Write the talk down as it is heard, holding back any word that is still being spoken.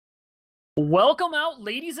Welcome out,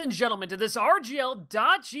 ladies and gentlemen, to this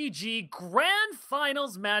RGL.GG Grand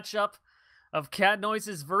Finals matchup of Cat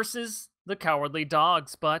Noises versus the Cowardly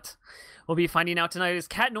Dogs. But we'll be finding out tonight as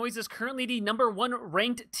Cat Noise is currently the #1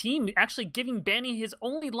 ranked team, actually giving Banny his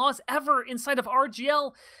only loss ever inside of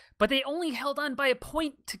RGL, but they only held on by a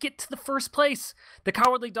point to get to the first place. The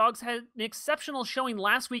Cowardly Dogs had an exceptional showing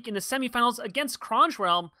last week in the semifinals against Cronge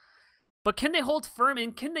Realm, but can they hold firm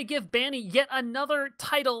and can they give Banny yet another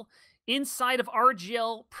title inside of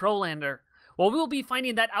RGL Prolander? Well, we will be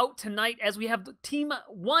finding that out tonight as we have Team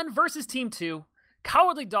 1 versus Team 2.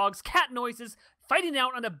 Cowardly Dogs, Cat Noises, fighting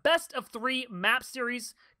out on a best-of-3 map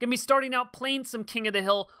series. Gonna be starting out playing some King of the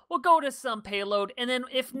Hill. We'll go to some payload, and then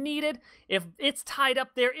if needed, if it's tied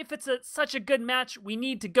up there, if it's such a good match, we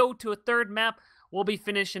need to go to a third map. We'll be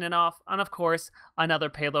finishing it off on, of course, another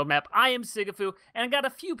payload map. I am Sigafu, and I got a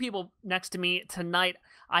few people next to me tonight.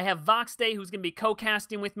 I have Voxday, who's going to be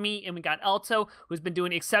co-casting with me, and we got Alto, who's been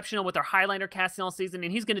doing exceptional with our Highlander casting all season,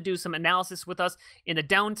 and he's going to do some analysis with us in the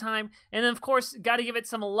downtime. And then, of course, got to give it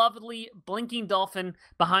some lovely blinking dolphin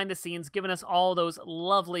behind the scenes, giving us all those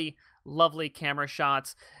lovely, lovely camera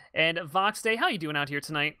shots. And Voxday, how you doing out here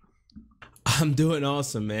tonight? I'm doing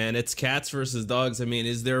awesome, man. It's cats versus dogs. I mean,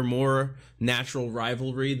 is there more natural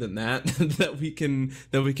rivalry than that that we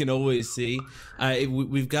can always see?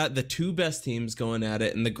 We've got the two best teams going at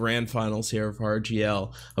it in the grand finals here of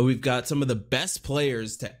RGL. We've got some of the best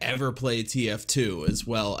players to ever play TF2 as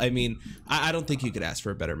well. I mean, I don't think you could ask for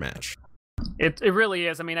a better match. It really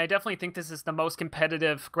is. I mean, I definitely think this is the most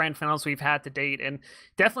competitive grand finals we've had to date, and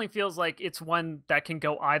definitely feels like it's one that can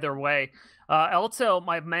go either way. Elto,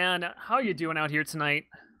 my man, how are you doing out here tonight?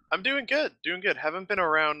 I'm doing good, Haven't been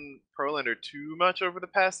around Prolander too much over the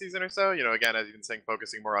past season or so. You know, again, as you've been saying,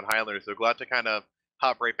 focusing more on Highlander. So glad to kind of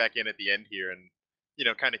hop right back in at the end here and, you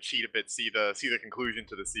know, kind of cheat a bit, see the conclusion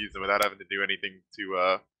to the season without having to do anything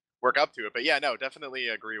to work up to it. But yeah, no, definitely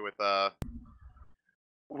agree with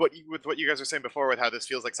what you guys were saying before, with how this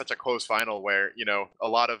feels like such a close final, where, you know, a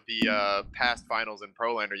lot of the past finals in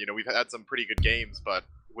Prolander, you know, we've had some pretty good games, but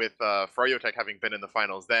with Froyotech having been in the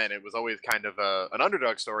finals, then it was always kind of an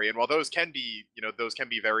underdog story. And while those can be, you know, those can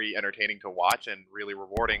be very entertaining to watch and really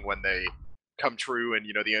rewarding when they come true, and,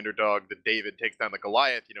 you know, the underdog, the David, takes down the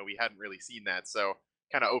Goliath, you know, we hadn't really seen that. So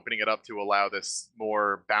kind of opening it up to allow this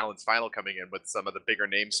more balanced final coming in with some of the bigger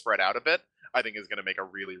names spread out a bit, I think is going to make a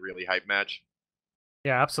really, really hype match.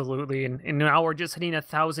 Yeah, absolutely. And now we're just hitting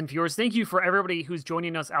 1,000 viewers. Thank you for everybody who's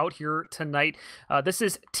joining us out here tonight. This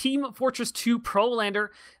is Team Fortress 2 Prolander.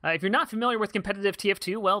 If you're not familiar with competitive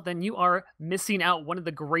TF2, well, then you are missing out one of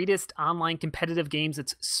the greatest online competitive games.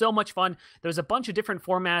 It's so much fun. There's a bunch of different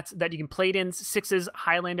formats that you can play it in, Sixes,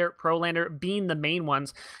 Highlander, Prolander being the main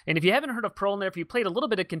ones. And if you haven't heard of Prolander, if you played a little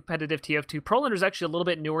bit of competitive TF2, Prolander is actually a little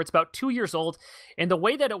bit newer. It's about 2 years old. And the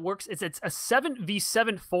way that it works is it's a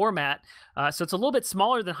 7v7 format. So it's a little bit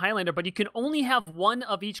smaller than Highlander, but you can only have one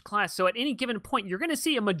of each class. So at any given point, you're going to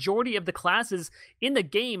see a majority of the classes in the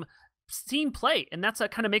game seen play, and that's what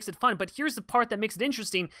kind of makes it fun. But here's the part that makes it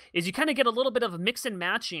interesting, is you kind of get a little bit of a mix and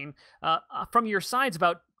matching from your sides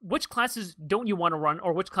about which classes don't you want to run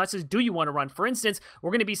or which classes do you want to run. For instance, we're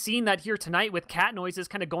going to be seeing that here tonight with Cat Noises,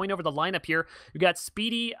 kind of going over the lineup here. You got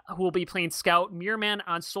Speedy, who will be playing Scout, Mirrorman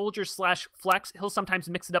on Soldier/Flex. He'll sometimes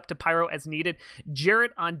mix it up to Pyro as needed.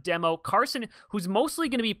 Jarrett on Demo. Carson, who's mostly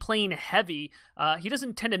going to be playing Heavy. He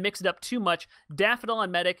doesn't tend to mix it up too much. Daffodil on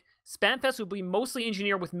Medic. Spamfest will be mostly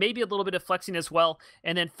Engineer with maybe a little bit of flexing as well,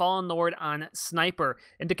 and then Fallen Lord on Sniper.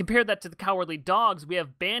 And to compare that to the Cowardly Dogs, we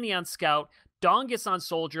have Banny on Scout, Dongus on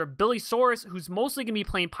Soldier, Billy Soros, who's mostly going to be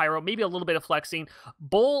playing Pyro, maybe a little bit of flexing,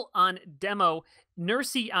 Bull on Demo,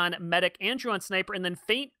 Nursey on Medic, Andrew on Sniper, and then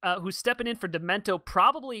Faint, who's stepping in for Demento,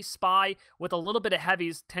 probably Spy with a little bit of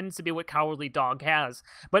Heavies, tends to be what Cowardly Dog has.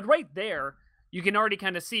 But right there, you can already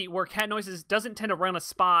kind of see where Cat Noises doesn't tend to run a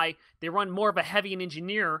Spy. They run more of a Heavy and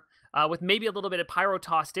Engineer, with maybe a little bit of Pyro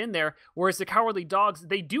tossed in there, whereas the Cowardly Dogs,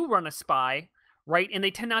 they do run a Spy, right? And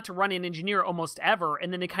they tend not to run an Engineer almost ever,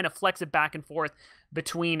 and then they kind of flex it back and forth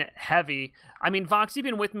between Heavy. I mean, Vox, you've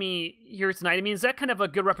been with me here tonight. I mean, is that kind of a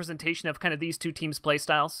good representation of kind of these two teams' play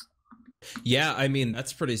styles? Yeah, I mean,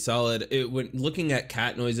 that's pretty solid. When looking at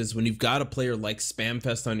Cat Noises, when you've got a player like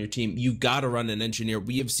Spamfest on your team, you've got to run an Engineer.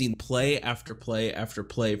 We have seen play after play after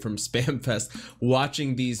play from Spamfest,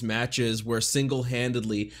 watching these matches where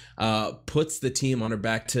single-handedly puts the team on her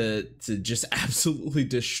back to just absolutely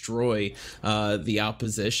destroy the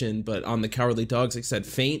opposition. But on the Cowardly Dogs, like I said,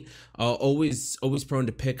 Faint, always prone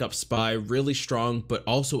to pick up Spy, really strong, but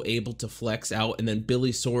also able to flex out. And then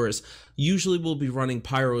Billy Soros, usually will be running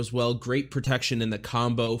Pyro as well. Great protection in the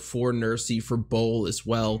combo for Nursey, for Bowl as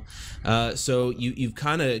well. So you've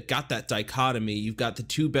kind of got that dichotomy. You've got the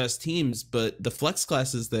two best teams, but the flex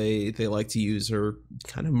classes they like to use are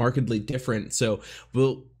kind of markedly different. So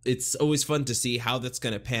it's always fun to see how that's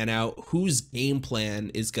going to pan out. Whose game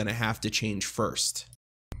plan is going to have to change first?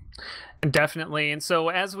 Definitely. And so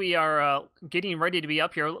as we are getting ready to be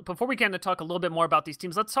up here, before we kind of talk a little bit more about these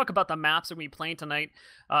teams, let's talk about the maps that we playing tonight.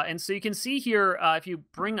 And so you can see here, if you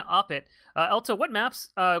bring up it, Elta, what maps,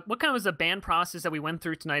 what kind of was the ban process that we went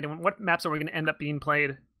through tonight, and what maps are we going to end up being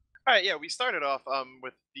played? All right, yeah, we started off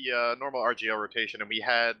with the normal RGL rotation, and we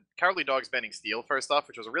had Cowardly Dogs banning Steel first off,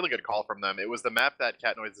 which was a really good call from them. It was the map that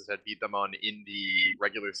Cat Noises had beat them on in the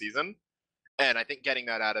regular season. And I think getting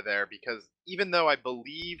that out of there, because even though I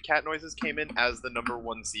believe Cat Noises came in as the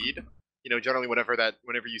 #1 seed, generally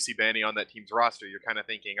whenever you see Banny on that team's roster, you're kind of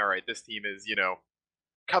thinking, all right, this team is,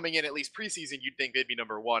 coming in at least preseason, you'd think they'd be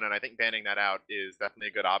 #1, and I think banning that out is definitely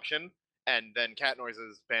a good option. And then Cat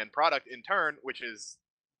Noises ban Product in turn, which is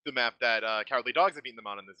the map that Cowardly Dogs have beaten them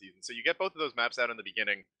on in the season. So you get both of those maps out in the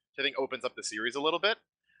beginning, which I think opens up the series a little bit.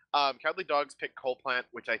 Cowardly Dogs pick Coal Plant,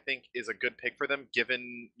 which I think is a good pick for them,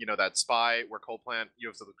 given that spy where Coal Plant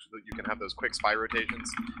you can have those quick spy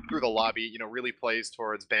rotations through the lobby. Really plays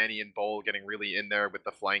towards Banny and Bowl getting really in there with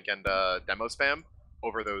the flank and demo spam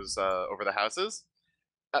over the houses.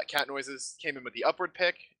 Cat Noises came in with the upward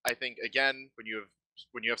pick. I think again when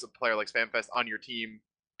you have some player like Spamfest on your team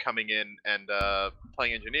coming in and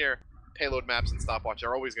playing engineer, payload maps and stopwatch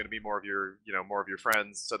are always going to be more of your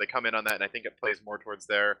friends. So they come in on that, and I think it plays more towards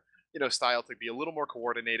their style to be a little more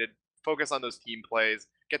coordinated, focus on those team plays,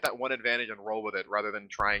 get that one advantage and roll with it, rather than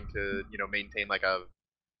trying to maintain like a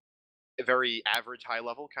very average high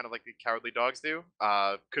level, kind of like the Cowardly Dogs do.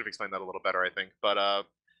 Could have explained that a little better, I think. But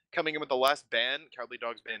coming in with the last ban, Cowardly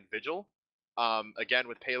Dogs ban Vigil. Again,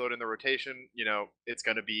 with payload in the rotation, it's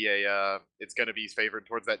going to be favored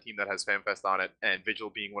towards that team that has Spamfest on it, and Vigil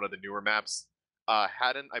being one of the newer maps.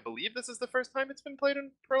 I believe this is the first time it's been played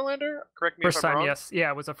in Prolander. Correct me First if I'm time, wrong. yes. Yeah,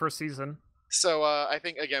 it was the first season. So I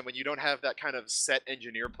think, again, when you don't have that kind of set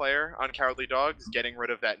engineer player on Cowardly Dogs, getting rid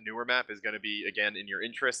of that newer map is going to be, again, in your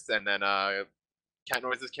interests. And then Cat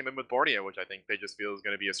Noises came in with Borneo, which I think they just feel is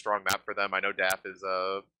going to be a strong map for them. I know Daff is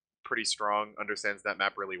pretty strong, understands that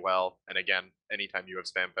map really well. And again, anytime you have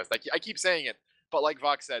Spamfest, I keep saying it, but like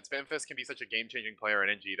Vox said, Spamfest can be such a game-changing player in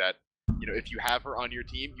NG that, if you have her on your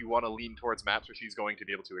team, you want to lean towards maps where she's going to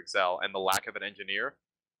be able to excel. And the lack of an engineer,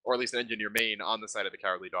 or at least an engineer main on the side of the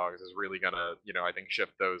Cowardly Dogs, is really gonna, I think,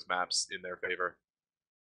 shift those maps in their favor.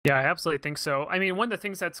 Yeah, I absolutely think so. I mean, one of the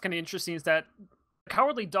things that's kind of interesting is that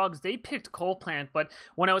Cowardly Dogs, they picked Coal Plant, but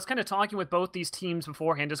when I was kind of talking with both these teams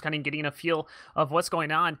beforehand, just kind of getting a feel of what's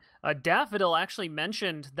going on, Daffodil actually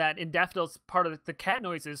mentioned that in Daffodil's part of the Cat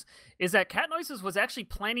Noises, is that Cat Noises was actually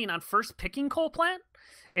planning on first picking Coal Plant.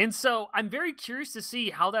 And so I'm very curious to see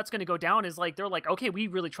how that's going to go down. Is like, they're like, okay, we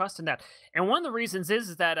really trust in that. And one of the reasons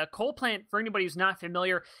is that a Coal Plant, for anybody who's not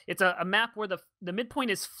familiar, it's a map where the midpoint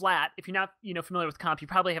is flat. If you're not familiar with comp, you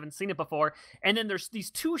probably haven't seen it before. And then there's these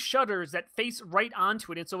two shutters that face right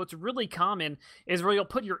onto it. And so what's really common is where you'll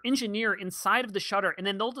put your engineer inside of the shutter, and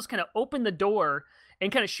then they'll just kind of open the door and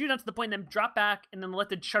kind of shoot onto the point, and then drop back, and then let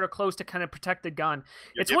the shutter close to kind of protect the gun.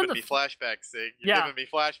 You're giving me flashbacks, Sig. You're giving me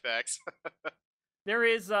flashbacks. There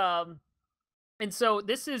is, and so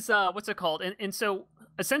this is, what's it called? And so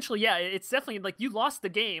essentially, yeah, it's definitely like you lost the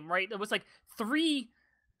game, right? It was like three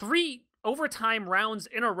overtime rounds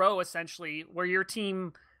in a row, essentially, where your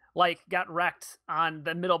team like got wrecked on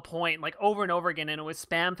the middle point, like over and over again, and it was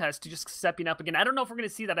Spamfest just stepping up again. I don't know if we're going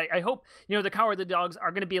to see that. I hope, the Cowardly Dogs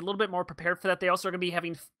are going to be a little bit more prepared for that. They also are going to be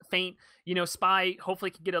having Feint, Spy,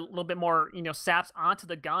 hopefully can get a little bit more, saps onto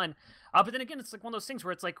the gun. But then again, it's like one of those things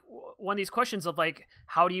where it's like one of these questions of like,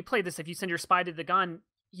 how do you play this? If you send your Spy to the gun,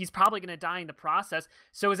 he's probably going to die in the process.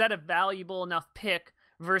 So is that a valuable enough pick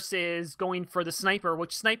versus going for the Sniper,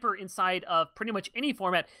 which Sniper inside of pretty much any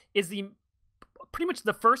format is pretty much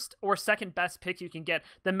the first or second best pick you can get.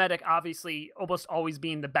 The Medic obviously almost always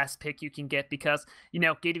being the best pick you can get, because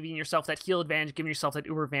giving yourself that heal advantage, giving yourself that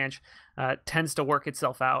uber advantage tends to work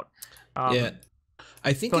itself out. Yeah,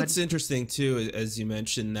 I think it's interesting too, as you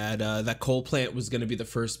mentioned, that that Coal Plant was going to be the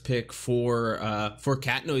first pick for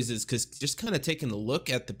Cat Noises, because just kind of taking a look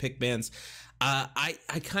at the pick bans, I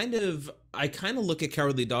kind of look at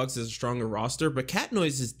Cowardly Dogs as a stronger roster, but Cat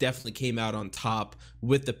Noises definitely came out on top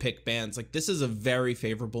with the pick bans. Like, this is a very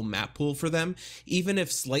favorable map pool for them, even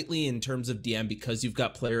if slightly in terms of DM, because you've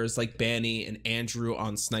got players like Banny and Andrew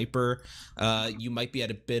on Sniper, you might be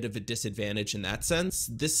at a bit of a disadvantage in that sense.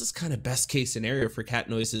 This is kind of best case scenario for Cat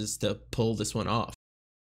Noises to pull this one off.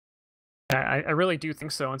 I really do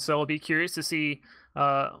think so, and so I'll be curious to see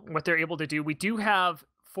what they're able to do. We do have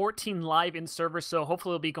 14 live in servers, so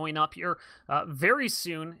hopefully it'll be going up here very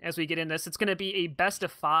soon as we get in this. It's going to be a best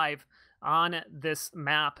of 5 on this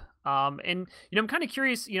map. And, I'm kind of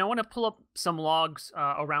curious, I want to pull up some logs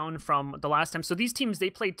around from the last time. So these teams, they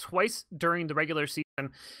played twice during the regular season.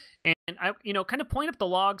 And I, kind of point up the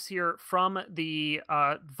logs here from the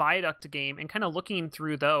Viaduct game and kind of looking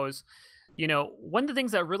through those. One of the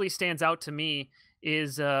things that really stands out to me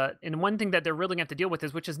is, and one thing that they're really going to have to deal with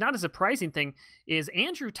is, which is not a surprising thing, is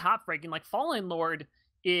Andrew top ranking. Like, Fallen Lord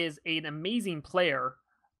is an amazing player,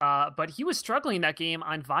 but he was struggling that game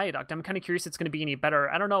on Viaduct. I'm kind of curious if it's going to be any better.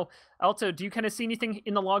 I don't know. Alto, do you kind of see anything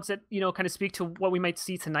in the logs that, kind of speak to what we might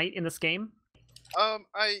see tonight in this game?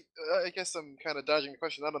 I guess I'm kind of dodging the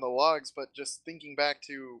question, not on the logs, but just thinking back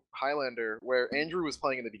to Highlander, where Andrew was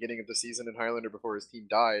playing in the beginning of the season in Highlander before his team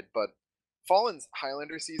died, but Fallen's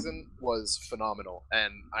Highlander season was phenomenal,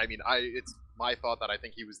 and I mean, it's my thought that I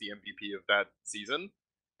think he was the MVP of that season,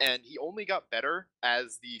 and he only got better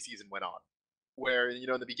as the season went on. Where, in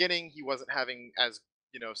the beginning he wasn't having as,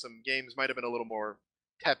 some games might have been a little more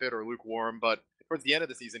tepid or lukewarm, but towards the end of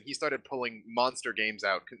the season he started pulling monster games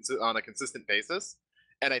out on a consistent basis,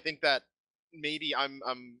 and I think that maybe I'm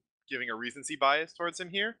giving a recency bias towards him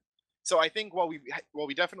here. So I think while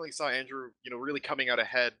we definitely saw Andrew, really coming out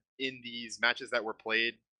ahead in these matches that were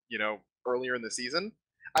played, earlier in the season,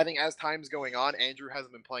 I think as time's going on, Andrew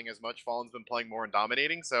hasn't been playing as much. Fallen's been playing more and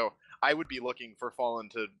dominating. So I would be looking for Fallen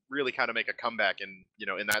to really kind of make a comeback in,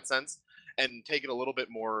 in that sense, and take it a little bit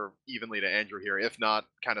more evenly to Andrew here, if not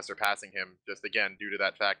kind of surpassing him, just again due to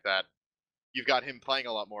that fact that you've got him playing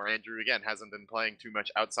a lot more. Andrew again hasn't been playing too much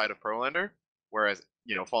outside of Prolander, whereas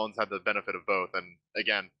Fallen's had the benefit of both. And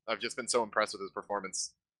again, I've just been so impressed with his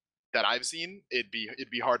performance that I've seen. It'd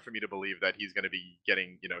be hard for me to believe that he's going to be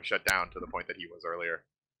getting shut down to the point that he was earlier.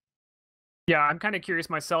 Yeah, I'm kind of curious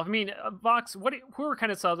myself. I mean, Vox, who are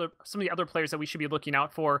kind of some of the other players that we should be looking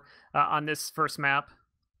out for on this first map?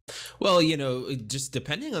 Well, just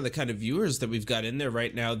depending on the kind of viewers that we've got in there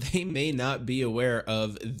right now, they may not be aware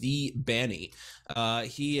of the Banny.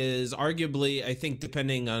 He is arguably, I think,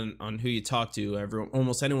 depending on who you talk to,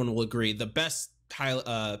 almost anyone will agree, the best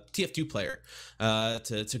TF2 player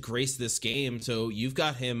to grace this game. So you've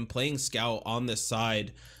got him playing Scout on this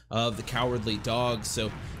side of the Cowardly Dogs,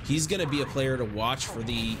 so he's going to be a player to watch for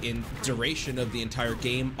the duration of the entire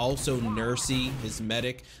game. Also Nursey, his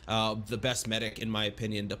medic, the best medic in my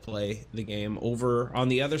opinion to play the game. Over on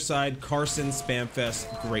the other side, Carson,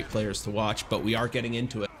 Spamfest, great players to watch, but we are getting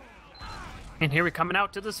into it. And here we're coming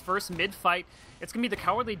out to this first mid fight. It's going to be the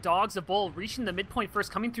Cowardly Dogs of Bull reaching the midpoint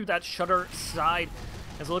first, coming through that shutter side.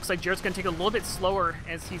 As it looks like Jared's going to take it a little bit slower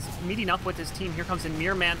as he's meeting up with his team. Here comes in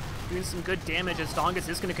Mirror Man doing some good damage as Dongus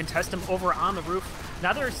is going to contest him over on the roof.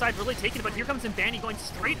 Now the other side really taking it, but here comes in Banny going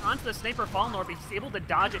straight onto the Sniper Fallen Lord, but he's able to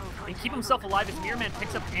dodge it and keep himself alive as Mirror Man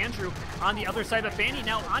picks up Andrew on the other side. But Banny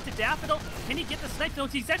now onto Daffodil. Can he get the snipe? No,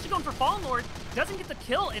 he's actually going for Fallen Lord. Doesn't get the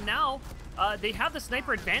kill, and now they have the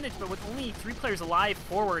sniper advantage, but with only 3 players alive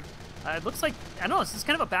forward. It looks like, I don't know, this is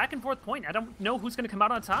kind of a back and forth point. I don't know who's going to come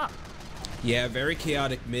out on top. Yeah, very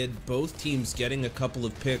chaotic mid. Both teams getting a couple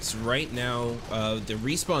of picks right now. The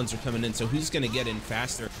respawns are coming in, so who's going to get in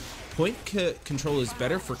faster? Point control is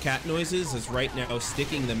better for Cat Noises, as right now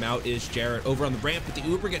sticking them out is Jarrett over on the ramp, but the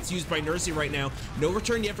Uber gets used by Nursey right now. No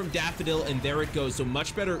return yet from Daffodil, and there it goes. So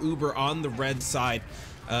much better Uber on the red side.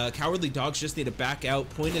 Cowardly Dogs just need to back out.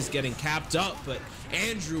 Point is getting capped up, but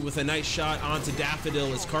Andrew with a nice shot onto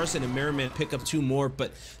Daffodil as Carson and Merriman pick up 2 more,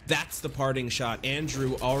 but that's the parting shot.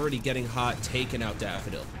 Andrew already getting hot, taking out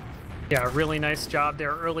Daffodil. Yeah, really nice job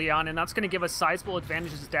there early on, and that's going to give us sizable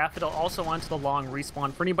advantages. Daffodil also onto the long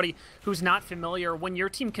respawn. For anybody who's not familiar, when your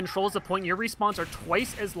team controls the point, your respawns are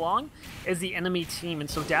twice as long as the enemy team, and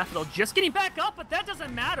so Daffodil just getting back up, but that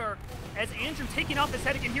doesn't matter as Andrew taking off his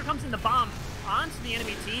head again. Here comes in the bomb onto the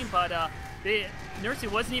enemy team, but the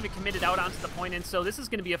Nursey wasn't even committed out onto the point, and so this is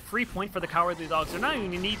going to be a free point for the Cowardly Dogs. They're not even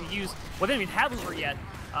going to need to use, well, they don't even have Uber yet,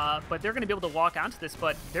 but they're going to be able to walk onto this,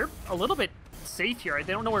 but they're a little bit safe here.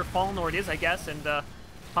 They don't know where Fallen Lord is, I guess, and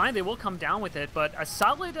fine, they will come down with it, but a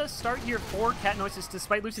solid start here for Cat Noises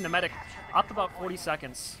despite losing the medic, up about 40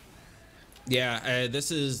 seconds. Yeah,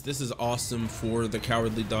 this is awesome for the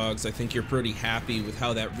Cowardly Dogs. I think you're pretty happy with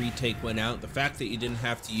how that retake went out. The fact that you didn't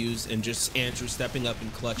have to use and just Andrew stepping up in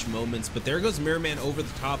clutch moments. But there goes Mirrorman over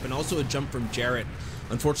the top, and also a jump from Jarrett.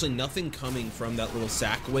 Unfortunately, nothing coming from that little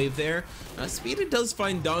sack wave there. Speedy does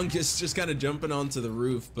find Dongus just kind of jumping onto the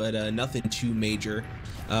roof, but nothing too major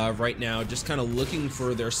right now. Just kind of looking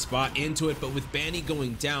for their spot into it, but with Banny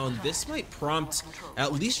going down, this might prompt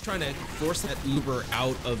at least trying to force that Uber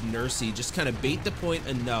out of Nursey. Just kind of bait the point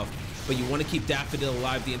enough, but you want to keep Daffodil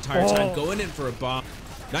alive the entire time. Going in for a bomb.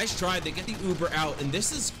 Nice try. They get the Uber out, and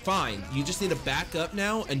this is fine. You just need to back up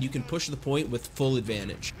now, and you can push the point with full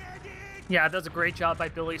advantage. Yeah, it does a great job by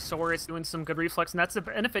Billy Saurus doing some good reflex, and that's the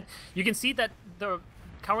benefit. You can see that the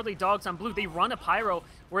Cowardly Dogs on blue, they run a pyro,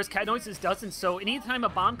 whereas Cat Noises doesn't. So anytime a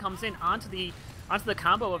bomb comes in onto the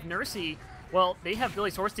combo of Nursey, well, they have Billy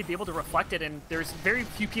Saurus to be able to reflect it, and there's very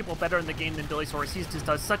few people better in the game than Billy Saurus. He just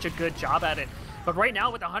does such a good job at it. But right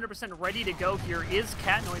now, with 100% ready to go here is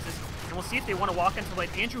Cat Noises, and we'll see if they want to walk into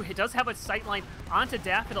it. Andrew does have a sight line onto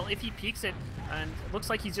Daffodil if he peeks it, and it looks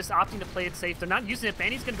like he's just opting to play it safe. They're not using it.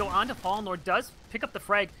 Banny's going to go on to Fallen Lord, does pick up the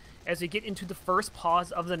frag as we get into the first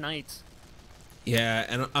pause of the night. Yeah,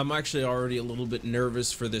 and I'm actually already a little bit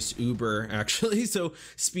nervous for this Uber, actually. So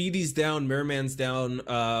Speedy's down, Merman's down,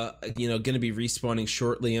 you know, going to be respawning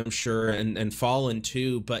shortly, I'm sure, and Fallen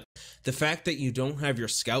too. But the fact that you don't have your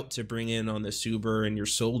scout to bring in on this Uber and your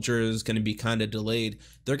soldier is going to be kind of delayed,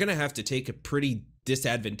 they're going to have to take a pretty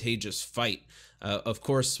disadvantageous fight. Of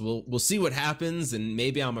course, we'll see what happens, and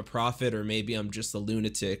maybe I'm a prophet or maybe I'm just a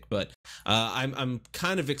lunatic, but I'm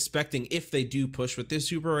kind of expecting, if they do push with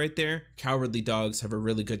this Uber right there, Cowardly Dogs have a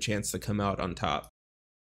really good chance to come out on top.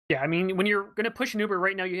 Yeah, I mean, when you're going to push an Uber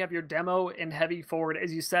right now, you have your demo and heavy forward,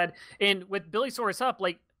 as you said, and with Billy Saurus up,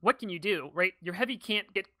 like, what can you do, right? Your heavy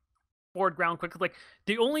can't get forward ground quickly. Like,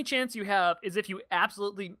 the only chance you have is if you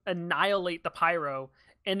absolutely annihilate the pyro,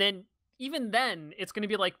 and then even then, it's going to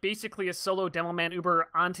be like basically a solo demo man Uber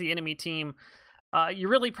onto the enemy team.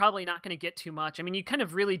 You're really probably not going to get too much. I mean, you kind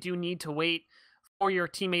of really do need to wait for your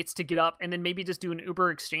teammates to get up and then maybe just do an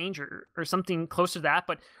Uber exchange or something close to that.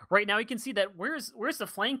 But right now you can see that where's the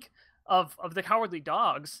flank of the Cowardly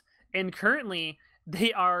Dogs? And currently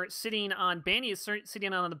they are sitting on, Banny is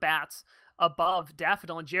sitting on the bats above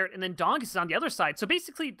Daffodil and Jarrett, and then Dongus is on the other side. So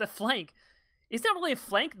basically the flank, it's not really a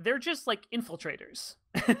flank, they're just like infiltrators.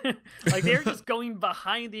 Like, they're just going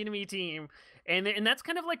behind the enemy team, and that's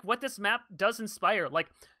kind of like what this map does inspire. Like,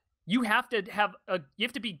 you have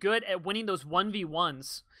to be good at winning those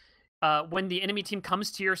 1v1s when the enemy team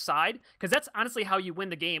comes to your side, because that's honestly how you win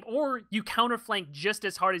the game, or you counterflank just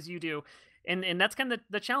as hard as you do, and that's kind of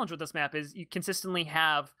the challenge with this map, is you consistently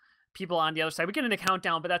have people on the other side. We get in a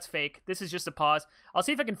countdown, but that's fake. This is just a pause. I'll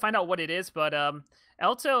see if I can find out what it is, but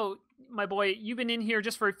Alto, my boy, you've been in here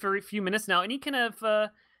just for a few minutes now. Any kind of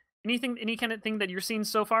thing that you're seeing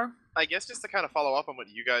so far? I guess just to kind of follow up on what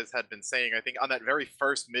you guys had been saying, I think on that very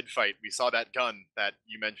first mid-fight, we saw that gun that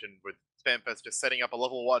you mentioned with Spamfest just setting up a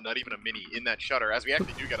level 1, not even a mini, in that shutter, as we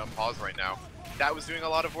actually do get on pause right now. That was doing a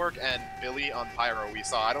lot of work, and Billy on Pyro, we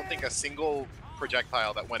saw, I don't think a single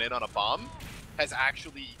projectile that went in on a bomb has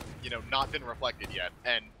actually, you know, not been reflected yet.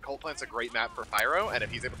 And Cold Plant's a great map for Pyro, and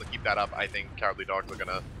if he's able to keep that up, I think Cowardly Dogs are going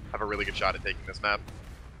to have a really good shot at taking this map.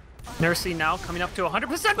 Nursey now coming up to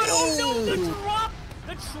 100%, but oh no, the drop!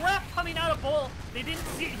 The trap coming out of Bull. They didn't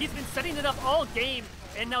see it. He's been setting it up all game,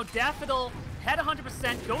 and now Daffodil had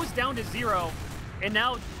 100%, goes down to 0, and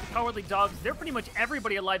now the Cowardly Dogs, they're pretty much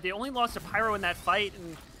everybody alive. They only lost to Pyro in that fight,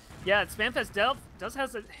 and yeah, Spamfest does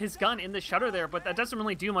has his gun in the shutter there, but that doesn't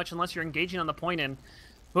really do much unless you're engaging on the point, and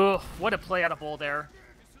oh, what a play out of Bull there.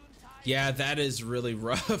 Yeah, that is really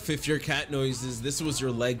rough. If you're Cat Noises, this was your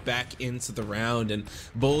leg back into the round, and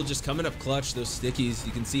Bull just coming up clutch, those stickies.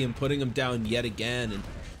 You can see him putting them down yet again, and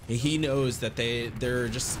he knows that they're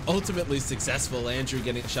just ultimately successful. Andrew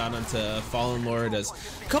getting shot onto Fallen Lord, as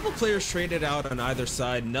a couple players traded out on either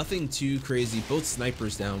side. Nothing too crazy. Both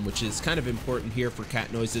snipers down, which is kind of important here for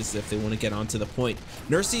Cat Noises if they want to get onto the point.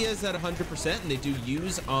 Nursey is at 100%, and they do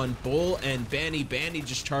use on Bull and Banny. Banny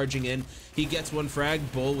just charging in. He gets one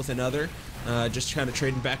frag, Bull with another. Just kind of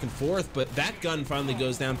trading back and forth, but that gun finally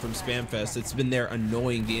goes down from Spamfest. It's been there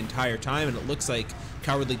annoying the entire time, and it looks like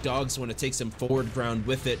Cowardly Dogs want to take some forward ground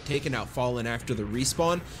with it, taking out Fallen after the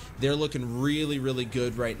respawn. They're looking really, really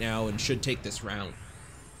good right now and should take this round.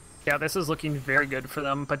 Yeah, this is looking very good for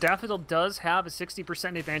them, but Daffodil does have a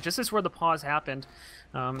 60% advantage. This is where the pause happened,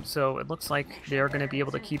 so it looks like they're going to be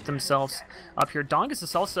able to keep themselves up here. Dongus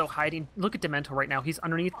is also hiding. Look at Demento right now. He's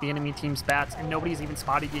underneath the enemy team's bats, and nobody's even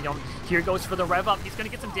spotted him. Here goes for the rev up. He's going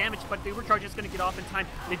to get some damage, but the overcharge is going to get off in time.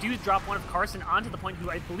 They do drop one of Carson onto the point,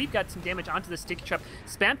 who I believe got some damage onto the sticky trap.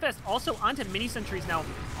 Spamfest also onto mini sentries now,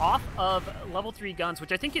 off of level 3 guns,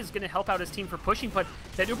 which I think is going to help out his team for pushing, but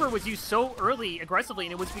that Uber was used so early aggressively,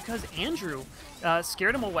 and it was because Andrew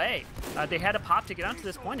scared him away. They had a pop to get onto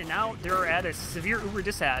this point, and now they're at a severe Uber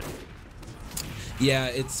disad. Yeah,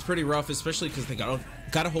 it's pretty rough, especially because they got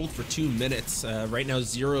to hold for 2 minutes. Right now,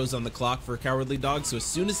 0's on the clock for Cowardly Dog, so as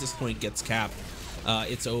soon as this point gets capped,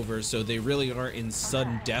 it's over. So they really are in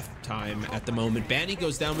sudden death time at the moment. Banny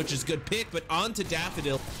goes down, which is a good pick, but onto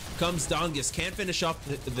Daffodil comes Dongus. Can't finish off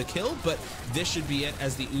the kill, but this should be it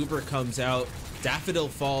as the Uber comes out. Daffodil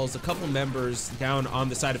falls, a couple members down on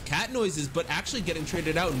the side of Cat Noises, but actually getting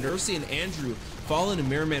traded out. Nursey and Andrew Fallen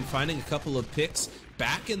and Mirrorman finding a couple of picks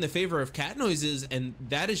back in the favor of Cat Noises, and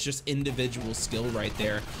that is just individual skill right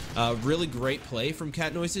there. Really great play from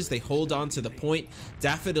Cat Noises. They hold on to the point.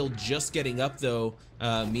 Daffodil just getting up, though,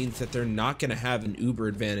 means that they're not going to have an Uber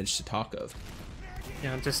advantage to talk of.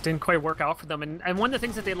 Yeah, it just didn't quite work out for them. And one of the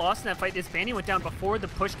things that they lost in that fight is Banny went down before the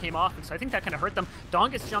push came off, and so I think that kind of hurt them.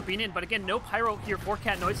 Dongus jumping in, but again, no pyro here for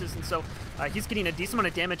Cat Noises, and so he's getting a decent amount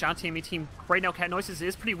of damage onto enemy team. Right now, Cat Noises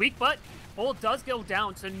is pretty weak, but Bull does go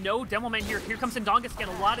down, so no Demo Man here. Here comes in Dongus,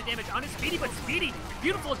 getting a lot of damage on his Speedy, but Speedy,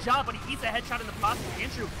 beautiful job, but he eats a headshot in the process.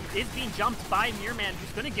 Andrew is being jumped by Mirrorman,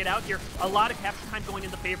 who's going to get out here. A lot of capture time going in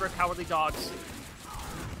the favor of Cowardly Dogs.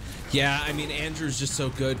 Yeah, I mean, Andrew's just so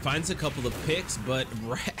good. Finds a couple of picks, but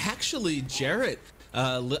actually, Jarrett,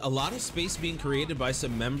 a lot of space being created by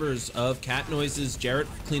some members of Cat Noises. Jarrett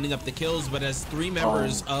cleaning up the kills, but as 3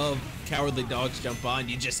 members of Cowardly Dogs jump on,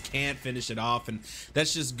 you just can't finish it off. And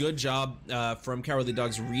that's just good job from Cowardly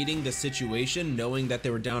Dogs reading the situation, knowing that they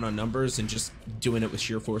were down on numbers, and just doing it with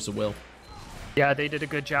sheer force of will. Yeah, they did a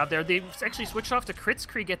good job there. They actually switched off to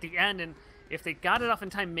Kritzkrieg at the end, and if they got it off in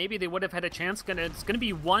time, maybe they would have had a chance. It's going to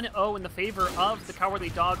be 1-0 in the favor of the Cowardly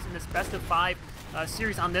Dogs in this best of 5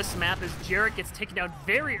 series on this map, as Jarrett gets taken down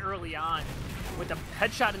very early on with a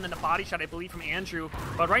headshot and then a body shot, I believe, from Andrew.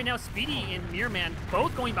 But right now, Speedy and Mirrorman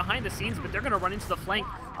both going behind the scenes, but they're going to run into the flank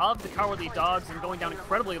of the Cowardly Dogs and going down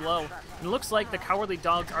incredibly low. And it looks like the Cowardly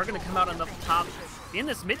Dogs are going to come out on the top in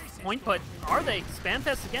this midpoint, but are they?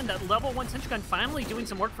 Spamfest, again, that level 1 sentry gun finally doing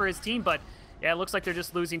some work for his team, but yeah, it looks like they're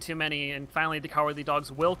just losing too many, and finally the Cowardly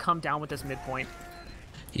Dogs will come down with this midpoint.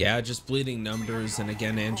 Yeah, just bleeding numbers, and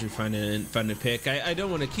again, Andrew finding a pick. I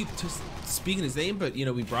don't want to keep speaking his name, but you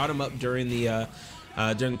know, we brought him up during the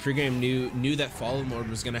pregame. Knew that Fallen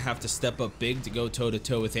Lord was going to have to step up big to go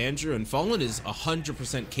toe-to-toe with Andrew, and Fallen is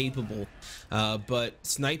 100% capable, but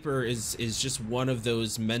Sniper is just one of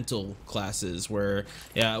those mental classes where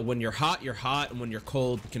when you're hot, and when you're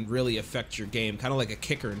cold, it can really affect your game, kind of like a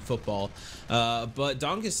kicker in football. But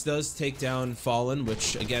Dongus does take down Fallen,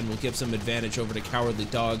 which again will give some advantage over to Cowardly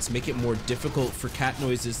Dogs, make it more difficult for Cat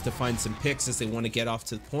Noises to find some picks as they want to get off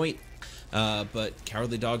to the point. But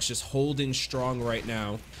Cowardly Dogs just holding strong right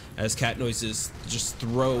now as Cat Noises just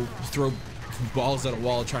throw balls at a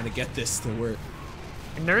wall trying to get this to work.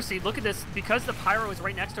 And Nursey, look at this. Because the Pyro is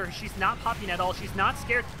right next to her, she's not popping at all. She's not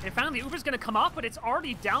scared. And finally, the Uber's going to come off, but it's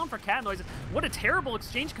already down for Cat Noises. What a terrible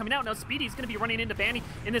exchange coming out. Now Speedy's going to be running into Banny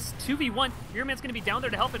in this 2v1. Mirrorman's going to be down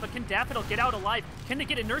there to help it, but can Daffodil get out alive? Can they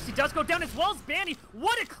get it? Nursey does go down as well as Banny.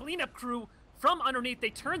 What a cleanup crew from underneath. They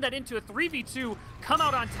turned that into a 3v2, come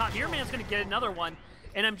out on top. Mirrorman's going to get another one.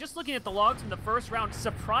 And I'm just looking at the logs from the first round.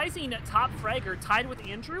 Surprising top fragger tied with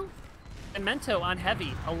Andrew. Demento on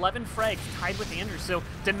heavy, 11 frags tied with Andrew. So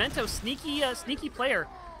Demento, sneaky player,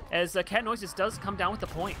 as Cat Noises does come down with the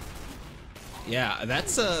point. Yeah,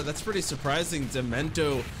 that's pretty surprising.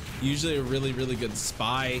 Demento, usually a really good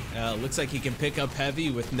spy. Looks like he can pick up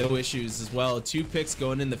heavy with no issues as well. 2 picks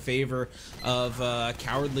going in the favor of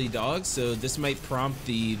Cowardly Dogs, so this might prompt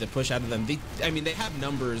the push out of them. I mean, they have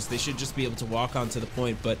numbers. They should just be able to walk onto the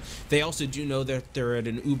point, but they also do know that they're at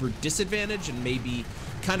an Uber disadvantage and maybe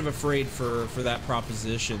kind of afraid for that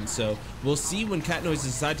proposition. So we'll see when Cat Noises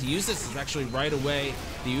decide to use this. Is actually right away.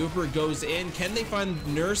 The Uber goes in. Can they find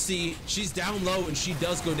Nursey? She's down low, and she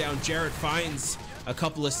does go down. Jarrett finds a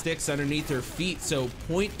couple of sticks underneath her feet, so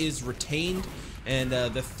point is retained, and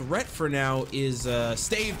the threat for now is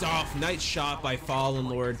staved off. Nice shot by Fallen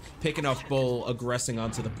Lord, picking off Bull, aggressing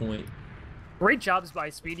onto the point. Great jobs by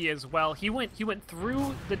Speedy as well. He went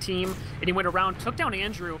through the team and he went around, took down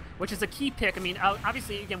Andrew, which is a key pick. I mean,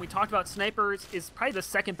 obviously, again, we talked about snipers is probably the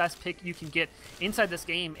second best pick you can get inside this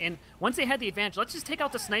game. And once they had the advantage, let's just take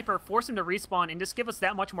out the sniper, force him to respawn, and just give us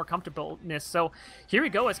that much more comfortableness. So here we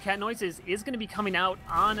go, as Cat Noises is going to be coming out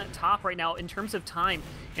on top right now in terms of time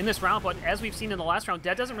in this round. But as we've seen in the last round,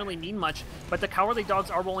 that doesn't really mean much. But the Cowardly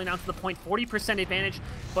Dogs are rolling down to the point, 40% advantage.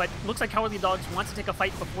 But looks like Cowardly Dogs wants to take a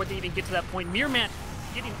fight before they even get to that point. Mirman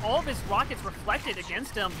getting all of his rockets reflected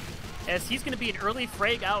against him, as he's going to be an early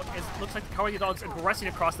frag out, as it looks like the Cowardly Dogs aggressing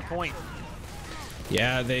across the point.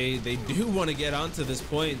 Yeah, they do want to get onto this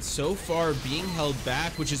point. So far being held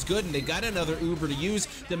back, which is good, and they got another Uber to use.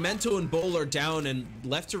 Demento and Bull are down and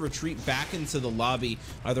left to retreat back into the lobby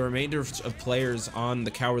are the remainder of players on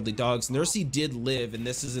the Cowardly Dogs. Nursey did live, and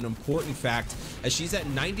this is an important fact, as she's at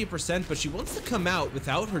 90%, but she wants to come out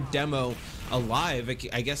without her demo alive.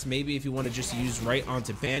 I guess maybe if you want to just use right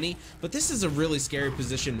onto Banny, but this is a really scary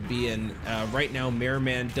position to be in. Right now,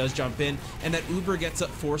 Mirrorman does jump in, and that Uber gets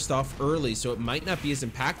forced off early, so it might not be as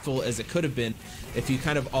impactful as it could have been if you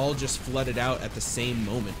kind of all just flooded out at the same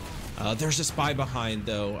moment. There's a spy behind,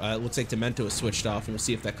 though. It looks like Demento is switched off, and we'll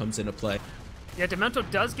see if that comes into play. Yeah, Demento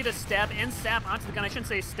does get a stab and sap onto the gun. I shouldn't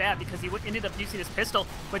say stab because he ended up using his pistol,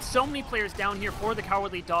 but so many players down here for the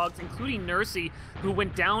Cowardly Dogs, including Nursey, who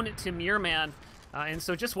went down to Mirrorman. And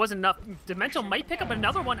so just wasn't enough. Demento might pick up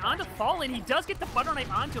another one onto Fallen. He does get the butter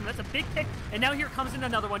knife onto him. That's a big pick. And now here comes in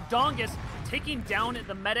another one. Dongus taking down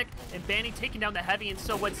the medic, and Banny taking down the heavy. And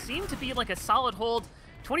so what seemed to be like a solid hold,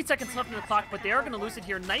 20 seconds left in the clock, but they are going to lose it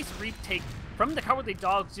here. Nice retake from the Cowardly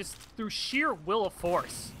Dogs just through sheer will of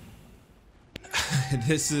force.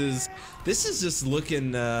 This is just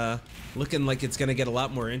looking like it's gonna get a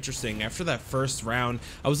lot more interesting. After that first round,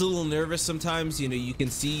 I was a little nervous sometimes. You know, you can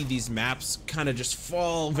see these maps kind of just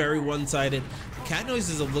fall very one-sided. Cat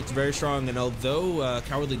Noises have looked very strong, and although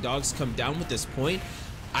Cowardly Dogs come down with this point,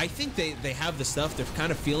 I think they have the stuff. They're kind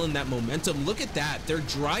of feeling that momentum. Look at that. They're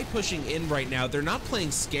dry pushing in right now. They're not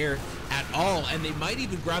playing scared at all, and they might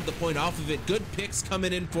even grab the point off of it. Good picks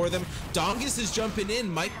coming in for them. Dongus is jumping in.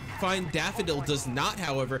 Might find Daffodil, does not,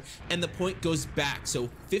 however, and the point goes back. So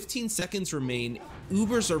 15 seconds remain.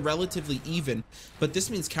 Ubers are relatively even, but this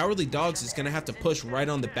means Cowardly Dogs is going to have to push right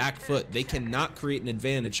on the back foot. They cannot create an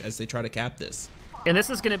advantage as they try to cap this. And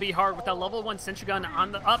this is going to be hard with that level 1 sentry gun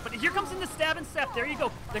on the up. But here comes in the stab and step. There you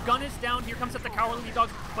go. The gun is down. Here comes up the Cowardly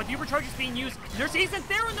Dogs. But the overcharge is being used. Nursey isn't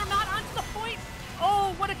there, and they're not onto the point.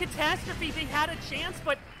 Oh, what a catastrophe. They had a chance,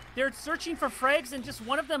 but they're searching for frags, and just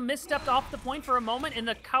one of them misstepped off the point for a moment, and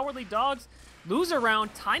the Cowardly Dogs lose a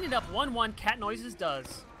round, tying it up 1-1. Cat Noises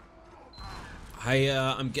does.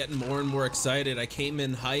 I'm getting more and more excited. I came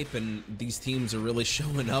in hype, and these teams are really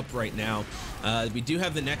showing up right now. We do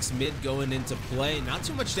have the next mid going into play. Not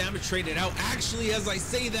too much damage traded out. Actually, as I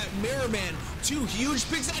say that, Mirrorman, 2 huge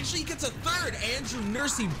picks. Actually, he gets a third. Andrew,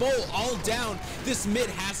 Nursey, Bull, all down. This mid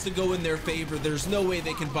has to go in their favor. There's no way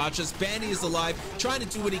they can botch us. Banny is alive, trying to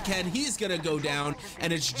do what he can. He's gonna go down,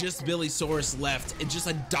 and it's just Billy Soros left. It's just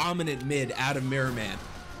a dominant mid out of Mirrorman.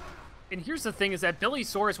 And here's the thing, is that Billy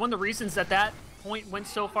Soros, one of the reasons that point went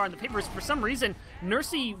so far in the papers, for some reason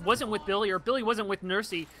Nursey wasn't with Billy, or Billy wasn't with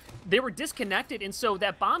Nursey. They were disconnected, and so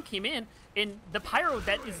that bomb came in, and the pyro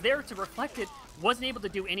that is there to reflect it wasn't able to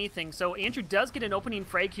do anything. So Andrew does get an opening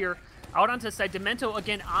frag here out onto the side. Demento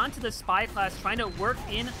again onto the spy class, trying to work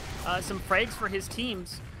in some frags for his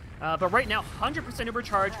teams. But right now 100%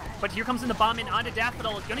 overcharge, but here comes in the bomb in onto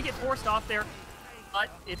Daffodil. It's gonna get forced off there, but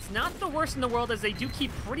it's not the worst in the world, as they do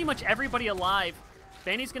keep pretty much everybody alive.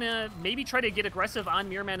 Banny's gonna maybe try to get aggressive on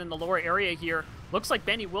Mirrorman in the lower area here. Looks like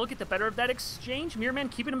Banny will get the better of that exchange. Mirrorman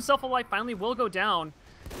keeping himself alive finally will go down.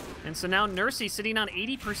 And so now Nursey sitting on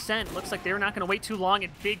 80%. Looks like they're not gonna wait too long,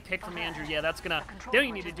 and big pick from Andrew. Yeah, that's gonna, they don't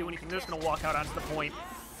even need to do anything. They're just gonna walk out onto the point.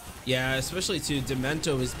 Yeah, especially too,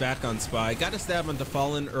 Demento is back on spy. Got a stab on the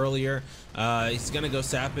Fallen earlier. He's gonna go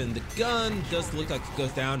sap in the gun. Does look like it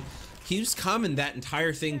goes down. He was calming that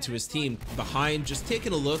entire thing to his team behind, just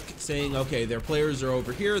taking a look, saying, okay, their players are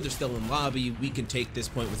over here, they're still in lobby, we can take this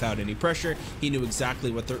point without any pressure. He knew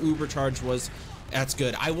exactly what their Uber charge was. That's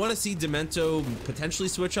good. I want to see Demento potentially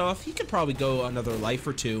switch off. He could probably go another life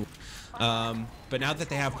or two. But now that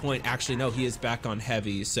they have point, actually, no, he is back on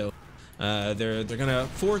heavy, so they're gonna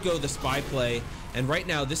forego the spy play, and right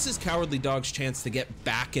now this is Cowardly Dog's chance to get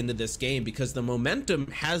back into this game, because the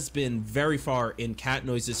momentum has been very far in Cat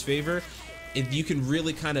Noise's favor. If you can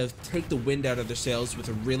really kind of take the wind out of their sails with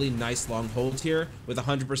a really nice long hold here with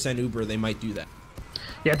 100% Uber, they might do that.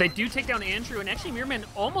 Yeah, they do take down Andrew, and actually Mirman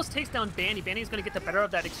almost takes down Banny. Banny's going to get the better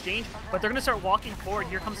of that exchange, but they're going to start walking forward.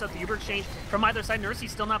 Here comes up the Uber exchange from either side.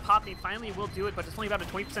 Nursey's still not popping. Finally will do it, but it's only about a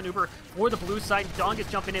 20% Uber for the blue side. Dong is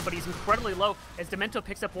jumping in, but he's incredibly low as Demento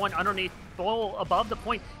picks up one underneath. Ball above the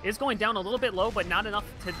point is going down a little bit low, but not enough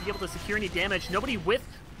to be able to secure any damage. Nobody with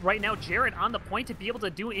right now Jarrett on the point to be able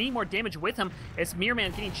to do any more damage with him as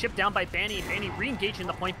Mirman getting chipped down by Banny. Banny re-engaging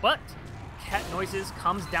the point, but Cat Noises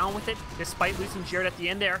comes down with it despite losing Jared at the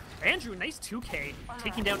end there. Andrew, nice 2K,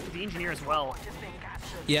 taking down the engineer as well.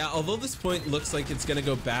 Yeah, although this point looks like it's gonna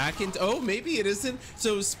go back and oh, maybe it isn't.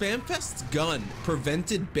 So Spamfest's gun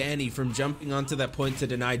prevented Banny from jumping onto that point to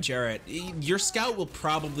deny Jarrett. Your scout will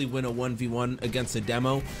probably win a 1v1 against a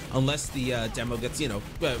demo unless the demo gets, you know,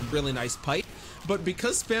 a really nice pipe. But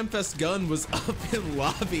because Spamfest's gun was up in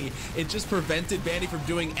lobby, it just prevented Banny from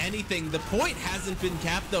doing anything. The point hasn't been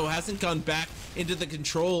capped though, hasn't gone back into the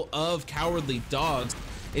control of Cowardly Dogs.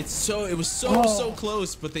 It was so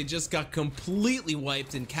close, but they just got completely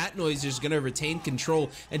wiped, and Cat Noise is gonna retain control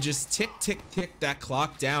and just tick that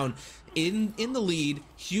clock down in the lead.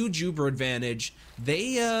 Huge Uber advantage.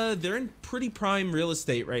 They're in pretty prime real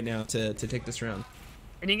estate right now to take this round.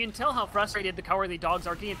 And you can tell how frustrated the Cowardly Dogs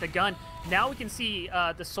are getting at the gun. Now we can see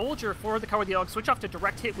the soldier for the Cowardly Dogs switch off to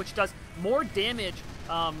direct hit, which does more damage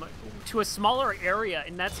to a smaller area,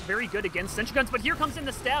 and that's very good against sentry guns. But here comes in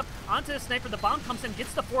the stab onto the sniper. The bomb comes in,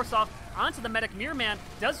 gets the force off onto the medic. Mirman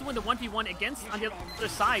does win the 1v1 against on the other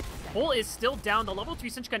side. Bull is still down. The level 3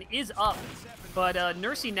 sentry gun is up. But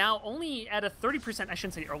Nursey now only at a 30%, I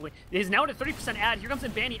shouldn't say early, is now at a 30% ad. Here comes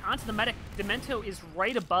in Banny onto the medic. Demento is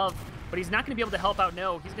right above, but he's not going to be able to help out.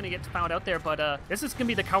 No, he's going to get found out there, but this is going to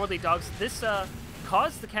be the Cowardly Dogs. This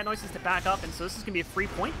caused the Cat Noises to back up, and so this is going to be a free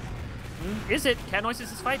point. Is it? Cat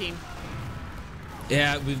Noises is fighting.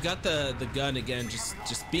 Yeah, we've got the gun again,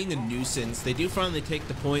 just being a nuisance. They do finally take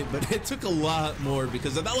the point, but it took a lot more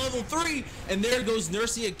because of that level 3. And there goes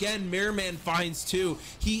Nursey again. Mirman finds 2.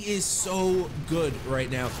 He is so good right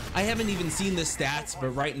now. I haven't even seen the stats, but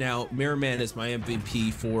right now Mirman is my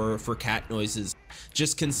MVP for Cat Noises.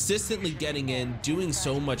 Just consistently getting in, doing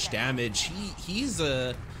so much damage. He's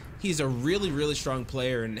a really strong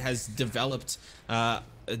player and has developed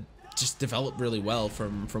just developed really well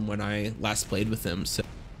from when I last played with him. So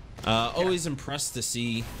always impressed to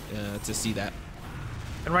see that.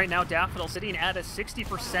 And right now Daffodil sitting at a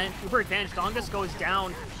 60% Uber advantage. Dongus goes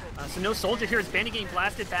down. So no soldier here. Is Banny getting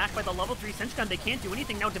blasted back by the level 3 sentry gun. They can't do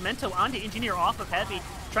anything now. Demento onto Engineer off of Heavy,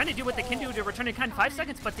 trying to do what they can do to return in kind of 5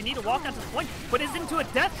 seconds, but they need to walk onto the point, but is into a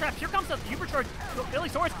death trap. Here comes the Uber charge. Billy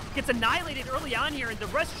Soares gets annihilated early on here, and the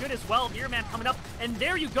rest should as well. Mirman coming up, and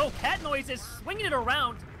there you go. Cat Noise is swinging it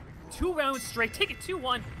around. 2 rounds straight, take it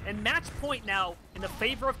 2-1, and match point now in the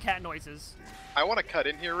favor of Cat Noises. I want to cut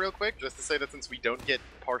in here real quick, just to say that since we don't get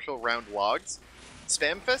partial round logs,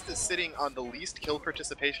 Spamfest is sitting on the least kill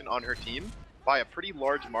participation on her team by a pretty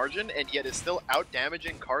large margin, and yet is still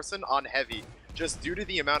out-damaging Carson on Heavy, just due to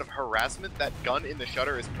the amount of harassment that gun in the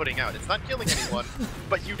shutter is putting out. It's not killing anyone,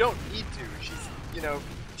 but you don't need to. She's, you know,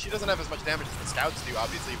 she doesn't have as much damage as the scouts do,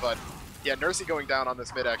 obviously, but yeah, Nursey going down on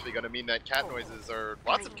this mid actually going to mean that Cat Noises are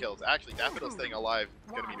lots of kills. Actually, Daffodil staying alive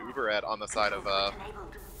is going to mean Uber ad on the side of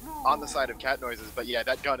Cat Noises. But yeah,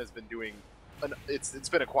 that gun has been doing, it's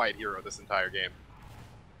been a quiet hero this entire game.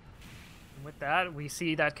 With that, we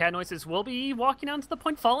see that Cat Noises will be walking onto the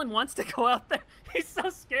point. Fallen wants to go out there. He's so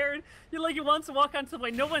scared. He wants to walk onto the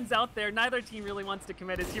point. No one's out there. Neither team really wants to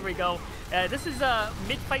commit. Here we go. This is a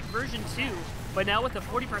mid-fight version 2, but now with a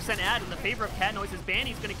 40% ad in the favor of Cat Noises.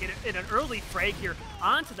 Banny's going to get in an early frag here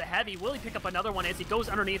onto the Heavy. Will he pick up another one as he goes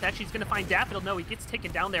underneath? Actually, he's going to find Daffodil. No, he gets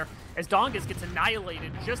taken down there as Dongus gets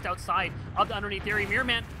annihilated just outside of the underneath area.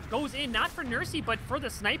 Mirman goes in, not for Nursey, but for the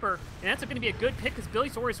sniper, and that's going to be a good pick because Billy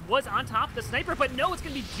Soares was on top of the sniper, but no, it's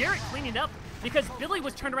going to be Jarrett cleaning up because Billy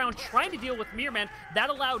was turned around trying to deal with Mirman. That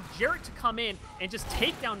allowed Jarrett to come in and just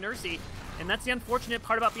take down Nursey. And that's the unfortunate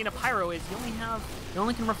part about being a pyro is you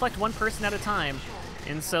only can reflect one person at a time.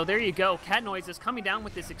 And so there you go. Cat Noise is coming down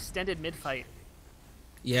with this extended mid-fight.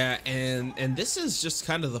 Yeah, and this is just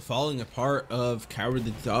kind of the falling apart of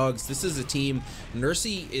Cowardly Dogs. This is a team,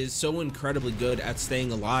 Nursey is so incredibly good at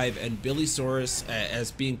staying alive, and Billy Soares,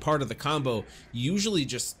 as being part of the combo, usually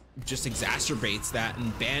just exacerbates that,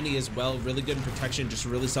 and Banny as well, really good in protection, just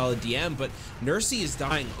really solid DM, but Nursey is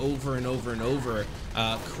dying over and over and over.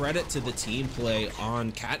 Credit to the team play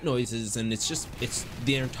on Cat Noises, and it's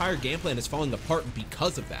the entire game plan is falling apart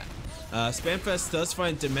because of that. Spamfest does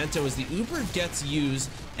find Demento as the Uber gets used,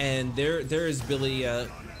 and there is Billy, a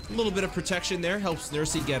little bit of protection there, helps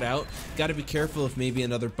Nursey get out. Got to be careful if maybe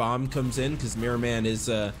another bomb comes in, because Mirman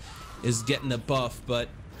is getting a buff, but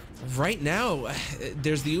right now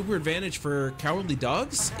there's the Uber advantage for Cowardly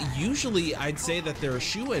Dogs. Usually I'd say that they're a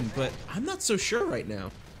shoo-in, but I'm not so sure right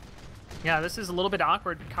now. Yeah, this is a little bit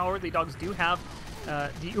awkward. Cowardly Dogs do have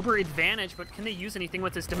the Uber advantage, but can they use anything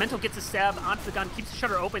with this? Demento gets a stab onto the gun, keeps the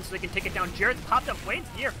shutter open so they can take it down. Jarrett's popped up way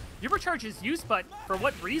into the air. Uber charge is used, but for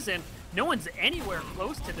what reason? No one's anywhere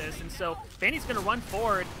close to this, and so Fanny's going to run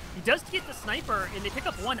forward. He does get the sniper, and they pick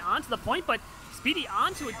up one onto the point, but Speedy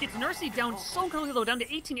onto it, gets Nursey down so incredibly low, down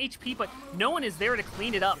to 18 HP, but no one is there to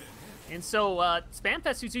clean it up. And so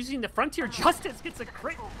Spamfest, who's using the Frontier Justice, gets a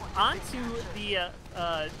crit onto the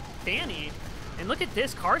Fanny. And look at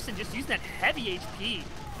this, Carson just using that heavy HP,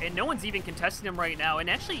 and no one's even contesting him right now. And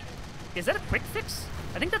actually, is that a quick fix?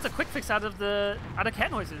 I think that's a quick fix out of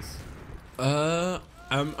Cat Noises.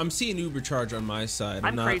 I'm seeing Uber charge on my side.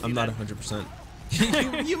 I'm not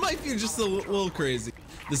 100%. You might be just a little crazy.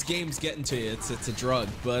 This game's getting to you. It's a drug,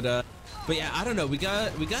 but yeah, I don't know. We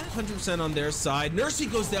got 100% on their side.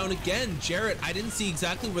 Nursey goes down again. Jarrett, I didn't see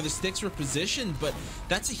exactly where the sticks were positioned, but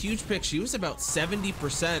that's a huge pick. She was about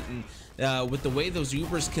 70%, and with the way those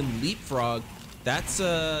Ubers can leapfrog, that's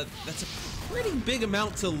a pretty big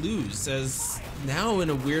amount to lose, as now in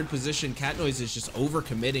a weird position, Cat Noise is just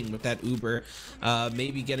overcommitting with that Uber,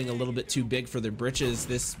 maybe getting a little bit too big for their britches.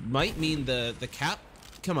 This might mean the cap.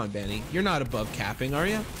 Come on, Benny, you're not above capping, are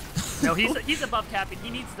you? No, he's above capping.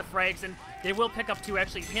 He needs the frags, and they will pick up two,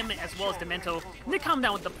 actually, him as well as Demento. And they calm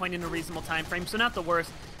down with the point in a reasonable time frame, so not the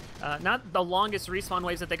worst. Not the longest respawn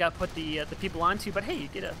waves that they got put the people onto, but hey, you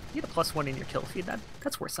get a +1 in your kill feed.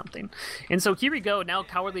 That's worth something. And so here we go. Now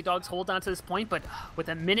Cowardly Dogs hold on to this point, but with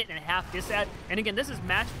a minute and a half disad. And again, this is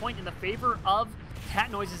match point in the favor of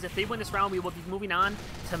Cat Noises. If they win this round, we will be moving on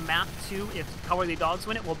to map 2. If Cowardly Dogs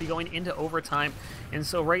win it, we'll be going into overtime. And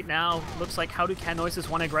so right now, looks like how do Cat Noises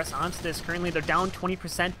want to aggress onto this? Currently, they're down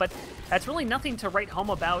 20%, but that's really nothing to write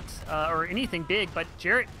home about or anything big. But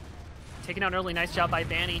Jarrett taken out early. Nice job by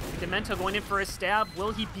Banny. Demento going in for a stab.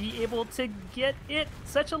 Will he be able to get it?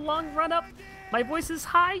 Such a long run up. My voice is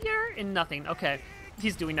higher and nothing. Okay,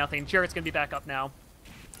 he's doing nothing. Jarrett's going to be back up now.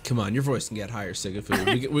 Come on, your voice can get higher,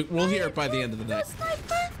 Sigafu. We'll hear it by the end of the night.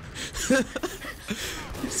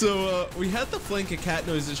 So we had the flank of Cat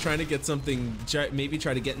Noises trying to get something, maybe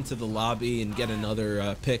try to get into the lobby and get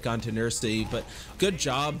another pick onto Nursey, but good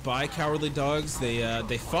job by Cowardly Dogs.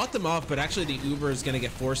 They fought them off, but actually the Uber is going to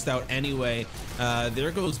get forced out anyway.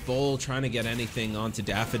 There goes Bull trying to get anything onto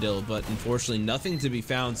Daffodil, but unfortunately nothing to be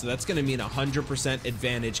found, so that's going to mean 100%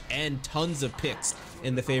 advantage and tons of picks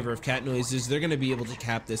in the favor of Cat Noises. They're going to be able to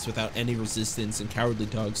cap this without any resistance, and Cowardly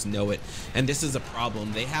Dogs know it, and this is a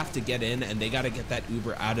problem. They have to get in, and they got to get that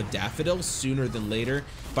Uber out of Daffodil sooner than later.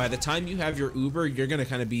 By the time you have your Uber, you're going to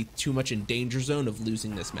kind of be too much in danger zone of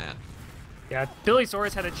losing this map. Yeah, Billy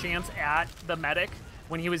Saurus had a chance at the medic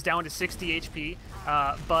when he was down to 60 HP,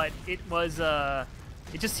 but it was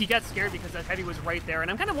he got scared because that heavy was right there.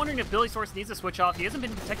 And I'm kind of wondering if Billy Saurus needs to switch off. He hasn't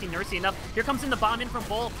been protecting Nursey enough. Here comes in the bomb in from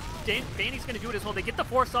Bull. Danny's going to do it as well. They get the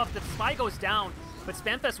force off. The spy goes down, but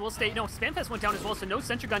Spamfest will stay. No, Spamfest went down as well, so no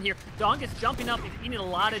sentry gun here. Dong is jumping up and eating a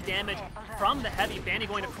lot of damage from the heavy. Banny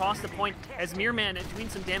going across the point as Mirman doing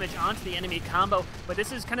some damage onto the enemy combo. But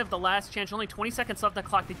this is kind of the last chance. Only 20 seconds left on the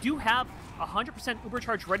clock. They do have 100% Uber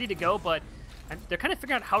charge ready to go, but they're kind of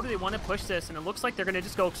figuring out how do they want to push this, and it looks like they're going to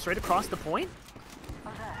just go straight across the point.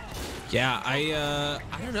 Yeah, I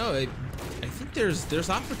don't know. I think there's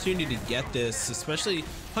opportunity to get this, especially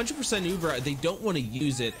 100% Uber. They don't want to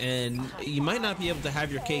use it, and you might not be able to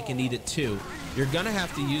have your cake and eat it too. You're gonna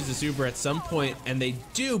have to use this Uber at some point, and they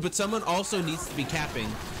do, but someone also needs to be capping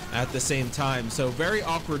at the same time. So very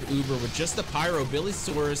awkward Uber with just the pyro. Billy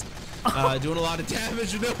Saurus doing a lot of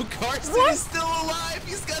damage. No, Carson is still alive.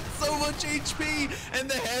 He's got so much HP, and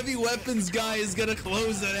the heavy weapons guy is gonna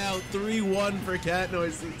close it out. 3-1 for Cat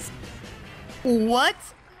Noises. What?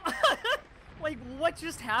 Like, what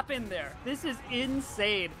just happened there? This is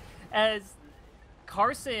insane. As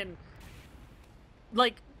Carson,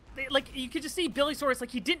 like you could just see Billy Saurus,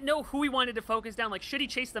 like, he didn't know who he wanted to focus down. Like, should he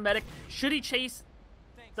chase the medic? Should he chase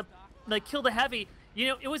the, like, kill the heavy? You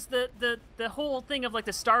know, it was the whole thing of, like,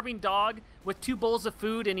 the starving dog with 2 bowls of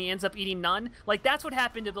food and he ends up eating none. Like, that's what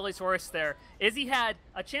happened to Billy Saurus there, is he had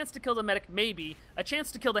a chance to kill the medic, maybe, a chance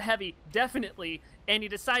to kill the heavy, definitely, and he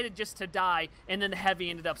decided just to die, and then the heavy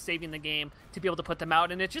ended up saving the game to be able to put them out.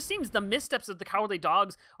 And it just seems the missteps of the Cowardly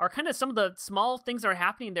Dogs are kind of some of the small things that are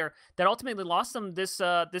happening there that ultimately lost them this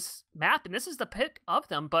this map, and this is the pick of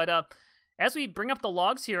them. But as we bring up the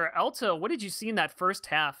logs here, Alto, what did you see in that first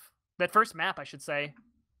half? That first map, I should say.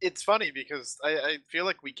 it's funny because I feel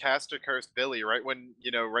like we cast a cursed Billy right when,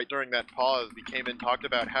 right during that pause, we came and talked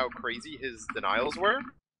about how crazy his denials were.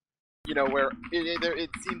 Where it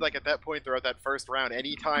seemed like at that point throughout that first round,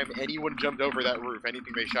 anytime anyone jumped over that roof,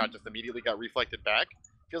 anything they shot just immediately got reflected back.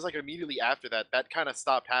 Feels like immediately after that, that kind of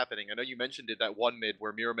stopped happening. I know you mentioned it that one mid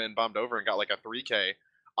where Mirrorman bombed over and got like a 3K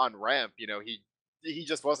on ramp. He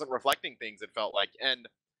just wasn't reflecting things. It felt like, and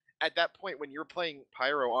at that point when you're playing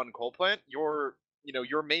Pyro on Coal Plant, your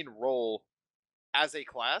main role as a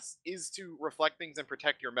class is to reflect things and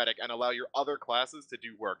protect your medic and allow your other classes to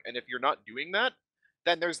do work. And if you're not doing that,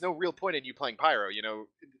 then there's no real point in you playing Pyro.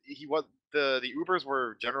 He was the Ubers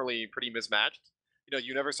were generally pretty mismatched.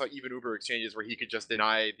 You never saw even Uber exchanges where he could just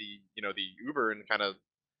deny the Uber and kind of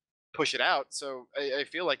push it out. So I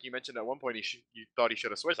feel like you mentioned at one point you thought he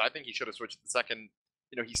should have switched. I think he should have switched the second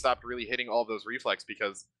he stopped really hitting all those reflex,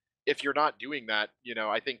 because if you're not doing that,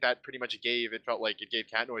 I think that pretty much felt like it gave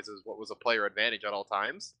Cat Noises what was a player advantage at all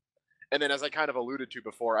times. And then, as I kind of alluded to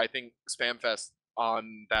before, I think Spamfest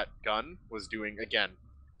on that gun was doing, again,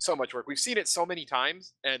 so much work. We've seen it so many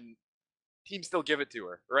times, and teams still give it to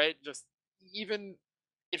her, right? Just even,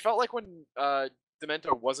 it felt like when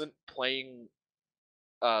Demento wasn't playing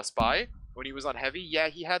Spy, when he was on Heavy, yeah,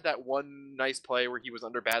 he had that one nice play where he was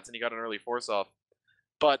under bats and he got an early force off.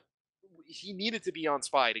 But he needed to be on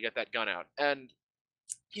Spy to get that gun out. And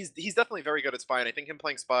he's definitely very good at Spy, and I think him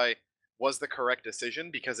playing Spy was the correct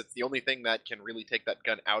decision because it's the only thing that can really take that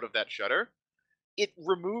gun out of that shutter. It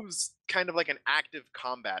removes kind of like an active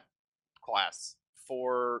combat class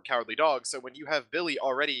for Cowardly Dog. So when you have Billy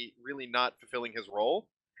already really not fulfilling his role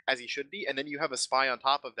as he should be, and then you have a Spy on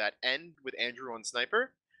top of that, and with Andrew on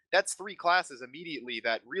Sniper, that's three classes immediately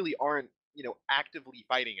that really aren't, actively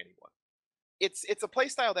fighting anyone. It's a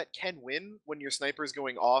playstyle that can win when your Sniper's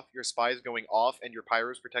going off, your Spy's going off, and your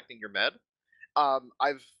Pyro's protecting your med.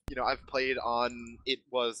 I've played on, it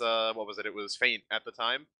was what was it? It was Feint at the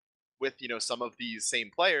time with some of these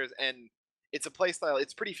same players, and it's a playstyle.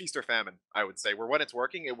 It's pretty feast or famine, I would say. Where when it's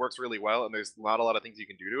working, it works really well, and there's not a lot of things you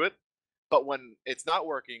can do to it. But when it's not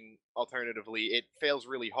working, alternatively, it fails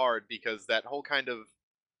really hard because that whole kind of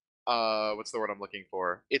what's the word I'm looking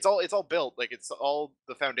for? It's all built, like it's all,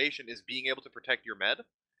 the foundation is being able to protect your med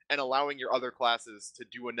and allowing your other classes to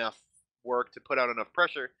do enough work to put out enough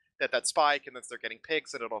pressure that Spy can then start getting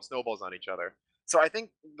picks and it all snowballs on each other. So I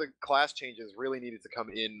think the class changes really needed to come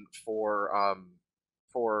in for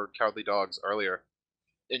Cowardly Dogs earlier,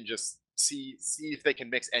 and just see if they can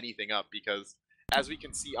mix anything up, because as we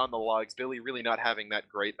can see on the logs, Billy really not having that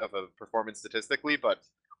great of a performance statistically, but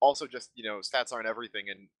also just stats aren't everything,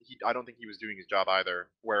 and I don't think he was doing his job either.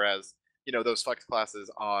 Whereas those flex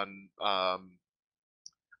classes on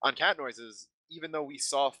Cat Noises, even though we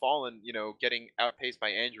saw Fallen getting outpaced by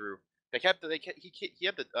Andrew, he had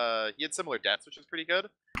similar deaths, which was pretty good.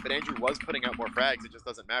 But Andrew was putting out more frags. It just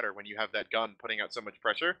doesn't matter when you have that gun putting out so much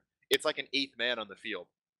pressure. It's like an eighth man on the field.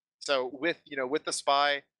 So with the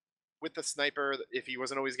Spy, with the Sniper, if he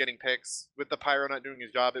wasn't always getting picks, with the Pyro not doing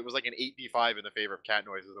his job, it was like an 8v5 in the favor of Cat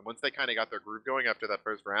Noises. And once they kind of got their groove going after that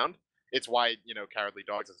first round, it's why Cowardly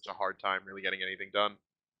Dogs has such a hard time really getting anything done.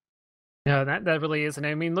 Yeah, that really is. And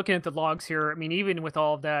I mean, looking at the logs here, I mean, even with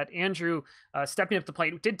all of that, Andrew stepping up the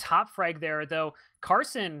plate, did top frag there, though.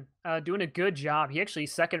 Carson doing a good job. He actually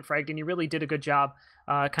second fragged, and he really did a good job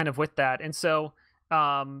kind of with that. And so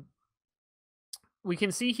we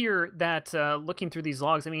can see here that looking through these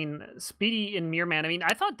logs, I mean, Speedy and Mirrorman, I mean,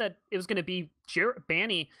 I thought that it was going to be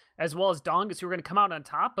Banny as well as Dongus who were going to come out on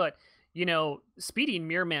top, but Speedy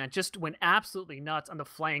and Mirrorman just went absolutely nuts on the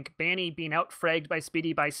flank. Banny being out fragged by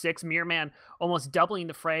Speedy by 6, Mirrorman almost doubling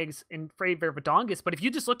the frags in favor of Dongus. But if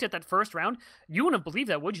you just looked at that first round, you wouldn't believe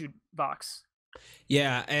that, would you, Vox?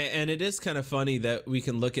 Yeah, and it is kind of funny that we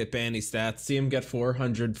can look at Banny's stats, see him get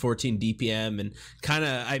 414 DPM, and kind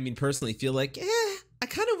of, I mean, personally feel like, I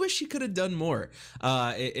kind of wish he could have done more.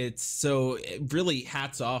 It really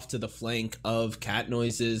hats off to the flank of Cat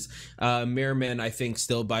Noises. Mirrorman, I think,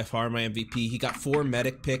 still by far my MVP. He got 4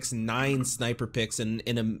 medic picks, 9 sniper picks, and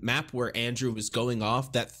in a map where Andrew was going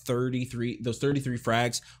off those 33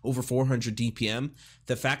 frags over 400 DPM.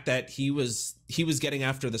 The fact that he was getting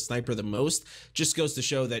after the sniper the most just goes to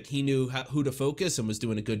show that he knew who to focus and was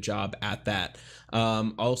doing a good job at that.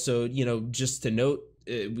 Also, just to note,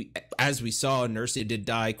 as we saw, Nursey did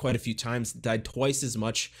die quite a few times, died twice as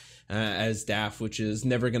much as Daff, which is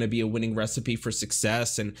never going to be a winning recipe for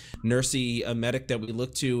success. And Nursey, a medic that we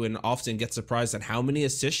look to and often get surprised at how many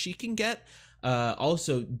assists she can get.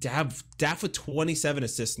 Also, Daff with 27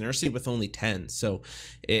 assists, Nursey with only 10. So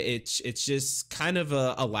it's just kind of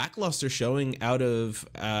a lackluster showing out of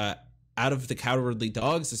out of the Cowardly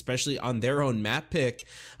Dogs, especially on their own map pick.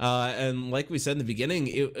 And like we said in the beginning,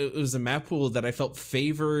 it was a map pool that I felt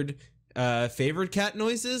favored Cat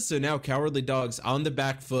Noises. So now Cowardly Dogs on the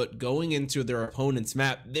back foot going into their opponent's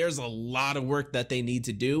map. There's a lot of work that they need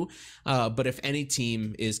to do, but if any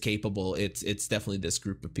team is capable, it's definitely this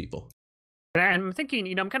group of people. And I'm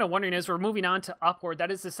thinking, I'm kind of wondering as we're moving on to Upward,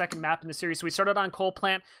 that is the second map in the series. So we started on Coal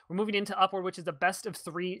Plant. We're moving into Upward, which is the best of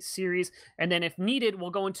 3 series. And then if needed, we'll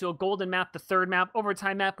go into a golden map, the third map,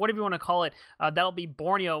 overtime map, whatever you want to call it. That'll be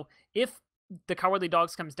Borneo if the Cowardly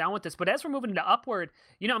Dogs comes down with this. But as we're moving into Upward,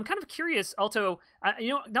 I'm kind of curious, Alto,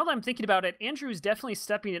 now that I'm thinking about it, Andrew's definitely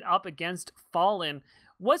stepping it up against Fallen.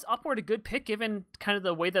 Was Upward a good pick given kind of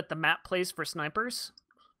the way that the map plays for snipers?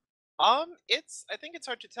 I think it's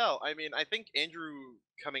hard to tell. I mean, I think Andrew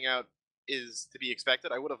coming out is to be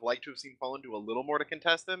expected. I would have liked to have seen Fallen do a little more to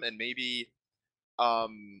contest him, and maybe, what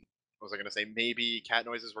was I going to say? Maybe Cat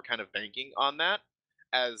Noises were kind of banking on that,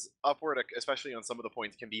 as Upward, especially on some of the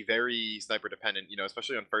points, can be very sniper dependent.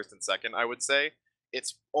 Especially on first and second, I would say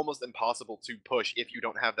it's almost impossible to push if you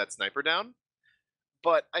don't have that sniper down.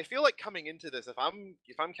 But I feel like coming into this, if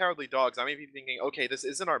I'm Cowardly Dogs, I may be thinking, okay, this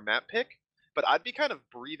isn't our map pick. But I'd be kind of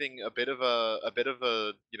breathing a bit of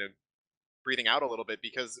a breathing out a little bit,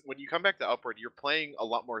 because when you come back to Upward, you're playing a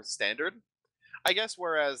lot more standard, I guess.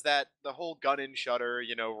 Whereas the whole gun in shutter,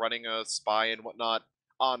 running a spy and whatnot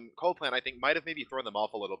on Coal Plant, I think might have maybe thrown them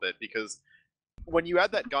off a little bit, because when you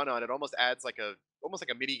add that gun on, it almost adds almost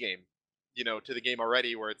like a mini game, to the game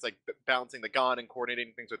already, where it's like balancing the gun and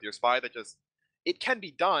coordinating things with your spy. It can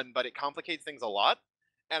be done, but it complicates things a lot.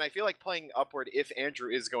 And I feel like playing Upward, if Andrew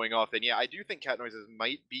is going off, then yeah, I do think Cat Noises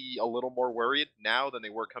might be a little more worried now than they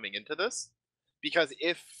were coming into this, because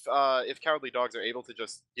if Cowardly Dogs are able to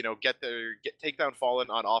just take down Fallen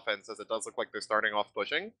on offense, as it does look like they're starting off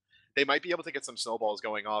pushing, they might be able to get some snowballs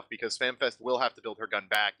going off, because Spamfest will have to build her gun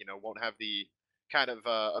back. Won't have the kind of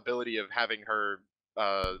ability of having her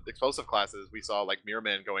explosive classes we saw, like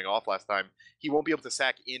Mirrorman going off last time. He won't be able to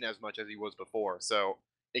sack in as much as he was before. So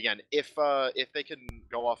again, if they can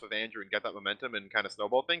go off of Andrew and get that momentum and kind of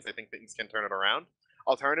snowball things, I think things can turn it around.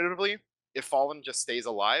 Alternatively, if Fallen just stays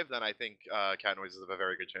alive, then I think Cat Noises have a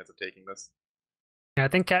very good chance of taking this. Yeah, I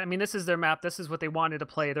think this is their map. This is what they wanted to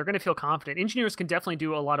play. They're going to feel confident. Engineers can definitely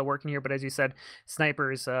do a lot of work in here, but as you said,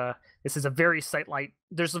 snipers, this is a very sightline.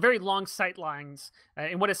 There's a very long sight lines,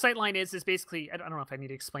 and what a sight line is basically, I don't know if I need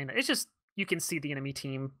to explain it. It's just you can see the enemy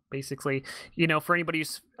team, basically. For anybody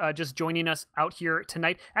who's just joining us out here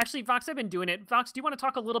tonight. Actually, Vox, I've been doing it. Vox, do you want to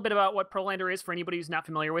talk a little bit about what Prolander is for anybody who's not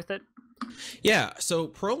familiar with it? Yeah, so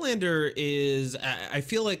Prolander is, I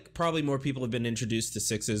feel like probably more people have been introduced to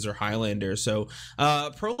Sixes or Highlander. So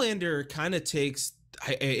Prolander kind of takes,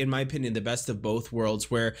 in my opinion, the best of both worlds,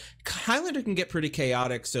 where Highlander can get pretty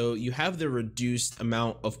chaotic, so you have the reduced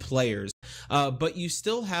amount of players, but you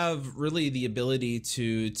still have really the ability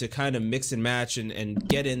to kind of mix and match and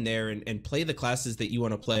get in there and play the classes that you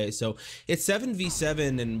want to play. So it's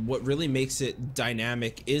 7v7, and what really makes it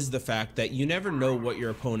dynamic is the fact that you never know what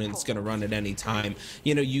your opponent's going to run at any time.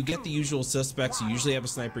 You get the usual suspects. You usually have a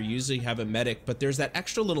sniper, you usually have a medic, but there's that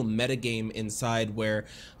extra little meta game inside where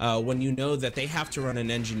when you know that they have to run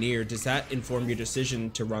an engineer, does that inform your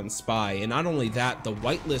decision to run spy? And not only that, the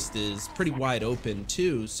whitelist is pretty wide open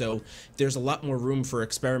too, so there's a lot more room for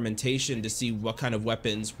experimentation to see what kind of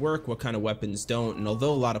weapons work, what kind of weapons don't. And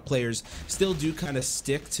although a lot of players still do kind of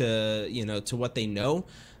stick to to what they know,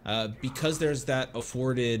 because there's that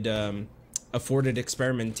afforded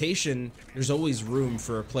experimentation, there's always room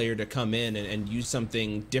for a player to come in and use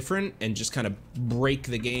something different and just kind of break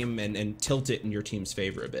the game and tilt it in your team's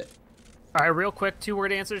favor a bit. All right, real quick,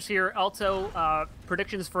 2-word answers here. Alto,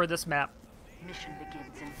 predictions for this map. Mission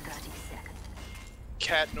begins in 30 seconds.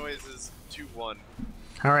 Cat Noises 2-1.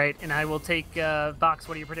 All right, and I will take Vox.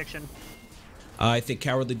 What are your prediction? I think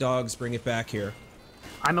Cowardly Dogs bring it back here.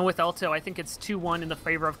 I'm in with Alto. I think it's 2-1 in the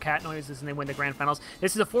favor of Cat Noises, and they win the grand finals.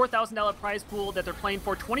 This is a $4,000 prize pool that they're playing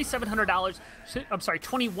for. $2,700. I'm sorry,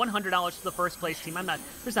 $2,100 for the first place team.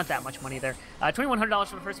 There's not that much money there. $2,100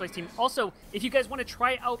 for the first place team. Also, if you guys want to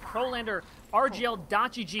try out Prolander,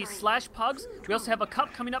 rgl.gg/pugs. We also have a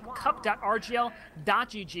cup coming up,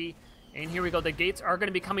 cup.rgl.gg. And here we go. The gates are going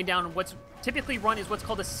to be coming down. What's typically run is what's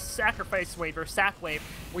called a sacrifice wave, or sack wave,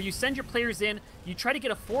 where you send your players in, you try to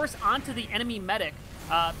get a force onto the enemy medic,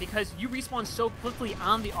 because you respawn so quickly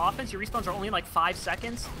on the offense. Your respawns are only like 5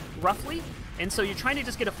 seconds, roughly. And so you're trying to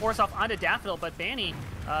just get a force off onto Daffodil, but Banny,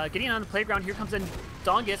 getting on the playground, here comes in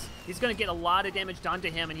Dongus. He's going to get a lot of damage done to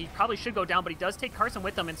him, and he probably should go down, but he does take Carson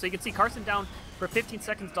with him. And so you can see Carson down for 15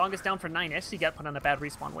 seconds, Dongus down for 9. Actually got put on a bad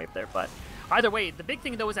respawn wave there, but Either way, the big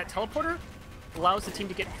thing though is that teleporter allows the team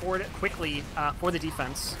to get forward quickly for the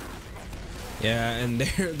defense. Yeah, and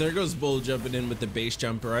there goes Bull jumping in with the base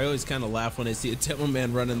jumper. I always kind of laugh when I see a demo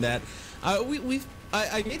man running that.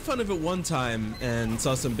 I made fun of it one time and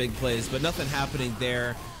saw some big plays, but nothing happening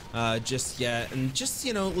there just yet. And just,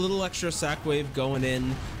 you know, a little extra sack wave going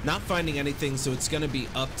in, not finding anything, so it's going to be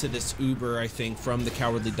up to this Uber, I think, from the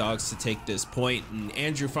Cowardly Dogs to take this point. And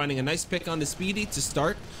Andrew finding a nice pick on the Speedy to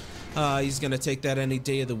start. He's going to take that any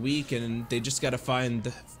day of the week, and they just got to find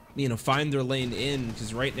their lane in,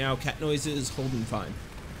 because right now Cat Noise is holding fine.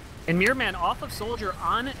 And Mirrorman off of Soldier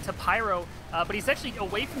on to Pyro, but he's actually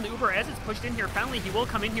away from the Uber as it's pushed in here. Finally, he will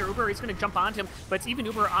come in here. Uber, he's going to jump onto him, but it's even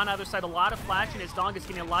Uber on the other side. A lot of flash, and his dog is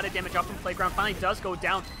getting a lot of damage up from Playground. Finally does go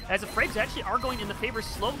down, as the frags actually are going in the favor,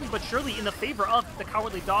 slowly but surely in the favor of the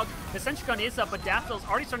Cowardly Dog. The Sentry Gun is up, but Daffodil's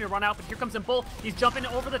already starting to run out, but here comes in Bull. He's jumping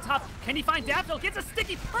over the top. Can he find Daffodil? Gets a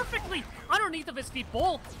sticky perfectly underneath of his feet.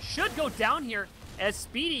 Bull should go down here as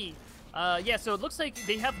Speedy. Yeah, so it looks like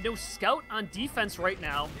they have no scout on defense right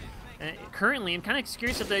now. Currently, I'm kind of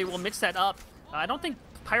curious if they will mix that up. I don't think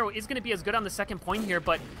Pyro is going to be as good on the second point here,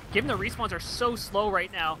 but given the respawns are so slow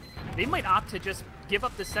right now, they might opt to just give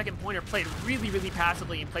up the second point or play it really, really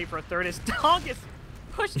passively and play for a third. His dog is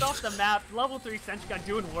pushed off the map. Level 3 Sentry Gun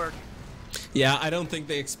doing work. Yeah, I don't think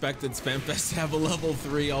they expected Spamfest to have a level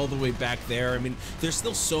 3 all the way back there. I mean, there's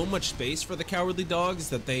still so much space for the Cowardly Dogs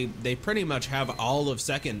that they pretty much have all of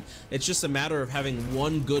second. It's just a matter of having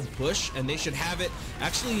one good push, and they should have it.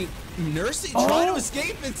 Actually, Nursey trying to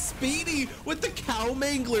escape, and Speedy with the Cow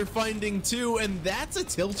Mangler finding 2, and that's a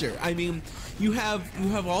tilter. I mean, you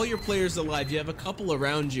have all your players alive, you have a couple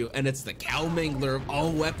around you, and it's the Cow Mangler of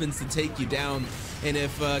all weapons to take you down. And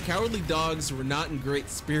if Cowardly Dogs were not in great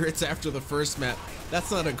spirits after the first map,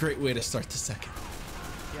 that's not a great way to start the second.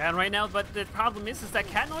 Yeah, and right now, but the problem is that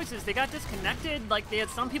Cat Noises, they got disconnected. Like, they had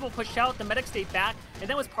some people pushed out, the medic stayed back, and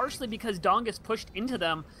that was partially because Dongus pushed into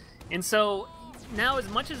them. And so now, as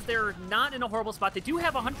much as they're not in a horrible spot, they do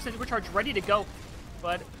have 100% overcharge ready to go.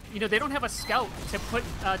 But, you know, they don't have a scout to put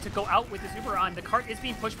to go out with this Uber on. The cart is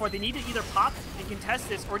being pushed for. They need to either pop and contest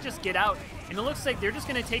this or just get out. And it looks like they're just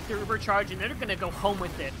going to take their Uber charge and they're going to go home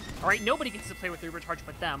with it. All right, nobody gets to play with the Uber charge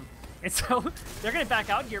but them. And so they're going to back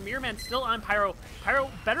out here. Mirrorman still on Pyro. Pyro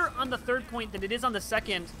better on the third point than it is on the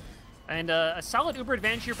second. And a solid Uber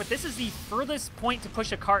advantage here, but this is the furthest point to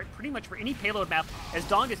push a cart pretty much for any payload map as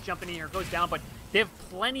Dong is jumping in here, goes down, but they have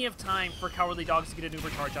plenty of time for Cowardly Dogs to get an Uber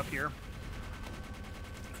charge up here.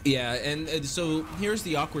 Yeah, and so here's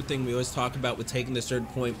the awkward thing we always talk about with taking this third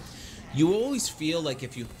point. You always feel like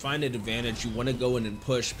if you find an advantage, you want to go in and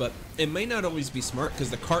push, but it may not always be smart because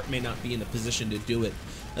the cart may not be in a position to do it.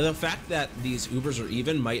 And the fact that these Ubers are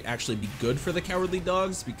even might actually be good for the Cowardly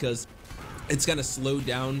Dogs because it's going to slow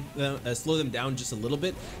them down just a little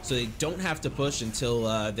bit, so they don't have to push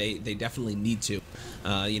until they definitely need to.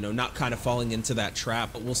 You know, not kind of falling into that trap.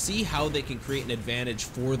 But we'll see how they can create an advantage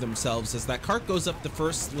for themselves as that cart goes up the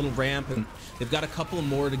first little ramp, and they've got a couple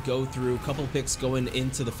more to go through. A couple picks going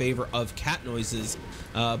into the favor of Cat Noises,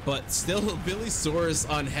 but still Billy Soares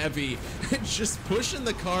on heavy, just pushing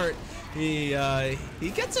the cart. He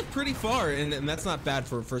gets it pretty far, and that's not bad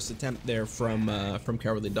for a first attempt there from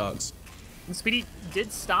Cowardly Dogs. And Speedy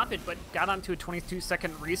did stop it, but got onto a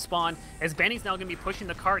 22-second respawn, as Banny's now going to be pushing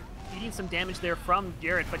the cart, eating some damage there from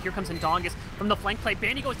Garrett, but here comes Ndongus from the flank play.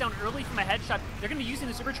 Banny goes down early from a headshot. They're going to be using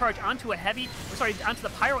the supercharge onto a heavy, onto the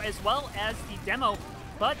Pyro as well as the demo,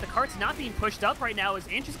 but the cart's not being pushed up right now, as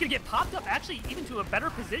Andrew's going to get popped up, actually even to a better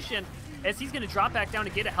position, as he's going to drop back down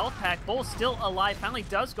to get a health pack. Bull's still alive, finally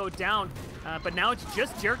does go down, but now it's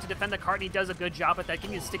just Jarrett to defend the cart, and he does a good job at that,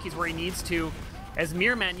 getting his stickies where he needs to. As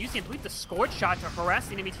Mirrorman using, I believe, the scorch shot to harass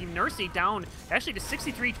the enemy team. Nursey down, actually to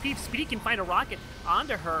 63 HP. Speedy can find a rocket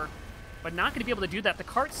onto her, but not going to be able to do that. The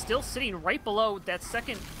cart's still sitting right below that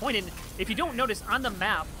second point, and if you don't notice on the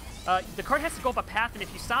map, the cart has to go up a path, and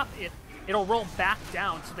if you stop it, it'll roll back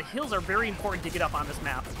down. So the hills are very important to get up on this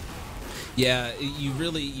map. Yeah,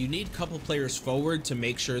 you need a couple players forward to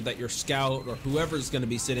make sure that your scout or whoever's going to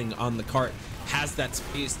be sitting on the cart has that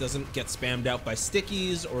space, doesn't get spammed out by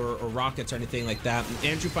stickies or rockets or anything like that. And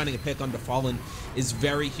Andrew finding a pick onto Fallen is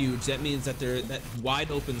very huge. That means that that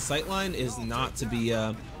wide open sightline is not to be,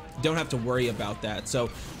 don't have to worry about that. So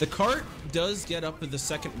the cart does get up to the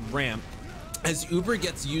second ramp, as Uber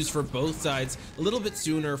gets used for both sides a little bit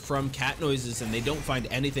sooner from Cat Noises, and they don't find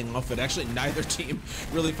anything off it. Actually, neither team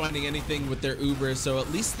really finding anything with their Ubers, so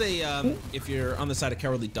at least they, if you're on the side of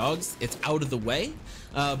Cowardly Dogs, it's out of the way.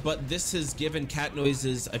 But this has given Cat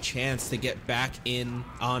Noises a chance to get back in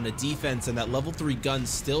on a defense, and that level 3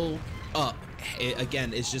 gun's still up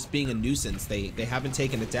again, is just being a nuisance. They haven't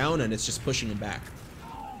taken it down, and it's just pushing them back.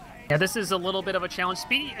 Yeah, this is a little bit of a challenge.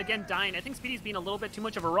 Speedy, again, dying. I think Speedy's being a little bit too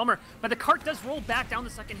much of a roamer, but the cart does roll back down the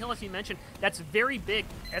second hill, as you mentioned. That's very big.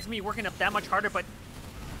 That's me working up that much harder, but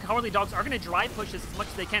Cowardly Dogs are going to dry push as much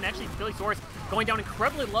as they can. Actually, Billy Soares going down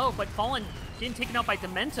incredibly low, but Fallen getting taken out by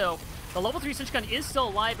Demento. The level 3 Cinch Gun is still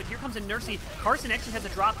alive, but here comes in Nursey. Carson actually has a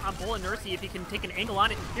drop on Bull and Nursey if he can take an angle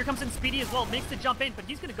on it. Here comes in Speedy as well, makes the jump in, but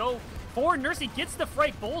he's going to go for Nursey, gets the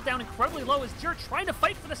frag. Bull down incredibly low as Jer trying to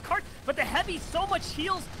fight for this cart, but the heavy, so much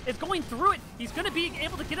heals, is going through it. He's going to be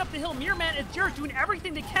able to get up the hill. Mirror Man and Jer doing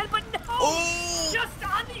everything they can, but no! Oh! Just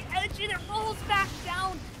on the edge, and it rolls back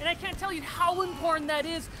down. And I can't tell you how important that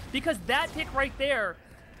is, because that pick right there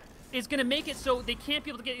is going to make it so they can't be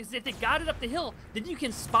able to get, if they got it up the hill, then you can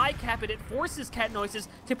spy cap it. It forces Cat Noises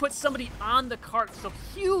to put somebody on the cart. So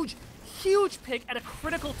huge, huge pick at a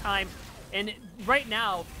critical time. And right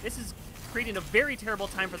now, this is creating a very terrible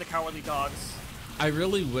time for the Cowardly Dogs. I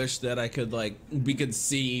really wish that we could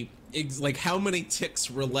see like how many ticks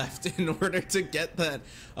were left in order to get that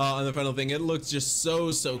on the final thing. It looks just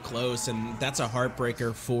so close, and that's a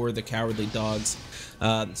heartbreaker for the Cowardly Dogs.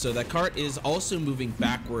 So that cart is also moving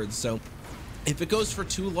backwards, so if it goes for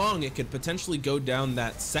too long, it could potentially go down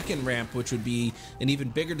that second ramp, which would be an even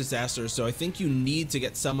bigger disaster. So I think you need to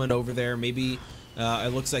get someone over there. Maybe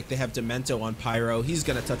it looks like they have Demento on Pyro. He's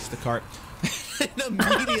gonna touch the cart and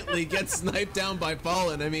immediately gets sniped down by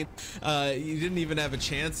Fallen. I mean, you didn't even have a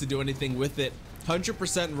chance to do anything with it.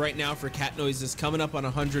 100% right now for Cat Noises. Coming up on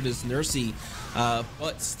 100 is Nursey,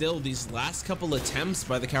 but still, these last couple attempts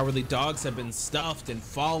by the Cowardly Dogs have been stuffed, and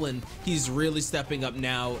Fallen, he's really stepping up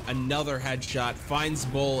now. Another headshot finds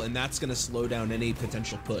Bull, and that's going to slow down any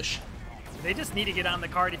potential push. They just need to get on the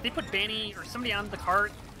cart. If they put Banny or somebody on the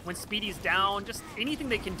cart when Speedy's down, just anything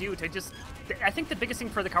they can do to just... I think the biggest thing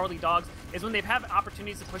for the Cowardly Dogs is when they've had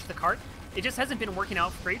opportunities to push the cart, it just hasn't been working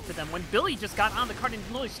out great for them. When Billy just got on the cart and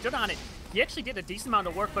really stood on it, he actually did a decent amount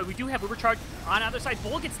of work, but we do have Ubercharge on the other side.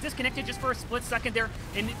 Bull gets disconnected just for a split second there,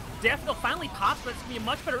 and Daffodil finally pops, but it's going to be a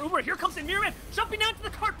much better Uber. Here comes the Mirrorman, jumping onto the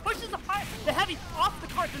cart, pushes the heavy off the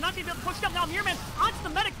cart. They're not going to be able to push it up. Now Mirrorman onto the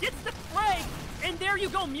medic, gets the flag, and there you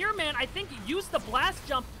go. Mirrorman, I think, used the blast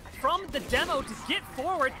jump from the demo to get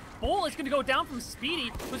forward. Bull is going to go down from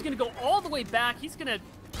Speedy, who's going to go all the way back. He's going to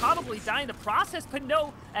probably die in the process, but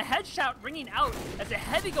no, a headshot ringing out as the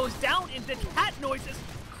heavy goes down into Cat Noises,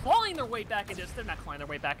 clawing their way back into this. They're not clawing their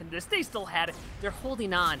way back into this. They still had it. They're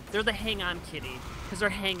holding on. They're the hang on kitty, because they're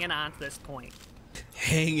hanging on to this point.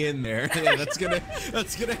 Hang in there. Yeah, that's gonna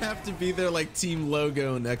have to be their like team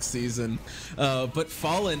logo next season. But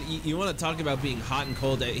Fallen, you want to talk about being hot and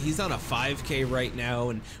cold. He's on a 5K right now,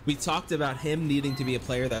 and we talked about him needing to be a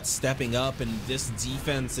player that's stepping up, and this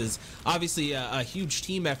defense is obviously a huge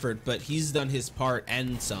team effort, but he's done his part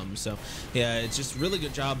and some. So yeah, it's just really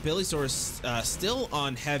good job. Billy Soares still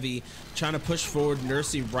on heavy, trying to push forward.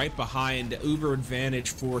 Nursey right behind. Uber advantage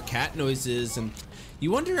for Cat Noises, and you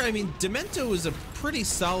wonder, I mean, Demento is a pretty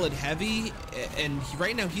solid heavy, and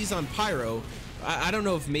right now he's on Pyro. I don't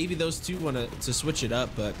know if maybe those two want to switch it up,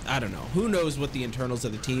 but I don't know. Who knows what the internals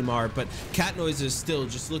of the team are, but Cat Noise is still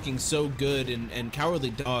just looking so good, and Cowardly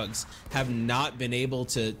Dogs have not been able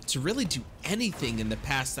to really do anything in the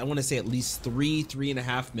past, I want to say at least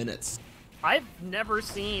 3.5 minutes. I've never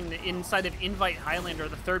seen inside of Invite Highlander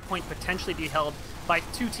the third point potentially be held by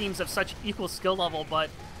two teams of such equal skill level, but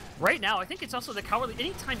right now, I think it's also the Cowardly...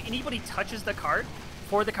 Anytime anybody touches the cart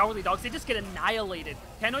for the Cowardly Dogs, they just get annihilated.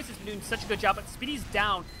 Cat Noise has been doing such a good job, but Speedy's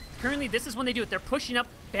down. Currently, this is when they do it. They're pushing up.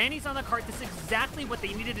 Banny's on the cart. This is exactly what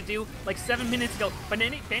they needed to do like 7 minutes ago. But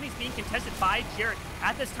Banny's being contested by Jarrett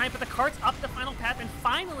at this time, but the cart's up the final path, and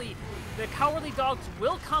finally, the Cowardly Dogs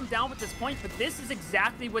will come down with this point, but this is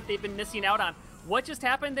exactly what they've been missing out on. What just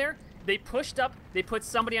happened there? They pushed up, they put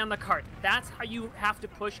somebody on the cart. That's how you have to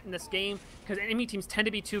push in this game, because enemy teams tend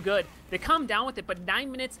to be too good. They come down with it, but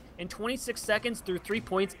 9 minutes and 26 seconds through 3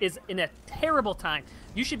 points is in a terrible time.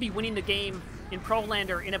 You should be winning the game in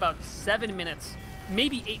Prolander in about 7 minutes.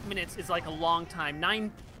 Maybe 8 minutes is like a long time.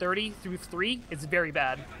 9:30 through 3 is very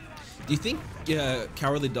bad. Do you think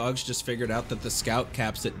Cowardly Dogs just figured out that the scout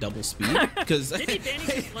caps at double speed? Because maybe Danny's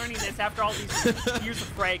just learning this after all these years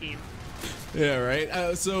of fragging. Yeah,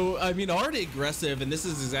 right. So, I mean, already aggressive, and this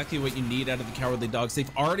is exactly what you need out of the Cowardly Dogs.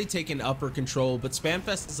 They've already taken upper control, but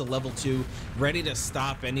Spamfest is a level 2, ready to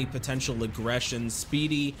stop any potential aggression.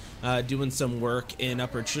 Speedy doing some work in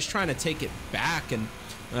upper, just trying to take it back, and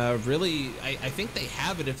really, I think they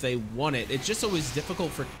have it if they want it. It's just always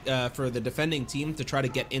difficult for the defending team to try to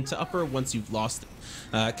get into upper once you've lost it,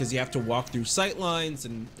 because you have to walk through sight lines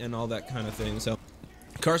and all that kind of thing. So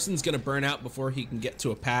Carson's gonna burn out before he can get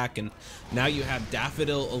to a pack, and now you have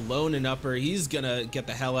Daffodil alone in upper. He's gonna get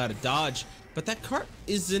the hell out of dodge, but that cart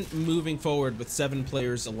isn't moving forward with 7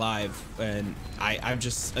 players alive, and I'm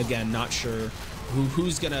just, again, not sure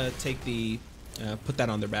who's gonna take the put that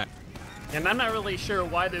on their back. And I'm not really sure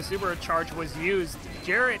why the Uber charge was used.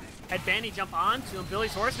 Jarrett had Banny jump onto him.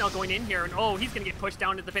 Billy's horse now going in here, and oh, he's going to get pushed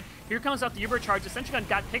down into the pit. Here comes out the Uber charge. The Sentry Gun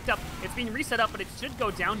got picked up. It's being reset up, but it should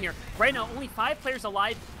go down here. Right now, only 5 players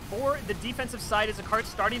alive for the defensive side as the cart's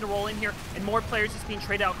starting to roll in here, and more players just being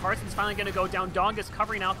traded out. Carson's finally going to go down. Donga's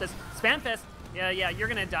covering out this. Spamfest, yeah, you're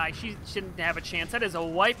going to die. She shouldn't have a chance. That is a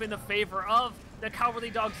wipe in the favor of the Cowardly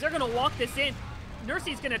Dogs. They're going to walk this in.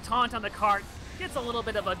 Nursey's going to taunt on the cart. Gets a little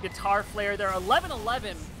bit of a guitar flare there.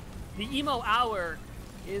 11-11. The emo hour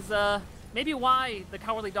is maybe why the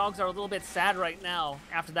Cowardly Dogs are a little bit sad right now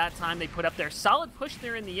after that time they put up there. Solid push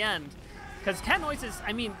there in the end. Because Cat Noises,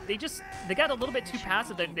 I mean, they got a little bit too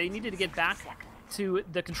passive. They needed to get back to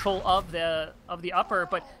the control of the upper,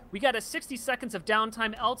 but we got a 60 seconds of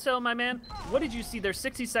downtime. Elto, my man, what did you see? Their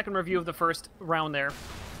 60-second review of the first round there.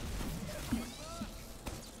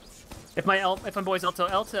 If my boy's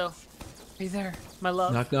Elto, hey there, my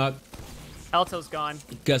love. Knock knock. Alto's gone.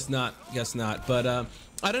 Guess not. But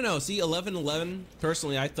I don't know. See, 11-11.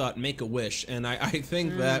 Personally, I thought make a wish, and I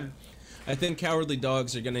think that Cowardly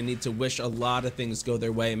Dogs are gonna need to wish a lot of things go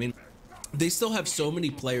their way. I mean, they still have so many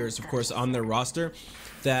players, of course, on their roster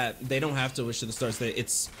that they don't have to wish to the stars.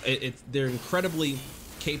 They're incredibly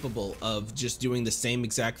capable of just doing the same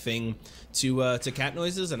exact thing to Cat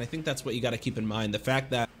Noises, and I think that's what you got to keep in mind. The fact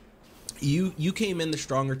that you came in the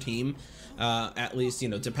stronger team, at least, you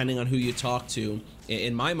know, depending on who you talk to,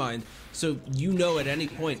 in my mind. So, you know, at any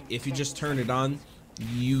point, if you just turn it on,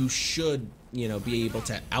 you should, you know, be able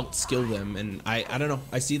to outskill them. And I don't know.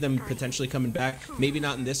 I see them potentially coming back. Maybe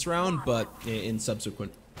not in this round, but in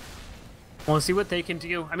subsequent. We'll see what they can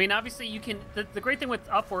do. I mean, obviously, you can. The great thing with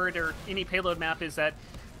Upward or any payload map is that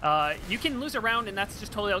you can lose a round, and that's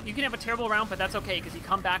just totally. You can have a terrible round, but that's okay because you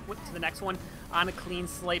come back to the next one on a clean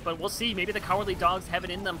slate. But we'll see. Maybe the Cowardly Dogs have it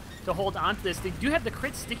in them to hold on to this. They do have the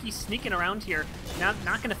crit sticky sneaking around here. Not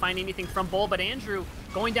going to find anything from Bull, but Andrew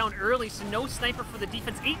going down early, so no sniper for the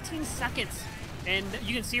defense. 18 seconds, and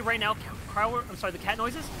you can see right now, the Cat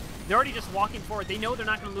Noises. They're already just walking forward. They know they're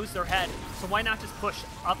not going to lose their head, so why not just push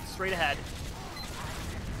up straight ahead?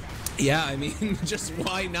 Yeah, I mean, just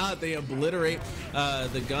why not? They obliterate.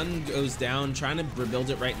 The gun goes down. Trying to rebuild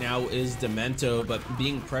it right now is Demento, but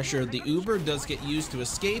being pressured, the Uber does get used to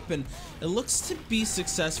escape, and it looks to be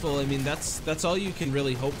successful. I mean, that's all you can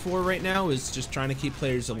really hope for right now, is just trying to keep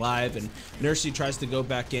players alive, and Nursey tries to go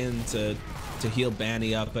back in to heal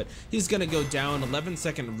Banny up, but he's going to go down.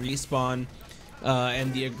 11-second respawn.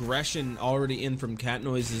 And the aggression already in from Cat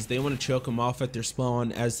Noises. They want to choke him off at their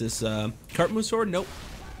spawn as this cart moves forward. Nope.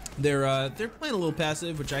 They're playing a little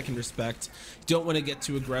passive, which I can respect. Don't want to get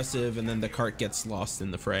too aggressive, and then the cart gets lost in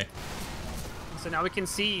the fray. So now we can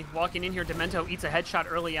see, walking in here, Demento eats a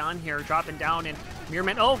headshot early on here, dropping down, and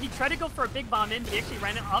Mirrorman, oh, he tried to go for a big bomb in, but he actually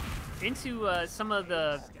ran it up into some of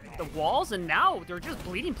the walls, and now they're just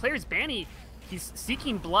bleeding players. Banny, he's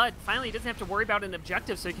seeking blood. Finally, he doesn't have to worry about an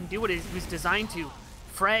objective, so he can do what he was designed to.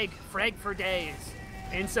 Frag for days.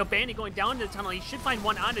 And so Bandy going down to the tunnel, he should find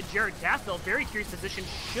one onto Jared Daffodil. Very curious position.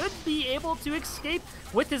 Should be able to escape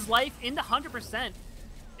with his life into 100%.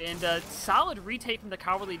 And solid retake from the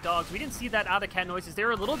Cowardly Dogs. We didn't see that out of Cat Noises. They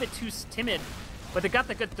were a little bit too timid, but they got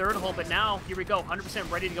the good third hole. But now, here we go,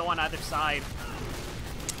 100% ready to go on either side.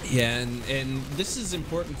 Yeah, and this is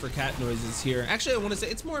important for Cat Noises here. Actually, I want to say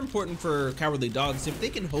it's more important for Cowardly Dogs. If they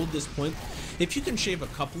can hold this point, if you can shave a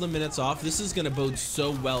couple of minutes off, this is going to bode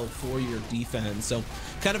so well for your defense. So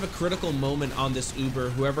kind of a critical moment on this Uber.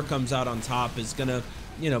 Whoever comes out on top is going to,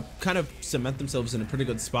 you know, kind of cement themselves in a pretty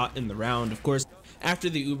good spot in the round. Of course, after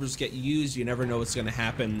the Ubers get used, you never know what's going to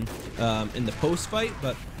happen in the post fight,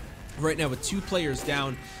 but right now with 2 players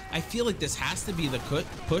down, I feel like this has to be the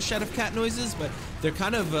push out of Cat Noises, but they're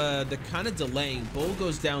kind of delaying. Bull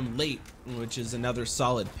goes down late, which is another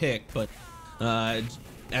solid pick, but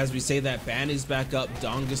as we say that, Banny's back up.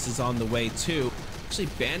 Dongus is on the way too. Actually,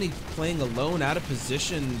 Banny playing alone, out of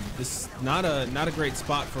position. This not a great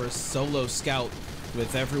spot for a solo scout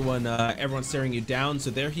with everyone staring you down. So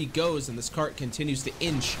there he goes, and this cart continues to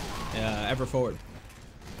inch ever forward.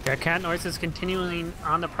 Yeah, Cat Noises continuing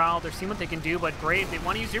on the prowl. They're seeing what they can do, but Brave, they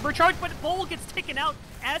want to use Supercharge, but Bull gets taken out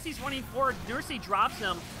as he's running forward. Nursey drops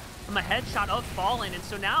him from a headshot of Fallen, and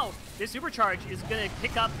so now this Supercharge is going to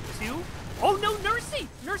pick up 2. Oh no, Nursey!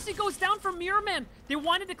 Nursey goes down from Mirrorman. They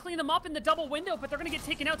wanted to clean them up in the double window, but they're going to get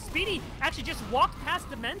taken out. Speedy actually just walked past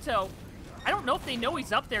Demento. I don't know if they know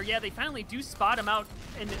he's up there. Yeah, they finally do spot him out,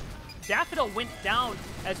 and Daffodil went down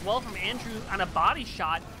as well from Andrew on a body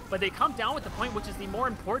shot, but they come down with the point, which is the more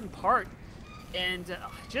important part. And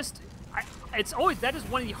it's always, that is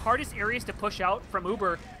one of the hardest areas to push out from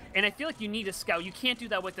Uber, and I feel like you need a scout. You can't do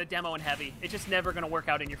that with the demo and heavy. It's just never going to work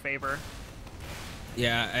out in your favor.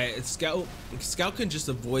 Yeah, Scout can just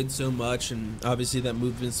avoid so much, and obviously that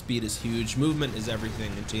movement speed is huge. Movement is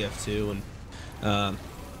everything in TF2, and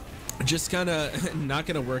just kind of not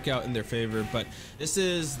going to work out in their favor. But this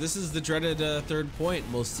is the dreaded third point.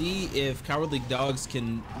 We'll see if Cowardly Dogs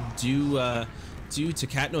can do to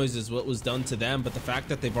Cat Noises what was done to them. But the fact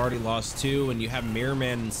that they've already lost 2, and you have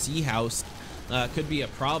Mirrorman and Sea House, could be a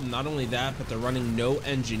problem. Not only that, but they're running no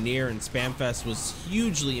engineer, and Spamfest was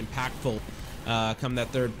hugely impactful come that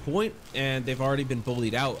third point, and they've already been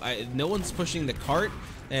bullied out. No one's pushing the cart,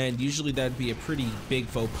 and usually that'd be a pretty big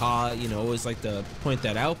faux pas. You know, always like to point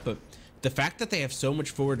that out, but the fact that they have so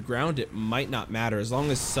much forward ground, it might not matter as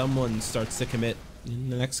long as someone starts to commit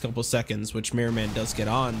in the next couple seconds, which Mirrorman does get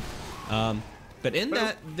on. But in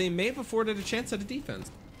that, they may have afforded a chance at a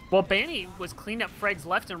defense. Well, Banny was cleaning up frags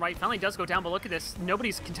left and right. Finally does go down, but look at this.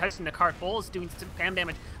 Nobody's contesting the cart. Bull is doing spam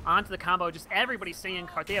damage onto the combo. Just everybody's staying in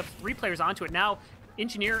cart. They have 3 players onto it. Now,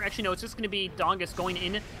 Engineer, actually, no, it's just going to be Dongus going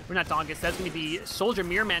in. Or not Dongus, that's going to be Soldier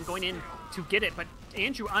Mirrorman going in to get it. But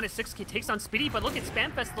Andrew on his 6K takes on Speedy, but look at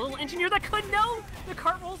Spamfest, the little Engineer that could no! The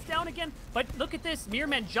cart rolls down again, but look at this,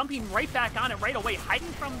 Mirrorman jumping right back on it right away, hiding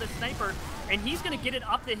from the sniper, and he's going to get it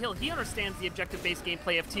up the hill. He understands the objective-based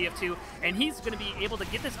gameplay of TF2, and he's going to be able to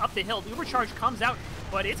get this up the hill. The Uber charge comes out,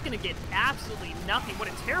 but it's going to get absolutely nothing. What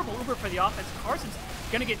a terrible Uber for the offense. Carson's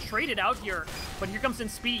going to get traded out here, but here comes in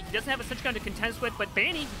Speed. He doesn't have a switch gun to contest with, but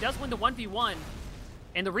Banny does win the 1v1.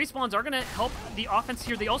 And the respawns are going to help the offense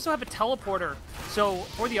here. They also have a teleporter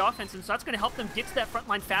for the offense, and so that's going to help them get to that front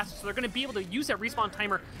line faster. So they're going to be able to use that respawn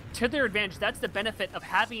timer to their advantage. That's the benefit of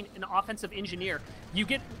having an offensive engineer. You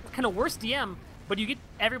get kind of worse DM, but you get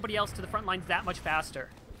everybody else to the front lines that much faster.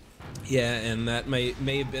 Yeah, and that may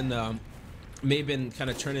have been kind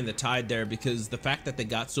of turning the tide there, because the fact that they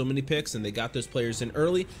got so many picks and they got those players in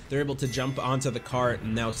early, they're able to jump onto the cart,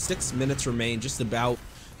 and now 6 minutes remain just about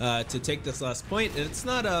to take this last point. And it's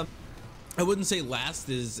not I wouldn't say last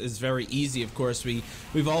is very easy. Of course,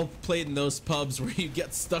 we've all played in those pubs where you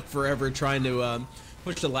get stuck forever trying to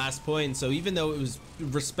push the last point. So even though it was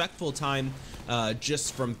respectful time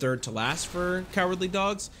just from third to last for Cowardly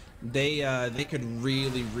Dogs, they could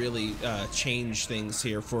really change things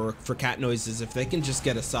here for Cat Noises if they can just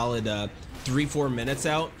get a solid 3-4 minutes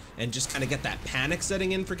out and just kind of get that panic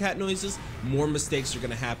setting in for Cat Noises. More mistakes are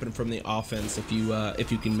going to happen from the offense if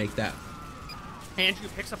you can make that. Andrew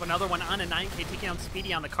picks up another one on a 9K, taking out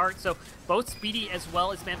Speedy on the cart. So both Speedy as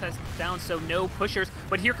well as Spamfest down, so no pushers.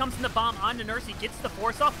 But here comes in the bomb onto Nurse. He gets the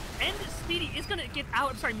force off, and Speedy is going to get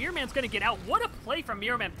out. I'm sorry, Mirrorman's going to get out. What a play from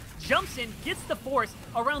Mirrorman. Jumps in, gets the force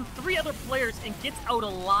around 3 other players, and gets out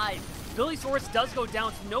alive. Billy's horse does go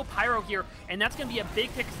down, so no pyro here, and that's going to be a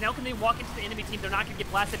big pick, because now can they walk into the enemy team? They're not going to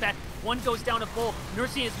get blasted back. One goes down to Bull.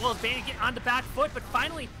 Nursey as well as Banny get on the back foot, but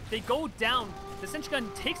finally they go down. The cinch gun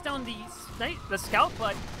takes down the scout,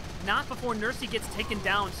 but not before Nursey gets taken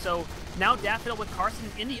down. So now Daffodil with Carson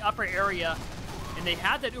in the upper area, and they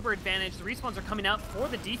have that Uber advantage. The respawns are coming out for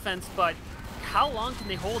the defense, but how long can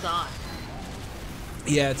they hold on?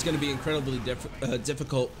 Yeah, it's going to be incredibly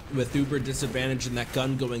difficult with Uber disadvantage and that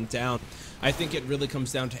gun going down. I think it really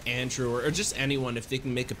comes down to Andrew or just anyone if they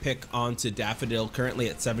can make a pick onto Daffodil, currently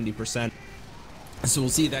at 70%. So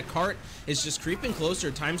we'll see that cart is just creeping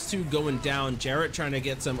closer. ×2 going down. Jarrett trying to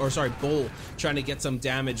get some, or sorry, Bull trying to get some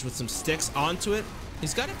damage with some sticks onto it.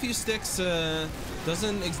 He's got a few sticks,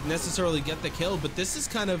 doesn't necessarily get the kill, but this is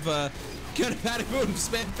kind of bad when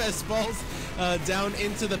Spamfest falls down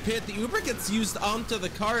into the pit. The Uber gets used onto the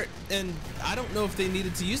cart, and I don't know if they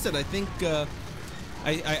needed to use it. I think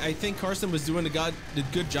I think Carson was doing a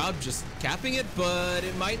good job just capping it, but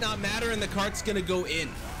it might not matter, and the cart's gonna go in.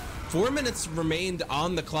 4 minutes remained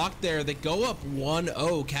on the clock there. They go up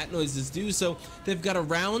 1-0. Cat Noises do, so they've got a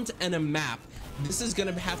round and a map. This is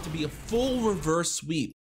gonna have to be a full reverse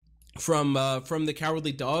sweep from the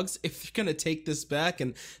Cowardly Dogs if they're gonna take this back,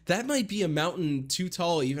 and that might be a mountain too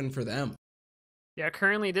tall even for them. Yeah,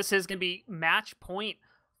 currently this is gonna be match point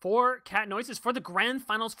for Cat Noises for the grand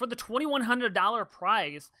finals for the $2,100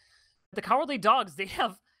 prize. The Cowardly Dogs, they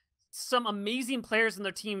have some amazing players in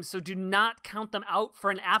their team, so do not count them out for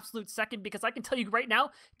an absolute second, because I can tell you right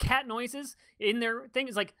now, Cat Noises in their thing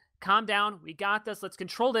is like, calm down, we got this, let's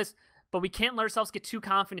control this, but we can't let ourselves get too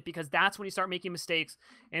confident, because that's when you start making mistakes.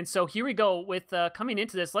 And so here we go with coming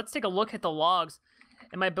into this. Let's take a look at the logs.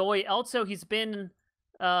 And my boy Elto, he's been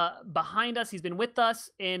behind us, he's been with us,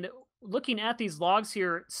 and looking at these logs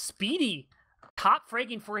here, Speedy top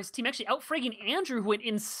fragging for his team, actually out fragging Andrew, who went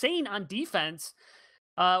insane on defense.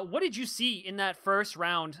 What did you see in that first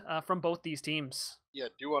round from both these teams? Yeah,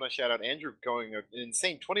 do want to shout out Andrew going an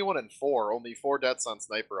insane 21-4. Only 4 deaths on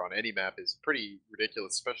sniper on any map is pretty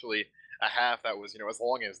ridiculous, especially a half that was, as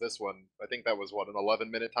long as this one. I think that was, what, an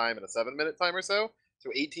 11-minute time and a 7-minute time or so? So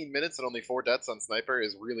 18 minutes and only 4 deaths on sniper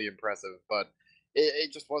is really impressive, but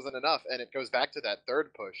it just wasn't enough, and it goes back to that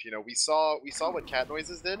third push. We saw what Cat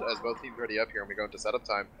Noises did, as both teams are already up here and we go into setup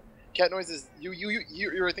time. Cat Noises,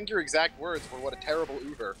 I think your exact words were what a terrible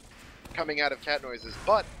Uber coming out of Cat Noises,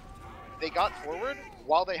 but they got forward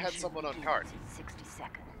while they had someone on cart. 60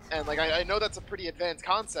 seconds. And I know that's a pretty advanced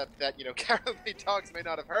concept that, Cowardly Dogs may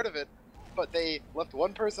not have heard of it, but they left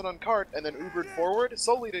one person on cart and then Ubered forward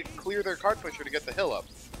solely to clear their cart pusher to get the hill up.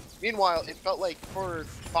 Meanwhile, it felt like for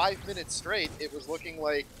 5 minutes straight, it was looking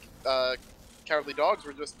like Cowardly Dogs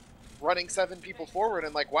were just running 7 people forward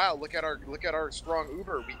and wow, look at our strong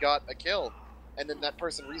Uber, we got a kill. And then that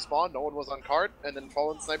person respawned, no one was on cart, and then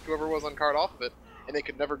Fallen sniped whoever was on cart off of it, and they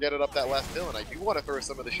could never get it up that last hill. And I do want to throw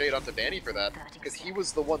some of the shade onto Danny for that, because he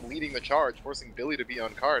was the one leading the charge, forcing Billy to be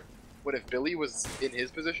on cart. When if Billy was in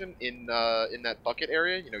his position in that bucket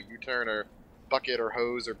area, U-turn or bucket or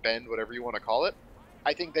hose or bend, whatever you want to call it,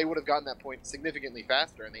 I think they would have gotten that point significantly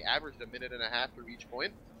faster, and they averaged 1.5 minutes through each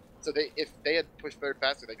point. So if they had pushed third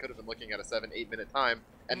faster, they could have been looking at a 7-8 minute time,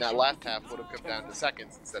 and that last half would have come down to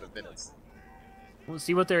seconds instead of minutes. We'll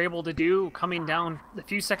see what they're able to do coming down. The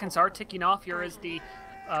few seconds are ticking off here as the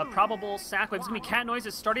probable sack wave. It's going to be Cat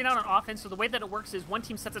Noises starting out on offense. So the way that it works is one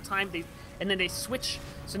team sets a time, and then they switch.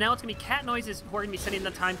 So now it's going to be Cat Noises who are going to be setting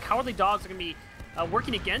the time. Cowardly Dogs are going to be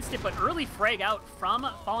working against it, but early frag out from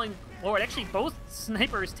Falling Lord. Actually, both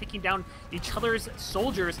snipers taking down each other's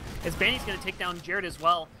soldiers, as Banny's going to take down Jared as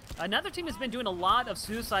well. Another team has been doing a lot of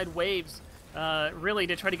suicide waves, really,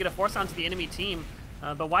 to try to get a force onto the enemy team.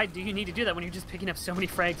 But why do you need to do that when you're just picking up so many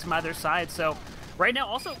frags from either side? So right now,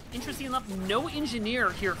 also, interesting enough, no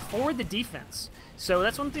engineer here for the defense. So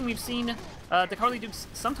that's one thing we've seen the Cowardly Dukes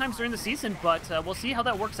sometimes during the season, but we'll see how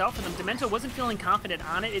that works out for them. Demento wasn't feeling confident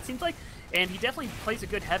on it, it seems like, and he definitely plays a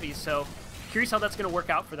good heavy, so curious how that's going to work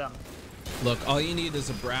out for them. Look, all you need is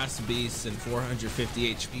a brass beast and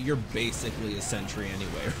 450 HP. You're basically a sentry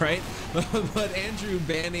anyway, right? But Andrew,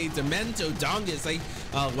 Banny, Demento, Dongus,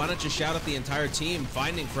 why don't you shout out the entire team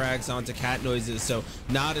finding frags onto Cat Noises? So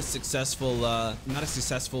not a successful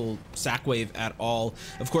sack wave at all.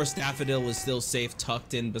 Of course, Daffodil is still safe,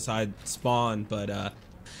 tucked in beside spawn, but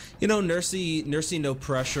Nursey, no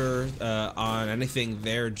pressure on anything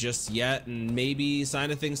there just yet, and maybe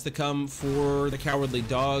sign of things to come for the Cowardly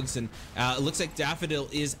Dogs. And it looks like Daffodil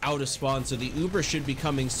is out of spawn, so the Uber should be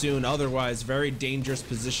coming soon. Otherwise, very dangerous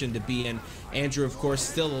position to be in. Andrew, of course,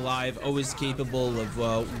 still alive, always capable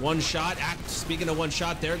of one shot. Speaking of one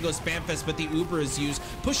shot, there goes Spamfest, but the Uber is used.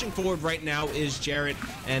 Pushing forward right now is Jarrett,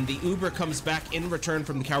 and the Uber comes back in return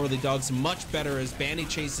from the Cowardly Dogs much better as Banny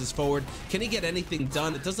chases forward. Can he get anything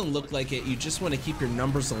done? It doesn't look like it. You just want to keep your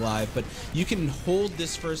numbers alive, but you can hold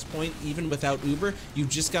this first point even without Uber. You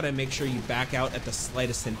just got to make sure you back out at the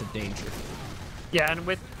slightest hint of danger. Yeah, and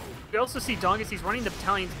we also see Dongus, he's running the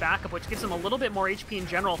battalion's backup, which gives him a little bit more HP in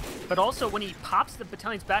general, but also when he pops the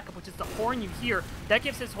battalion's backup, which is the horn you hear, that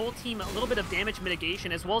gives his whole team a little bit of damage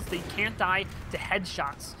mitigation, as well as they can't die to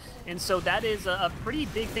headshots. And so that is a pretty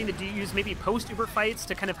big thing to use maybe post-Uber fights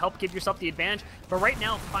to kind of help give yourself the advantage. But right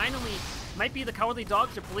now, finally, might be the Cowardly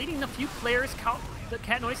Dogs. They're bleeding a few players. The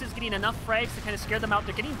Cat Noise is getting enough frags to kind of scare them out.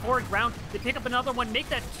 They're getting forward ground. They pick up another one, make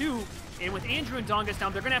that 2. And with Andrew and Dongus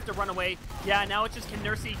down, they're going to have to run away. Yeah, now it's just can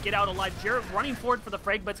Nursey get out alive. Jared running forward for the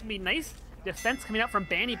frag, but it's going to be nice defense coming out from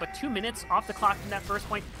Banny, but 2 minutes off the clock from that first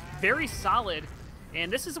point. Very solid.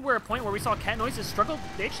 And this is where a point where we saw Cat Noises struggle.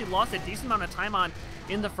 They actually lost a decent amount of time on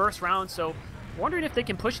in the first round. So wondering if they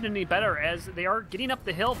can push it any better as they are getting up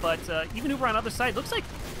the hill. But even over on the other side, looks like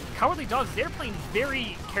Cowardly Dogs, they're playing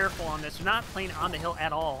very careful on this. They're not playing on the hill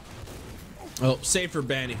at all. Oh, save for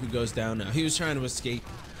Banny, who goes down now. He was trying to escape.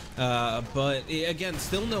 But again,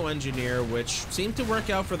 still no engineer, which seemed to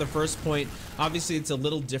work out for the first point. Obviously, it's a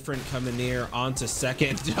little different coming near onto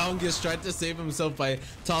second. Dongus tried to save himself by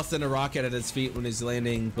tossing a rocket at his feet when he's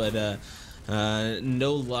landing, but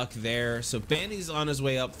no luck there. So Banny's on his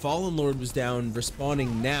way up. Fallen Lord was down,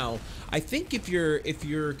 respawning now. I think if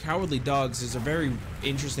you're Cowardly Dogs, there's a very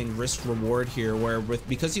interesting risk reward here, where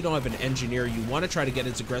because you don't have an engineer, you want to try to get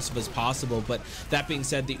as aggressive as possible. But that being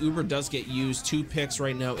said, the Uber does get used. 2 picks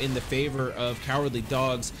right now in the favor of Cowardly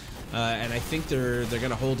Dogs. and I think they're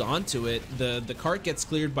gonna hold on to it. The cart gets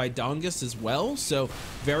cleared by Dongus as well, so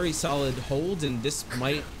very solid hold, and this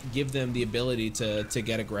might give them the ability to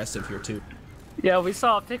get aggressive here too. Yeah, we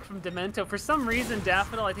saw a pick from Demento. For some reason,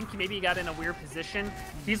 Daffodil, I think he maybe got in a weird position.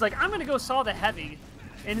 He's like, I'm going to go saw the heavy.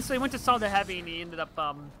 And so he went to saw the heavy, and he ended up,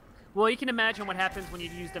 well, you can imagine what happens when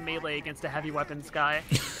you've used a melee against a heavy weapons guy.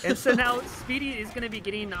 And so now Speedy is going to be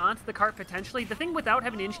getting onto the cart potentially. The thing without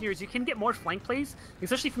having engineers, you can get more flank plays,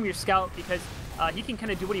 especially from your scout, because he can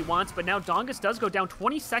kind of do what he wants. But now Dongus does go down,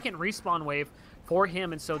 20-second respawn wave for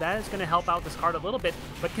him, and so that is going to help out this card a little bit.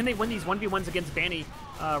 But can they win these 1v1s against Banny?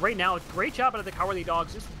 Right now, great job out of the Cowardly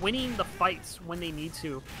Dogs, just winning the fights when they need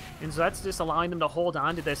to. And so that's just allowing them to hold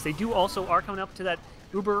on to this. They also are coming up to that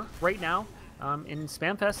Uber right now. And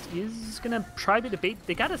Spamfest is going to try to debate.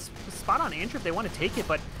 They got a spot on Andrew if they want to take it,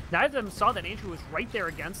 but neither of them saw that Andrew was right there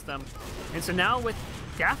against them. And so now with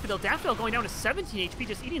Daffodil going down to 17 HP,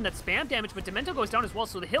 just eating that spam damage, but Demento goes down as well,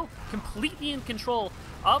 so the Hill completely in control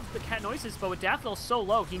of the Cat Noises, but with Daffodil so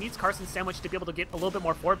low, he needs Carson's Sandwich to be able to get a little bit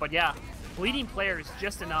more forward, but yeah, bleeding players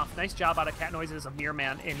just enough. Nice job out of Cat Noises as a Mirror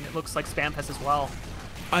Man, and it looks like Spamfest as well.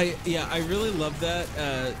 I really love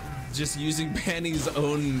that. Just using Banny's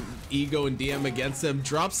own ego and DM against them,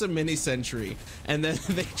 drops a mini sentry, and then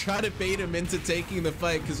they try to bait him into taking the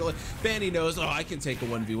fight because like, Banny knows, oh, I can take a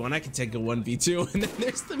 1v1, I can take a 1v2, and then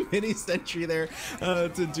there's the mini sentry there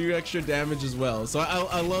to do extra damage as well. So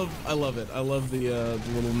I love it. I love the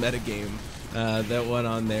little meta game that went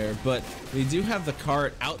on there. But we do have the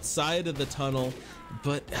cart outside of the tunnel.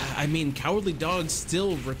 But, I mean, Cowardly Dogs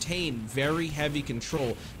still retain very heavy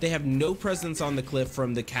control. They have no presence on the cliff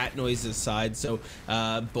from the Cat Noises side, so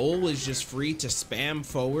Bowl is just free to spam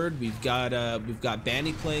forward. We've got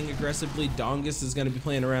Banny playing aggressively. Dongus is going to be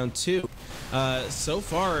playing around too. So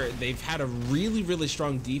far, they've had a really, really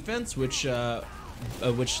strong defense, which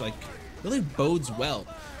like really bodes well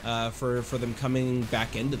for them coming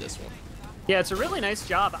back into this one. Yeah, it's a really nice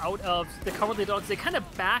job out of the Cowardly Dogs. They kind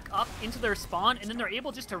of back up into their spawn, and then they're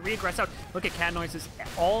able just to re-aggress out. Look at Cat Noises.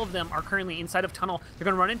 All of them are currently inside of tunnel. They're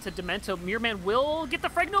going to run into Demento. Mirror Man will get the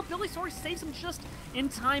frag. No, Billy Soares saves him just in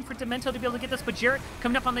time for Demento to be able to get this, but Jarrett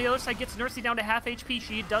coming up on the other side gets Nursey down to half HP.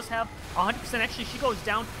 She does have 100%. Actually, she goes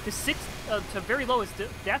down to 6 to very low as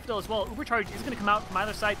Daffodil as well. Ubercharge is going to come out from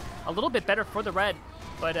either side a little bit better for the red,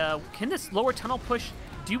 but can this lower tunnel push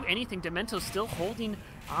do anything? Demento's still holding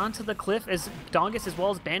onto the cliff as Dongus as well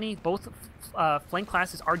as Banny, both flank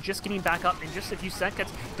classes are just getting back up in just a few seconds.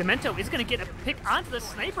 Demento is going to get a pick onto the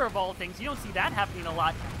sniper of all things. You don't see that happening a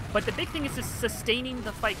lot. But the big thing is just sustaining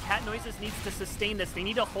the fight. Cat Noises needs to sustain this. They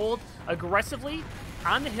need to hold aggressively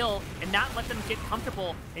on the hill and not let them get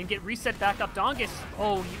comfortable and get reset back up. Dongus,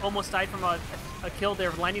 oh, he almost died from a kill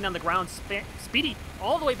there, landing on the ground. Speedy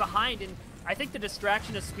all the way behind, and I think the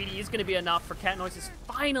distraction of Speedy is going to be enough for Cat Noises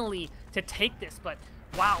finally to take this, but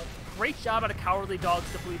wow, great job out of Cowardly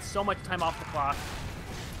Dogs to bleed so much time off the clock.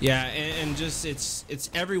 Yeah, and just it's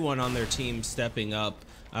everyone on their team stepping up.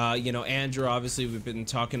 You know, Andrew, obviously we've been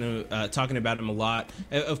talking about him a lot.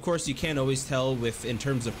 Of course, you can't always tell in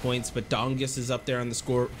terms of points, but Dongus is up there on the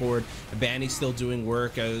scoreboard. Banny's still doing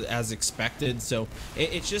work as expected. So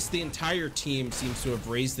it's just the entire team seems to have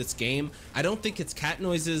raised this game. I don't think it's Cat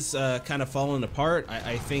Noises kind of falling apart.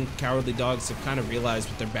 I think Cowardly Dogs have kind of realized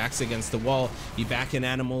with their backs against the wall, you back an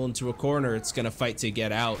animal into a corner, it's going to fight to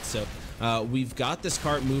get out. So we've got this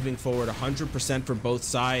cart moving forward 100% for both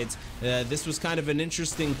sides. This was kind of an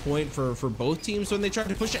interesting point for both teams when they tried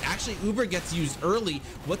to push it. Actually, Uber gets used early.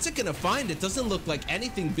 What's it gonna find? It doesn't look like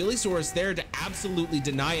anything. Billy Soares there to absolutely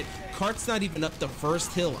deny it. Cart's not even up the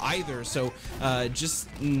first hill either, so just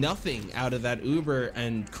nothing out of that Uber,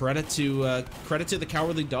 and credit to the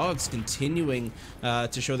Cowardly Dogs continuing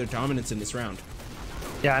to show their dominance in this round.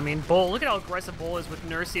 Yeah, I mean, Bull, look at how aggressive Bull is with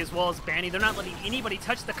Nursey as well as Banny. They're not letting anybody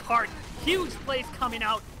touch the cart. Huge plays coming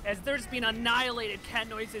out as they're just being annihilated. Cat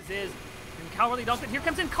Noises is. And Cowardly Dogs, but here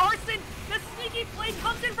comes in Carson. The sneaky play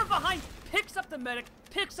comes in from behind, picks up the medic,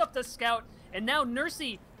 picks up the scout, and now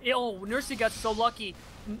Nursey, oh, Nursey got so lucky.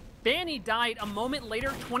 Banny died a moment later,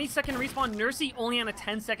 20-second respawn. Nursey only on a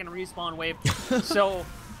 10-second respawn wave. So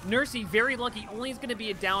Nursey, very lucky, only is going to be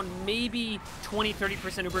a down maybe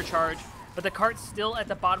 20-30% Uber charge. But the cart's still at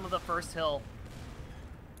the bottom of the first hill.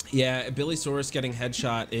 Yeah, Billy Soares getting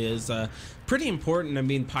headshot is pretty important. I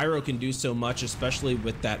mean, Pyro can do so much, especially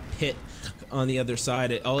with that pit on the other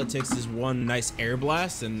side. All it takes is one nice air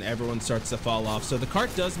blast and everyone starts to fall off. So the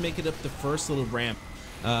cart does make it up the first little ramp.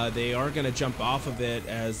 They are going to jump off of it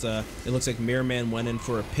as it looks like Mirror Man went in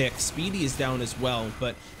for a pick. Speedy is down as well,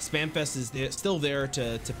 but Spamfest is still there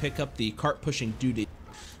to pick up the cart pushing duty.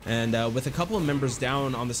 And with a couple of members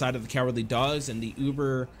down on the side of the Cowardly Dogs and the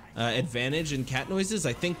Uber advantage in cat noises,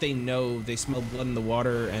 I think they know, they smell blood in the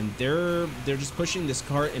water, and they're just pushing this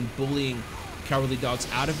cart and bullying Cowardly Dogs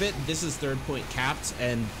out of it. This is third point capped,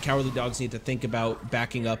 and Cowardly Dogs need to think about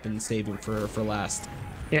backing up and saving for last.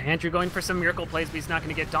 Yeah, Andrew going for some miracle plays, but he's not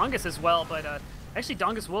going to get Dongus as well. But actually,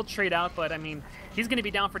 Dongus will trade out, but I mean, he's going to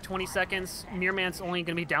be down for 20 seconds. Mirman's only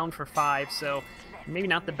going to be down for 5, so maybe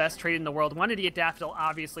not the best trade in the world. Wanted to get Daffodil,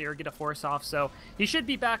 obviously, or get a force off, so he should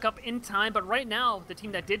be back up in time. But right now, the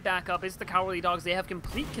team that did back up is the Cowardly Dogs. They have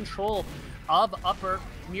complete control of upper.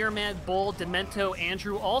 Mirman, Bull, Demento,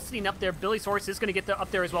 Andrew, all sitting up there. Billy Source is going to get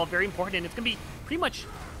up there as well. Very important, and it's going to be pretty much...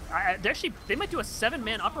 they might do a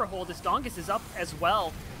 7-man upper hold as Dongus is up as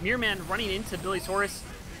well. Mirman running into Billy Source,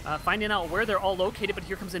 finding out where they're all located, but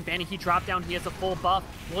here comes Banny. He dropped down, he has a full buff.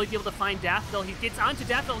 Will he be able to find Daffodil? He gets onto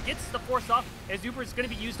Daffodil, gets the force off as Uber is going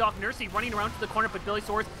to be used off Nursey, running around to the corner, but Billy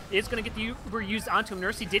Source is going to get the Uber used onto him.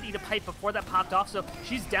 Nursey did eat a pipe before that popped off, so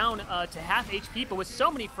she's down to half HP, but with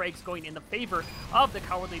so many frags going in the favor of the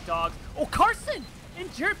Cowardly Dogs. Oh, Carson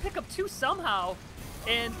and Jared pick up 2 somehow,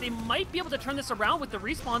 and they might be able to turn this around with the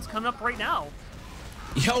respawns coming up right now.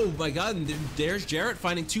 Yo, my God, and there's Jarrett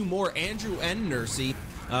finding 2 more, Andrew and Nursey.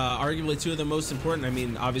 Arguably 2 of the most important. I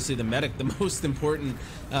mean, obviously the medic, the most important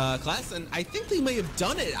class, and I think they may have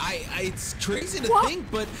done it. It's crazy to think,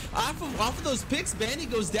 but off of those picks, Banny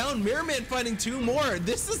goes down. Mirman finding 2 more.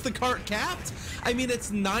 This is the cart capped. I mean, it's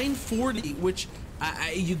 940, which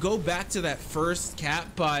you go back to that first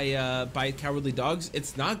cap by Cowardly Dogs.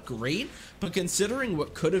 It's not great, but considering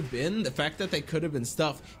what could have been, the fact that they could have been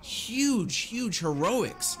stuffed, huge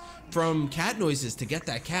heroics from cat noises to get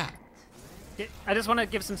that cap. I just want to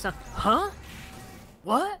give some sound. Huh?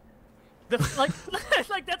 What? Like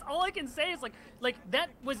that's all I can say is like that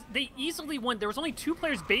was, they easily won. There was only 2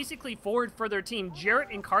 players basically forward for their team, Jarrett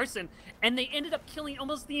and Carson, and they ended up killing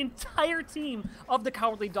almost the entire team of the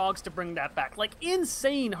Cowardly Dogs to bring that back. Like,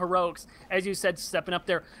 insane heroics, as you said, stepping up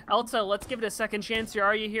there. Elta, let's give it a second chance here.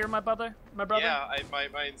 Are you here, my brother? Yeah,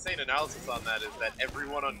 my insane analysis on that is that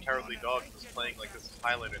everyone on Cowardly Dogs was playing like this was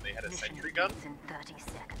Highlander and they had a sentry gun,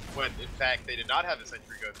 when in fact they did not have a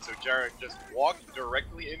sentry gun, so Jarrett just walked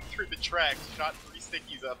directly in through the tracks, shot 3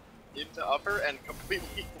 stickies up into upper, and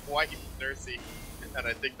completely wiped Nursey, and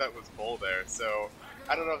I think that was Bull there, so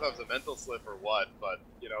I don't know if that was a mental slip or what, but,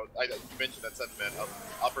 you know, you mentioned that 7-man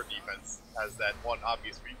upper defense has that one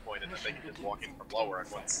obvious weak point, and that they can just walk in from lower, and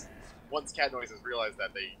once Cat Noises realized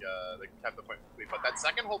that, they kept the point complete. But that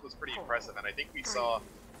second hold was pretty impressive, and I think we saw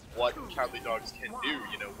what Cowardly Dogs can do,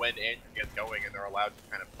 you know, when Andrew gets going and they're allowed to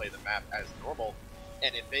kind of play the map as normal.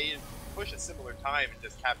 And if they push a similar time and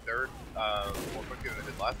just cap third more quickly than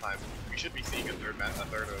they did last time, we should be seeing a third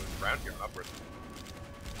round here on upwards.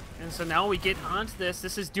 And so now we get onto this.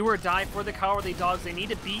 This is do or die for the Cowardly Dogs. They need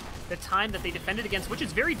to beat the time that they defended against, which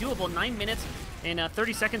is very doable. 9 minutes and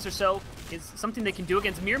 30 seconds or so is something they can do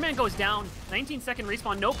against. Mirman goes down, 19-second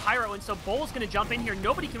respawn, no pyro, and so Bull's going to jump in here.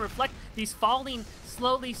 Nobody can reflect these falling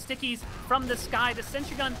slowly stickies from the sky. The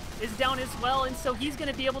sentry gun is down as well, and so he's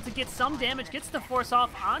going to be able to get some damage, gets the force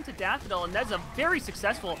off onto Daffodil, and that's a very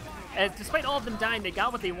successful, as despite all of them dying, they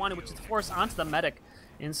got what they wanted, which is force onto the medic.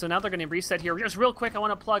 And so now they're going to reset here. Just real quick, I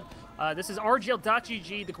want to plug, this is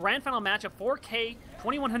RGL.GG, the grand final match of 4K,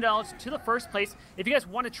 $2,100 to the first place. If you guys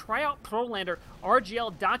want to try out Prolander,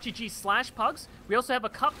 RGL.GG/pugs. We also have a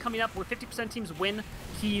cup coming up where 50% teams win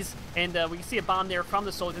keys, and we can see a bomb there from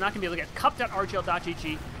the Soul. They're not going to be able to get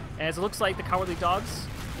cup.rgl.gg, as it looks like the Cowardly Dogs,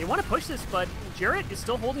 they want to push this, but Jarrett is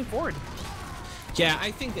still holding forward. Yeah,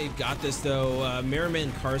 I think they've got this, though.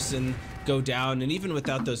 Merriman, Carson go down, and even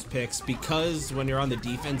without those picks, because when you're on the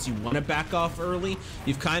defense, you want to back off early.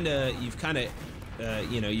 You're kind of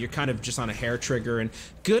just on a hair trigger. And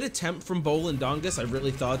good attempt from Bowl and Dongus. I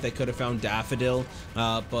really thought they could have found Daffodil,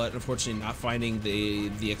 but unfortunately not finding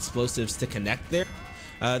the explosives to connect there.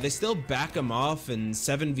 They still back him off, and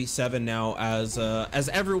 7v7 now as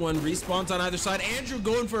everyone respawns on either side. Andrew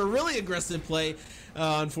going for a really aggressive play.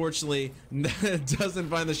 Unfortunately, doesn't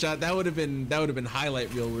find the shot. That would have been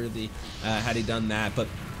highlight reel worthy had he done that. But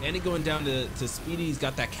Andy going down to Speedy. He's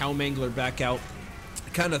got that Cow Mangler back out.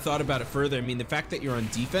 Kind of thought about it further. I mean, the fact that you're on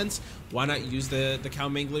defense, why not use the Cow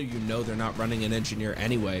Mangler? You know they're not running an engineer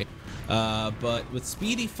anyway. But with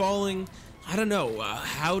Speedy falling, I don't know.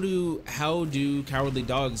 How do Cowardly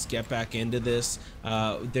Dogs get back into this?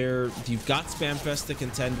 You've got Spamfest to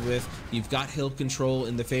contend with. You've got hill control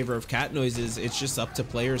in the favor of Cat Noises. It's just up to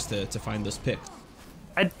players to find those picks.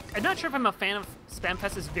 I'm not sure if I'm a fan of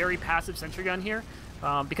Spamfest's very passive sentry gun here.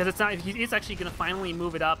 because it's not. He is actually going to finally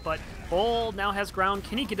move it up, but Bull now has ground.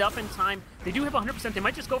 Can he get up in time? They do have 100%. They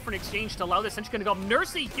might just go for an exchange to allow this sentry gun to go.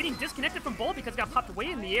 Nursey getting disconnected from Bull because it got popped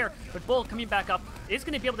way in the air, but Bull coming back up is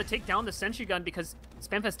going to be able to take down the sentry gun because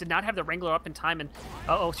Spamfest did not have the Wrangler up in time, and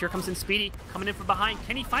uh-oh, here comes in Speedy, coming in from behind.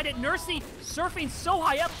 Can he find it? Nursey surfing so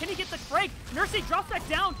high up. Can he get the frag? Nursey drops back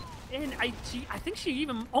down, and I think she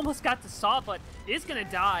even almost got the saw, but is going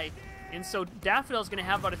to die. And so Daffodil is going to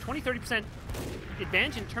have about a 20-30%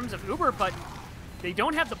 advantage in terms of Uber, but they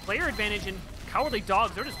don't have the player advantage, and Cowardly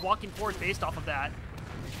Dogs, they're just walking forward based off of that.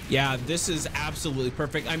 Yeah, this is absolutely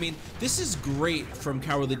perfect. I mean, this is great from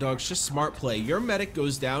Cowardly Dogs, just smart play. Your medic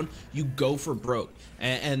goes down, you go for broke.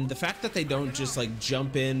 And the fact that they don't just like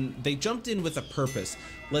jump in, they jumped in with a purpose.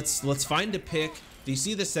 Let's find a pick. Do you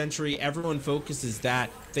see the sentry? Everyone focuses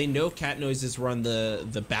that. They know Cat Noises run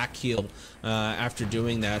the back heel after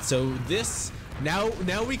doing that. So this, now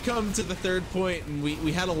we come to the third point, and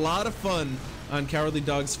we had a lot of fun on Cowardly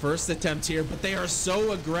Dog's first attempt here, but they are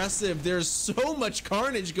so aggressive. There's so much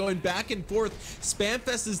carnage going back and forth.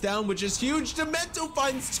 Spamfest is down, which is huge. Demento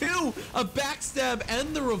finds two, a backstab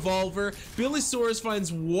and the revolver. Billy Soares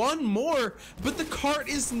finds one more, but the cart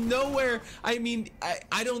is nowhere. I mean,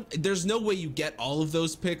 I don't, there's no way you get all of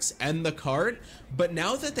those picks and the cart, but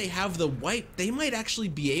now that they have the wipe, they might actually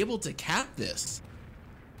be able to cap this.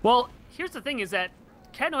 Well, here's the thing is that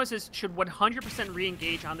Cat Noises should 100%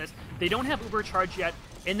 re-engage on this. They don't have Uber Charge yet,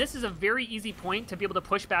 and this is a very easy point to be able to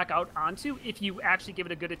push back out onto if you actually give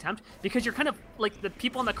it a good attempt, because you're kind of like, the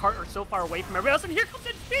people on the cart are so far away from everybody else, and here comes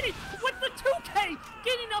in Speedy with the 2K,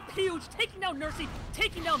 getting up huge, taking down Nursey,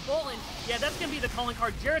 taking down Bull, and yeah, that's going to be the calling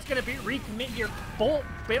card. Jarrett's going to be recommit here.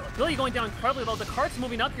 Billy going down incredibly low. The cart's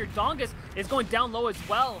moving up here. Dongus is going down low as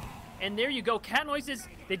well. And there you go, Cat Noises,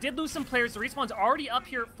 they did lose some players. The respawn's already up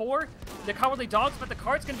here for the Cowardly Dogs, but the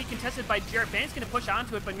cart's going to be contested by Jarrett. Ban's going to push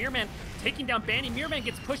onto it, but Mirrorman taking down Banny. Mirrorman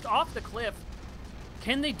gets pushed off the cliff.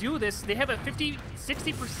 Can they do this? They have a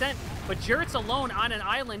 50-60%, but Jarrett's alone on an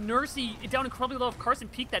island. Nursey down incredibly low. If Carson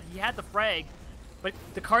peeked that, he had the frag. But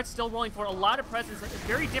the cart's still rolling for a lot of presence. A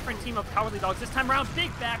very different team of Cowardly Dogs. This time around, big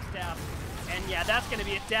backstab. And yeah, that's going to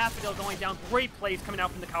be a Daffodil going down. Great plays coming out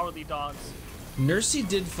from the Cowardly Dogs. Nursey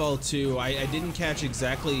did fall too. I didn't catch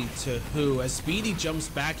exactly to who. As Speedy jumps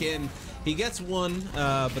back in, he gets one,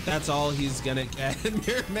 but that's all he's gonna get.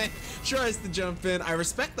 Mirrorman tries to jump in. I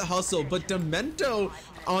respect the hustle, but Demento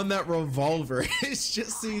on that revolver, it's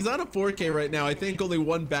just, he's on a 4K right now. I think only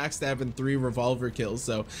one backstab and 3 revolver kills,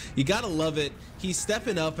 so you gotta love it. He's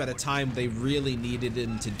stepping up at a time they really needed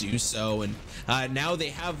him to do so, and now they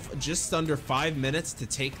have just under 5 minutes to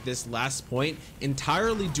take this last point.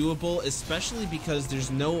 Entirely doable, especially because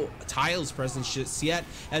there's no tiles present just yet,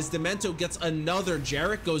 as Demento gets another.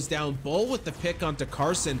 Jarrett goes down. Bull with the pick onto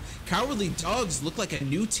Carson. Cowardly Dogs look like a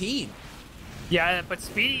new team. Yeah, but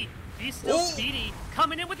Speedy, he's still Speedy.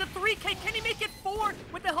 Coming in with a 3K. Can he make it 4?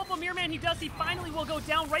 With the help of Mirrorman, he does. He finally will go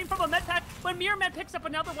down right from a med pack, but Mirrorman picks up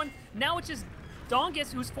another one. Now it's just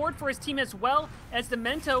Dongus, who's forward for his team, as well as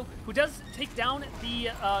Demento, who does take down the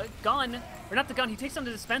gun, or not the gun, he takes down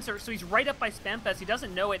the dispenser, so he's right up by Spamfest. He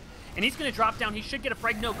doesn't know it, and he's going to drop down. He should get a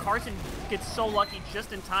frag. No, Carson gets so lucky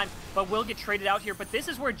just in time, but will get traded out here. But this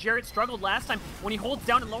is where Jarrett struggled last time, when he holds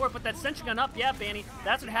down and lower, but that sentry gun up, yeah, Banny,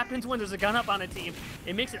 that's what happens when there's a gun up on a team.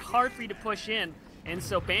 It makes it hard for you to push in, and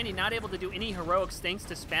so Banny not able to do any heroics thanks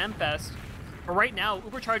to Spamfest. But right now,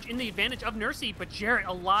 Ubercharge in the advantage of Nursey, but Jarrett,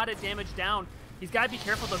 a lot of damage down. He's got to be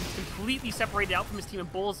careful, though. He's completely separated out from his team,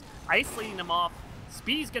 and Bull's isolating him off.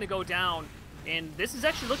 Speedy's going to go down, and this is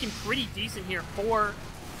actually looking pretty decent here for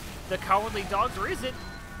the Cowardly Dogs, or is it?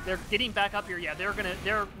 They're getting back up here. Yeah,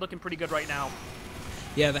 they're looking pretty good right now.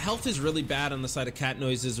 Yeah, the health is really bad on the side of Cat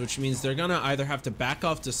Noises, which means they're gonna either have to back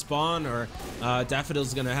off to spawn, or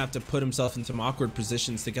Daffodil's gonna have to put himself in some awkward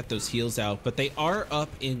positions to get those heals out. But they are up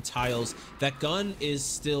in tiles. That gun is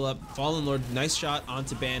still up. Fallen Lord, nice shot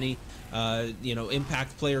onto Banny. You know,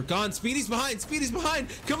 impact player gone. Speedy's behind. Speedy's behind.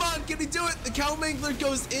 Come on, can he do it? The Cow Mangler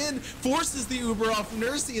goes in, forces the Uber off.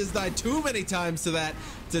 Nursey has died too many times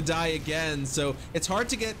to die again. So it's hard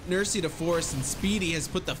to get Nursey to force, and Speedy has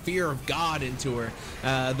put the fear of God into her.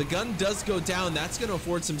 The gun does go down. That's going to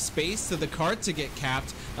afford some space to the cart to get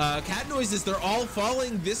capped. Cat Noises, they're all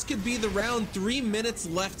falling. This could be the round. 3 minutes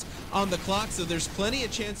left on the clock, so there's plenty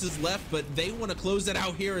of chances left, but they want to close it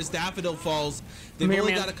out here as Daffodil falls. They've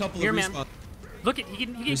only got a couple of respawns. Look at, he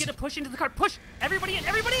can get a push into the cart. Push! Everybody in!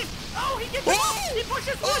 Everybody in! Oh, he gets it! He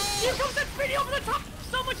pushes one! Here comes that Speedy over the top!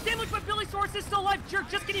 So much damage, but Billy Soares is still alive. Jerk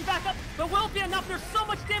just getting back up, but will be enough. There's so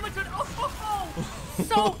much damage, but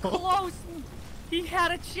so close! He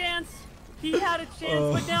had a chance. He had a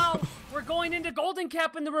chance, but now We're going into Golden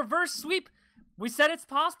Cap in the reverse sweep. We said it's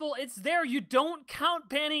possible. It's there. You don't count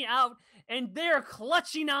Banny out, and they're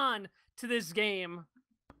clutching on to this game.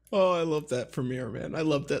 Oh, I love that from Mirrorman. I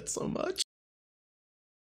love that so much.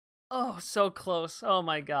 Oh, so close. Oh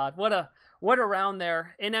my God. What a round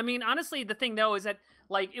there. And I mean, honestly, the thing though is that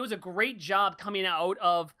like it was a great job coming out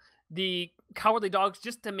of the Cowardly Dogs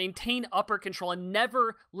just to maintain upper control and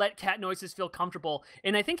never let Cat Noises feel comfortable.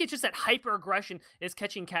 And I think it's just that hyper aggression is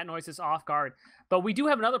catching Cat Noises off guard. But we do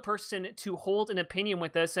have another person to hold an opinion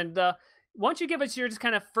with this. And why don't you give us your just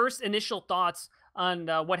kind of first initial thoughts on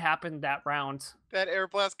what happened that round? That air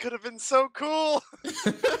blast could have been so cool.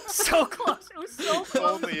 So close. It was so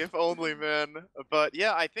close. If only, man. But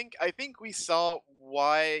yeah, I think we saw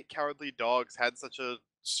why Cowardly Dogs had such a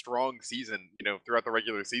strong season, throughout the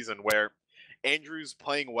regular season, where Andrew's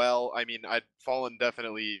playing well. I mean, I'd Fallen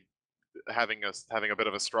definitely having a bit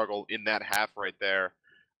of a struggle in that half right there.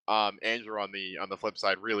 Andrew on the flip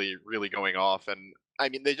side really going off, and I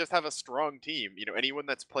mean they just have a strong team. Anyone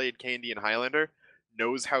that's played Candy and Highlander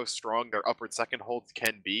knows how strong their upward second holds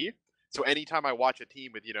can be. So anytime I watch a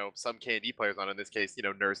team with some Candy players on, in this case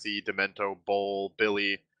Nursey, Demento, Bull,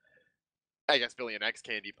 Billy, I guess Billy an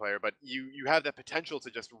ex-Candy player, but you have the potential to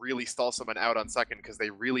just really stall someone out on second because they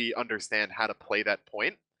really understand how to play that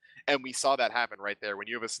point. And we saw that happen right there when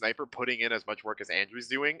you have a sniper putting in as much work as Andrew's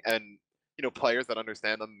doing, and players that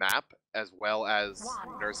understand the map as well as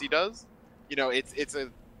Nursey does.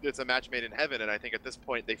 It's a match made in heaven, and I think at this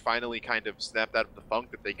point they finally kind of snapped out of the funk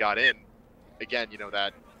that they got in. Again,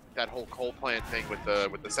 that whole coal plant thing with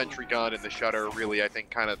the sentry gun and the shutter really I think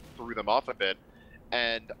kind of threw them off a bit.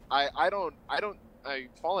 And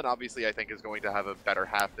Fallen obviously I think is going to have a better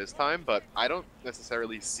half this time, but I don't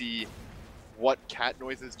necessarily see what Cat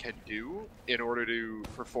Noises can do in order to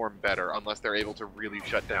perform better unless they're able to really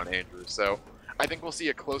shut down Andrew. So I think we'll see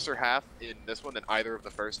a closer half in this one than either of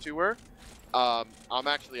the first two were. I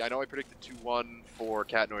know I predicted 2-1 for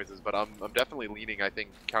Cat Noises, but I'm definitely leaning. I think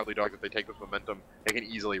Cowardly Dogs, if they take this momentum, they can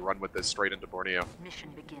easily run with this straight into Borneo. Mission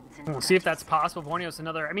begins in We'll see if that's possible. Borneo's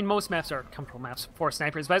another. I mean, most maps are comfortable maps for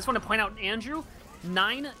snipers, but I just want to point out Andrew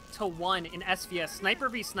 9-1 in SVS. Sniper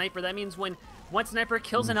v sniper. That means when one sniper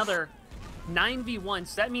kills another 9v1.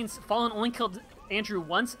 So that means Fallen only killed Andrew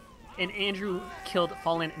once, and Andrew killed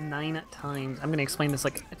Fallen 9 times. I'm going to explain this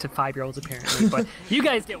like to 5-year-olds apparently, but you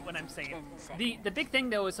guys get what I'm saying. The big thing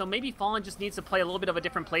though is so maybe Fallen just needs to play a little bit of a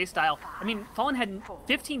different play style. I mean, Fallen had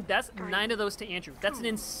 15 deaths, 9 of those to Andrew. That's an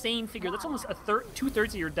insane figure. That's almost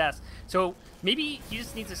two-thirds of your deaths. So maybe he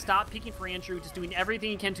just needs to stop peeking for Andrew, just doing everything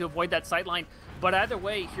he can to avoid that sight line. But either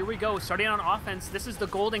way, here we go. Starting on offense, this is the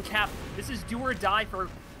Golden Cap. This is do or die for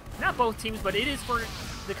not both teams, but it is for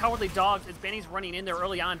the Cowardly Dogs as Banny's running in there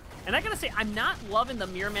early on. And I gotta say, I'm not loving the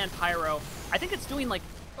Mirrorman Pyro. I think it's doing like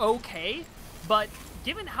okay, but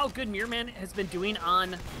given how good Mirrorman has been doing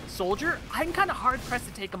on Soldier, I'm kind of hard pressed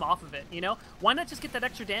to take him off of it, Why not just get that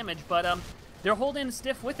extra damage? But they're holding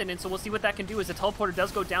stiff with it, and so we'll see what that can do as the teleporter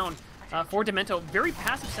does go down for Demento. Very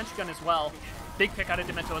passive sentry gun as well. Big pick out of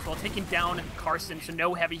Demento as well, taking down Carson, so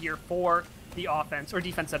no heavy here for the offense, or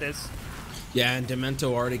defense that is. Yeah, and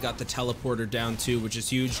Demento already got the teleporter down too, which is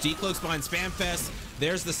huge. Decloak's behind Spamfest.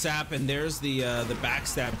 There's the sap, and there's the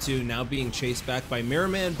backstab too, now being chased back by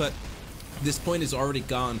Mirrorman, but this point is already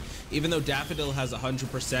gone. Even though Daffodil has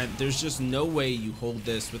 100%, there's just no way you hold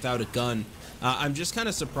this without a gun. I'm just kind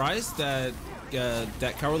of surprised that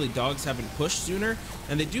Cowardly Dogs haven't pushed sooner,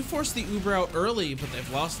 and they do force the Uber out early, but they've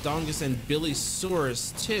lost Dongus and Billy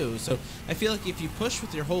Saurus too. So I feel like if you push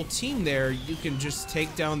with your whole team there, you can just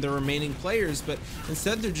take down the remaining players, but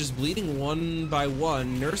instead they're just bleeding one by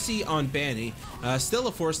one. Nursey on Banny, still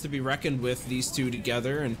a force to be reckoned with, these two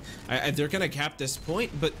together, and they're gonna cap this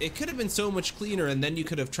point, but it could have been so much cleaner, and then you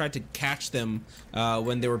could have tried to catch them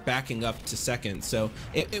when they were backing up to second. So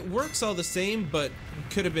it works all the same, but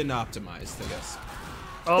could have been optimized, I guess.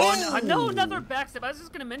 Oh, no, another backstep. I was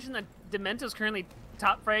just going to mention that Demento's currently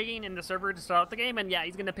top fragging in the server to start out the game, and yeah,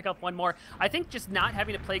 he's going to pick up one more. I think just not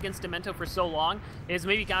having to play against Demento for so long is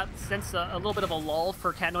maybe got since a little bit of a lull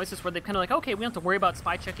for Cat Noises, where they're kind of like, okay, we don't have to worry about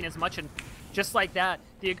spy checking as much, and just like that,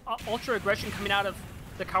 the ultra aggression coming out of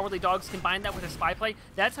the Cowardly Dogs, combine that with a spy play,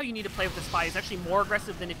 that's how you need to play with the spy. It's actually more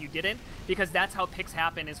aggressive than if you didn't, because that's how picks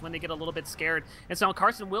happen, is when they get a little bit scared. And so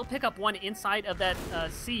Carson will pick up one inside of that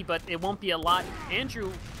C, but it won't be a lot.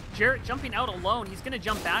 Andrew, Jarrett jumping out alone. He's going to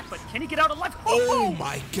jump back, but can he get out alive? Oh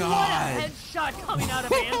my God! What a headshot coming out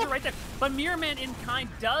of Andrew right there. But Mirrorman in kind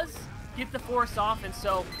does get the force off, and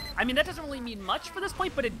so, I mean, that doesn't really mean much for this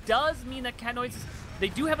point, but it does mean that Cat Noises, they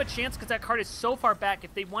do have a chance because that card is so far back.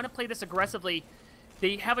 If they want to play this aggressively,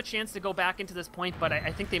 they have a chance to go back into this point, but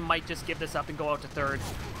I think they might just give this up and go out to third.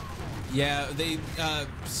 Yeah, they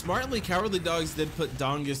smartly, Cowardly Dogs did put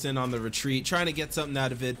Dongus in on the retreat, trying to get something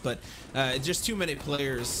out of it, but just too many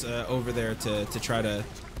players over there to try to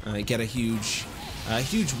get a huge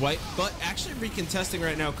wipe. But actually recontesting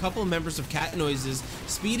right now, a couple of members of Cat Noises.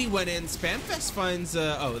 Speedy went in, Spamfest finds,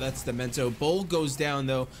 oh, that's Demento. Bull goes down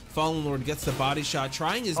though, Fallen Lord gets the body shot.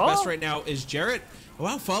 Trying his best right now is Jarrett.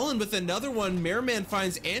 Wow, Fallen with another one. Merman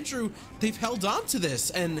finds Andrew. They've held on to this,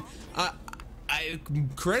 and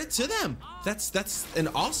credit to them. That's an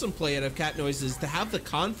awesome play out of Cat Noises to have the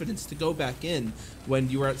confidence to go back in when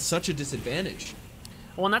you are at such a disadvantage.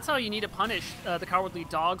 Well, and that's how you need to punish the Cowardly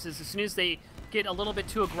Dogs, is as soon as they get a little bit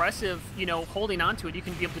too aggressive, you know, holding on to it, you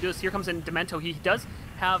can be able to do this. Here comes in Demento. He does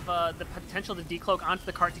have the potential to decloak onto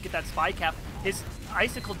the cart to get that spy cap. His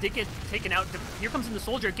Icicle did get taken out. Here comes in the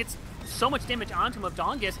Soldier, gets so much damage onto him of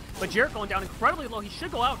Dongus, but Jarrett going down incredibly low. He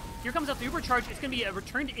should go out. Here comes out the Uber Charge. It's going to be a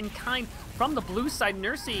returned in kind from the blue side.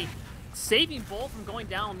 Nursey saving Bull from going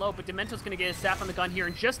down low, but Demento's going to get his staff on the gun here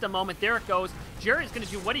in just a moment. There it goes. Jarrett is going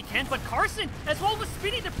to do what he can, but Carson, as well with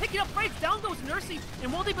Speedy, they're picking up frags. Down goes Nursey,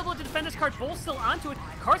 and will they be able to defend this card? Bull's still onto it.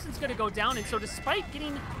 Carson's going to go down, and so despite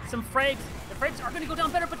getting some frags, the frags are going to go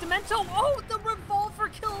down better, but Demento, oh, the revolver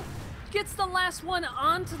kill, gets the last one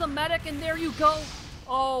onto the medic, and there you go.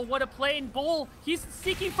 Oh, what a play. And Bull, he's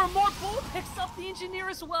seeking for more. Bull picks up the engineer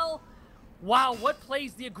as well. Wow, what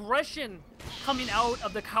plays. The aggression coming out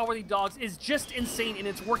of the Cowardly Dogs is just insane, and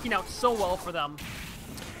it's working out so well for them.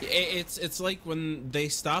 It's like when they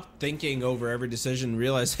stop thinking over every decision and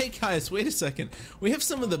realize, hey guys, wait a second, we have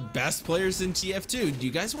some of the best players in TF2. Do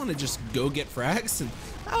you guys want to just go get frags? And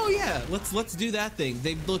oh yeah, let's do that thing.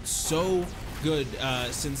 They've looked so good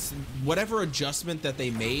since whatever adjustment that they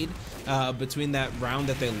made between that round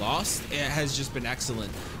that they lost, it has just been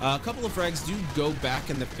excellent. A couple of frags do go back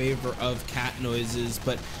in the favor of Cat Noises,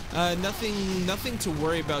 but nothing to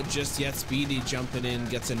worry about just yet. Speedy jumping in,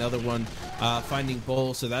 gets another one, finding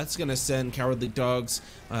Bull, so that's gonna send Cowardly Dogs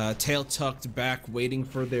tail tucked back, waiting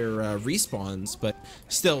for their respawns. But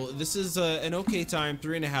still, this is an okay time,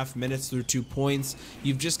 3.5 minutes through 2 points.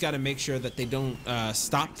 You've just got to make sure that they don't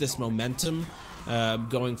stop this momentum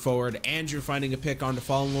going forward. Andrew finding a pick onto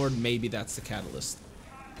Fallen Lord, maybe that's the catalyst.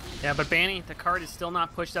 Yeah, but Banny, the card is still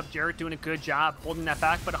not pushed up. Jarrett doing a good job holding that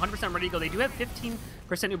back, but 100% ready to go. They do have 15%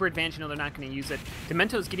 Uber advantage. No, they're not going to use it.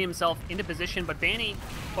 Demento's getting himself into position, but Banny,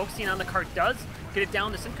 focusing on the cart, does get it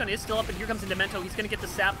down. The Simcon is still up, and here comes in Demento. He's going to get the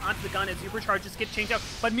sap onto the gun as Uber charges get changed out.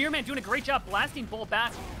 But Mirrorman doing a great job blasting Bull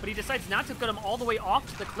back, but he decides not to get him all the way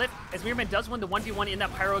off to the cliff as Mirrorman does win the 1v1 in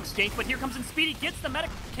that Pyro exchange. But here comes in Speedy, gets the medic.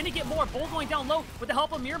 Can he get more? Bull going down low with the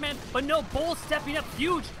help of Mirrorman, but no, Bull stepping up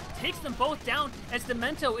huge. Takes them both down as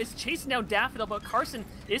Demento is chasing down Daffodil, but Carson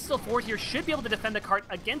is still forward here, should be able to defend the cart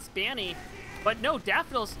against Banny. But no,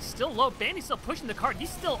 Daffodil's still low. Banny's still pushing the cart.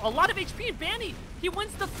 He's still a lot of HP, and Banny, he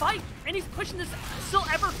wins the fight, and he's pushing this still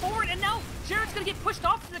ever forward. And now Jarrett's gonna get pushed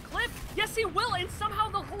off to the cliff. Yes, he will, and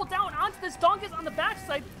somehow they'll hold down onto this Dongus on the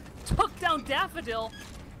backside. Took down Daffodil,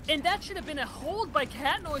 and that should have been a hold by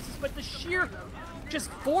Cat Noises, but the sheer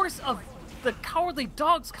just force of the Cowardly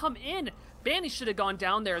Dogs come in. Banny should have gone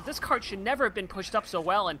down there. This cart should never have been pushed up so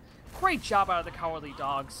well, and great job out of the Cowardly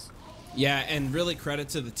Dogs. Yeah, and really credit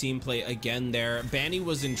to the team play again there. Banny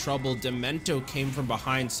was in trouble. Demento came from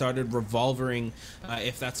behind, started revolvering,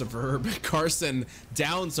 if that's a verb, Carson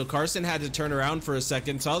down. So Carson had to turn around for a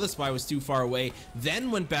second, saw the spy was too far away,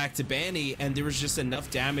 then went back to Banny, and there was just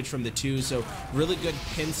enough damage from the two. So really good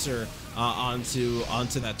pincer onto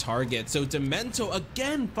that target. So Demento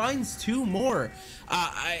again finds two more.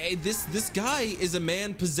 This guy is a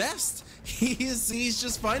man possessed. He's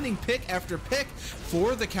just finding pick after pick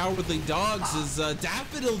for the Cowardly Dogs. As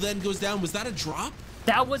Daffodil then goes down. Was that a drop?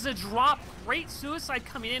 That was a drop. Great suicide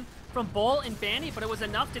coming in from Bull and Banny, but it was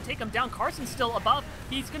enough to take him down. Carson's still above.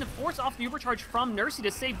 He's going to force off the overcharge from Nursey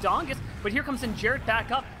to save Dongus, but here comes in Jarrett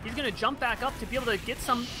back up. He's going to jump back up to be able to get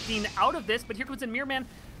something out of this, but here comes in Mirrorman.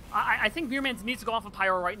 I think Mirrorman needs to go off of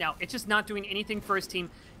Pyro right now. It's just not doing anything for his team.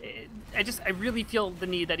 I really feel the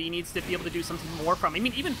need that he needs to be able to do something more from. I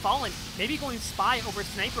mean, even Fallen, maybe going Spy over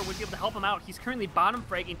Sniper would be able to help him out. He's currently bottom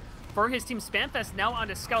fragging for his team. Spamfest now on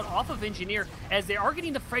to Scout off of Engineer as they are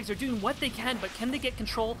getting the frags. They're doing what they can, but can they get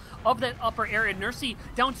control of that upper area? Nursey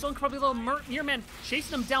down so incredibly low. Mirrorman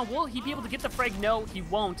chasing him down. Will he be able to get the frag? No, he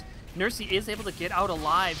won't. Nursey is able to get out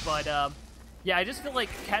alive, but yeah, I just feel like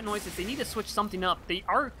Cat Noises, they need to switch something up.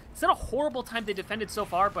 It's not a horrible time they defended so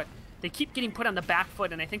far, but they keep getting put on the back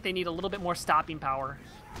foot, and I think they need a little bit more stopping power.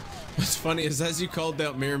 What's funny is as you called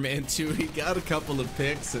out Mirror Man too, he got a couple of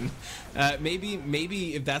picks, and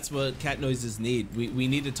maybe if that's what Cat Noises need, we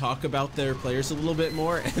need to talk about their players a little bit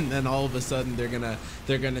more, and then all of a sudden they're gonna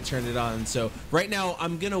turn it on. So right now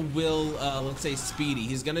I'm gonna will let's say Speedy.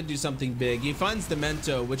 He's gonna do something big. He finds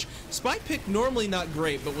Demento, which spy pick normally not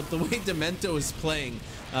great, but with the way Demento is playing,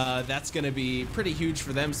 that's gonna be pretty huge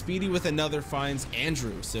for them. Speedy with another finds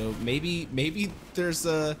Andrew, so maybe there's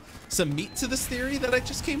some meat to this theory that I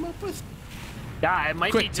just came up with. Yeah, it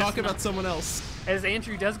might be. Quick, talk about someone else. As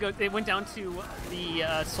Andrew does go, they went down to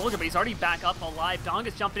the soldier, but he's already back up alive. Dong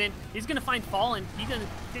is jumping in. He's going to find Fallen. He's going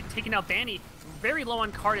to taking out Banny. Very low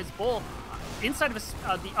on card as Bull. Inside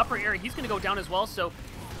of the upper area, he's going to go down as well. So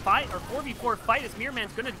 4v4 fight as Mirror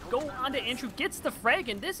Man's going to go onto Andrew, gets the frag,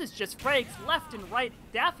 and this is just frags left and right.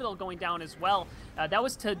 Daffodil going down as well. That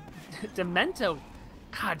was to Demento.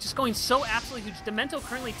 God, just going so absolutely huge. Demento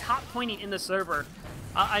currently top pointing in the server.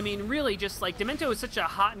 I mean, really, just like, Demento is such a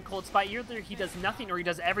hot and cold spot. Either he does nothing or he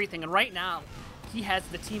does everything, and right now, he has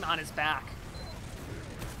the team on his back.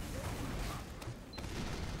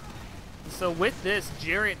 So with this,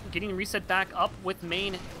 Jarrett getting reset back up with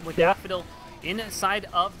main, with Daffodil inside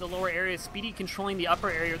of the lower area. Speedy controlling the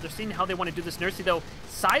upper area. They're seeing how they want to do this. Nursey, though,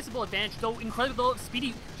 sizable advantage, though incredible.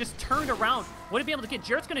 Speedy just turned around. Wouldn't be able to get.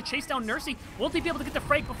 Jarrett's going to chase down Nursey. Will they be able to get the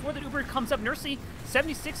frag before the Uber comes up? Nursey,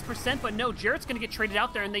 76%, but no, Jarrett's going to get traded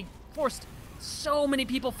out there, and they forced so many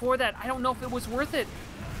people for that. I don't know if it was worth it.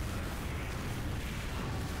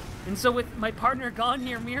 And so with my partner gone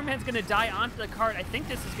here, Mirror Man's going to die onto the cart. I think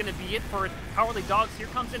this is going to be it for Cowardly Dogs. Here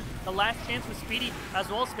comes in the last chance with Speedy, as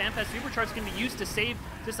well as Spamfest. Supercharge is going to be used to save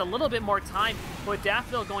just a little bit more time. But with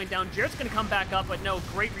Daffodil going down, Jarrett's going to come back up, but no,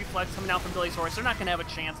 great reflex coming out from Billy's Horse. They're not going to have a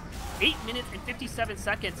chance. 8 minutes and 57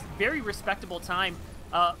 seconds. Very respectable time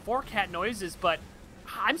for Cat Noises, but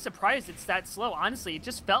I'm surprised it's that slow. Honestly, it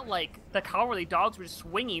just felt like the Cowardly Dogs were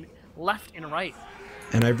swinging left and right.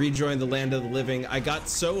 And I rejoined the land of the living. I got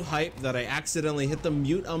so hyped that I accidentally hit the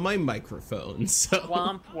mute on my microphone. So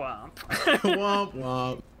Womp womp. Womp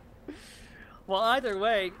womp. Well, either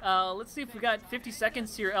way, let's see if we got 50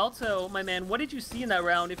 seconds here. Alto, my man, what did you see in that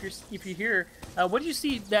round? If you're here, what did you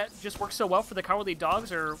see that just worked so well for the Cowardly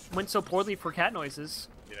Dogs, or went so poorly for Cat Noises?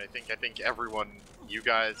 You know, I think everyone, you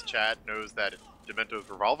guys, chat, knows that Demento's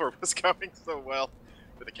revolver was coming so well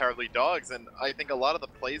for the Cowardly Dogs, and I think a lot of the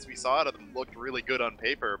plays we saw out of them looked really good on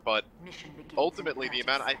paper, but ultimately the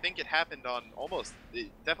amount, I think it happened on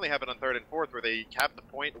it definitely happened on 3rd and 4th, where they capped the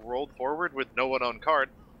point, rolled forward with no one on card,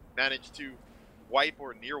 managed to wipe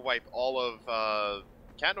or near wipe all of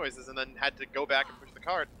Cat Noises, and then had to go back and push the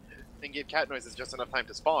card and give Cat Noises just enough time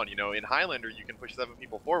to spawn. You know, in Highlander you can push 7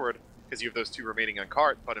 people forward because you have those 2 remaining on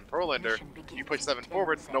cart, but in Prolander you push 7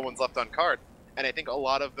 forward, no one's left on cart. And I think a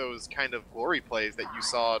lot of those kind of glory plays that you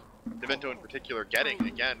saw Demento in particular getting,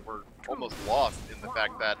 again, were almost lost in the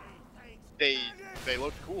fact that they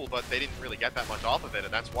looked cool, but they didn't really get that much off of it.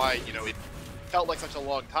 And that's why, you know, it felt like such a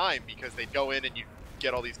long time, because they'd go in and you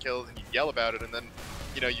get all these kills and you yell about it, and then,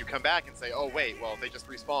 you know, you come back and say, oh wait, well, they just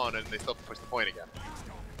respawn and they still have to push the point again.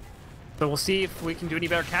 So we'll see if we can do any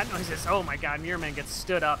better. Cat Noises, oh my god, Mirror Man gets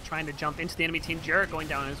stood up trying to jump into the enemy team. Jarrett going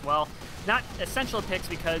down as well. Not essential picks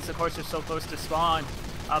because, of course, they're so close to spawn.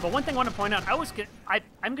 But one thing I want to point out,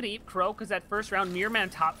 I'm going to eat Crow because that first round, Mirror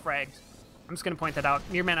Man top fragged. I'm just going to point that out.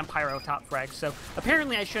 Mirror Man and Pyro top fragged. So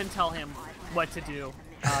apparently I shouldn't tell him what to do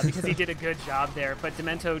because he did a good job there. But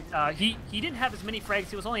Demento, he didn't have as many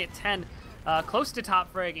frags. He was only at 10. Close to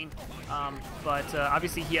top fragging, but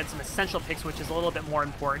obviously he had some essential picks, which is a little bit more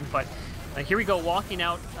important. But here we go, walking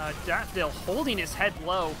out, Daffodil holding his head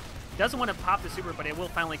low. Doesn't want to pop the super, but it will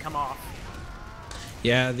finally come off.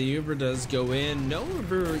 Yeah, the Uber does go in. No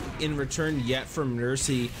Uber in return yet from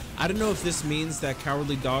Nursey. I don't know if this means that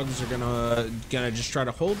Cowardly Dogs are gonna just try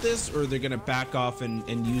to hold this, or they're gonna back off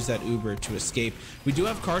and use that Uber to escape. We do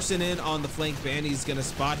have Carson in on the flank. Banny's gonna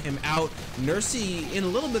spot him out. Nursey in a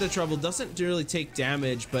little bit of trouble, doesn't really take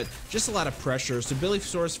damage, but just a lot of pressure. So Billy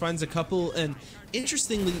Source finds a couple, and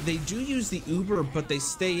interestingly, they do use the Uber, but they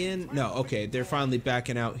stay in. No, okay, they're finally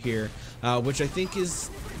backing out here, which I think is...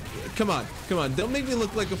 Come on, don't make me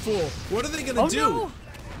look like a fool. What are they gonna do? No!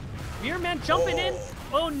 Mirror Man jumping in.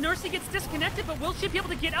 Oh, Nursey gets disconnected, but will she be able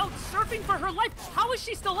to get out? Surfing for her life. How is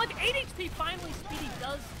she still alive? 8 HP. Finally, Speedy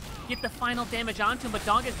does get the final damage onto him, but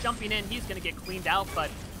Dog is jumping in. He's gonna get cleaned out, but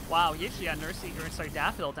wow, he actually got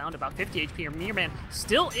Daffodil down to about 50 HP. Or Mirror Man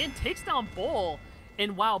still in, takes down Bull.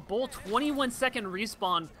 And wow, Bull 21-second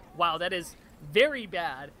respawn. Wow, that is very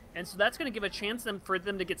bad. And so that's going to give a chance for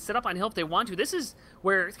them to get set up on hill if they want to. This is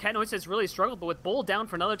where Cat Noises has really struggled, but with Bull down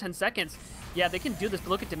for another 10 seconds, yeah, they can do this. But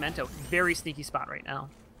look at Demento. Very sneaky spot right now.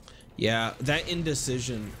 Yeah, that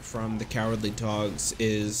indecision from the Cowardly Dogs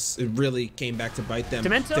it really came back to bite them.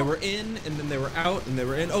 Demento? They were in, and then they were out, and they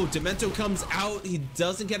were in. Oh, Demento comes out. He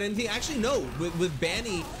doesn't get anything. Actually, no. With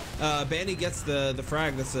Banny, Banny gets the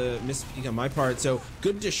frag. That's a misspeak on my part. So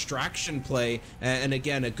good distraction play, and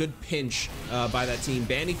again, a good pinch by that team.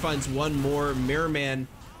 Banny finds one more. Mirrorman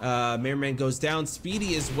goes down.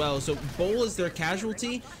 Speedy as well. So Bull is their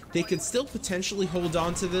casualty. They could still potentially hold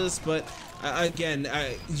on to this, but again,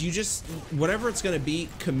 you just, whatever it's going to be,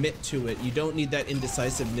 commit to it. You don't need that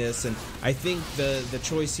indecisiveness, and I think the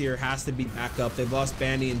choice here has to be back up. They've lost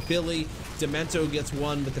Banny and Billy. Demento gets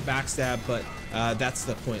one with the backstab, but that's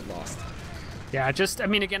the point lost. Yeah, I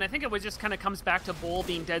mean, again, I think it was just kind of comes back to Bull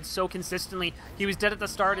being dead so consistently. He was dead at the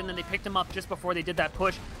start, and then they picked him up just before they did that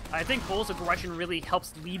push. I think Bull's aggression really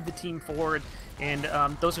helps lead the team forward, and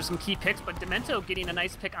those are some key picks. But Demento getting a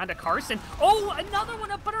nice pick onto Carson. Oh, another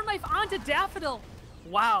one, a butter knife onto Daffodil.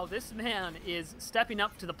 Wow, this man is stepping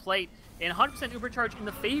up to the plate, and 100% uber charge in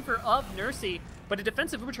the favor of Nursey. But a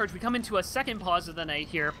defensive uber charge, we come into a second pause of the night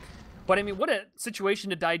here. But I mean, what a situation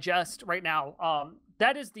to digest right now.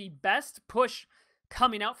 That is the best push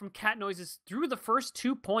coming out from Cat Noises through the first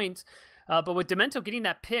 2 points. But with Demento getting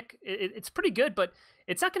that pick, it's pretty good, but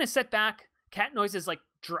it's not going to set back Cat Noises like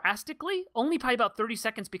drastically, only by about 30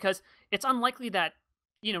 seconds, because it's unlikely that,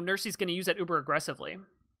 you know, Nursey's going to use that uber aggressively.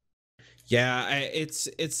 Yeah, it's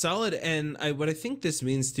solid, and what I think this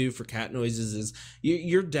means too for Cat Noises is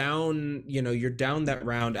you're down, you're down that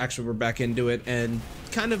round. Actually, we're back into it, and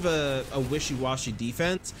kind of a wishy-washy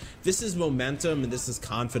defense. This is momentum, and this is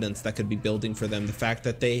confidence that could be building for them. The fact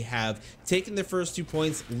that they have taken their first 2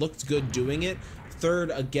 points, looked good doing it.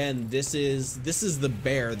 Third, again, this is the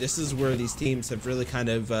bear. This is where these teams have really kind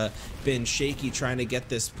of been shaky trying to get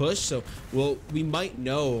this push. So, well, we might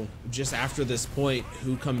know just after this point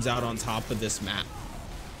who comes out on top of this map.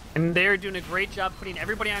 And they're doing a great job putting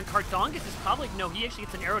everybody on cart. Dongus is probably, no, he actually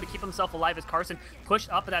gets an arrow to keep himself alive as Carson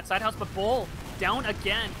pushed up at that side house. But Bull down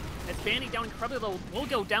again. As Banny down incredibly low, will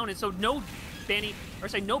go down. And so no Banny,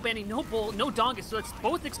 no Bull, no Dongus. So it's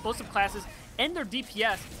both explosive classes and their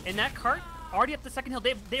DPS. And that cart already up the second hill.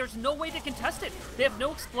 There's no way to contest it. They have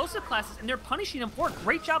no explosive classes, and they're punishing him for it.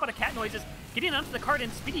 Great job out of Cat Noises getting onto the cart,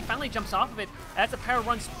 and Speedy finally jumps off of it as the power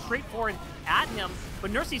runs straight forward at him.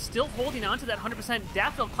 But Nursey's still holding on to that 100%.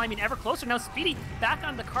 Daffodil climbing ever closer. Now Speedy back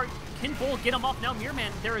on the cart. Can Bull get him off? Now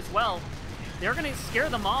Mirrorman there as well. They're going to scare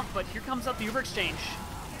them off, but here comes up the Uber exchange.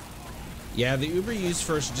 Yeah, the Uber used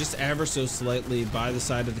first just ever so slightly by the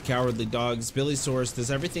side of the Cowardly Dogs. Billy Source does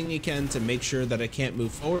everything he can to make sure that it can't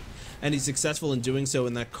move forward, and he's successful in doing so,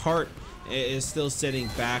 and that cart is still sitting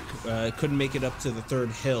back, couldn't make it up to the third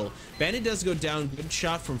hill. Banny does go down, good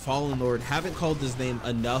shot from Fallen Lord. Haven't called his name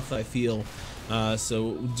enough, I feel,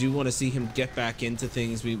 so do want to see him get back into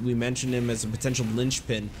things. We mentioned him as a potential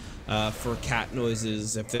linchpin for Cat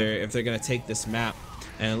Noises if they're going to take this map.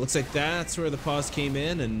 And it looks like that's where the pause came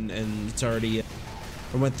in, and it's already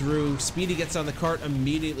went through. Speedy gets on the cart,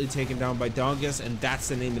 immediately taken down by Dongus, and that's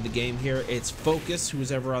the name of the game here. It's focus,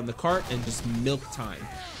 who's ever on the cart, and just milk time.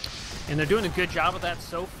 And they're doing a good job of that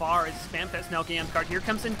so far as Spamfest now getting on the cart. Here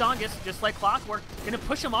comes in Dongus, just like clockwork. Going to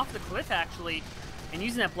push him off the cliff, actually, and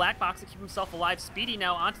using that black box to keep himself alive. Speedy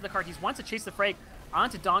now onto the cart. He wants to chase the frag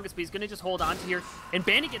onto Dongus, but he's going to just hold on to here. And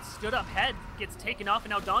Banny gets stood up, head gets taken off, and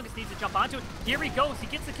now Dongus needs to jump onto it. Here he goes. He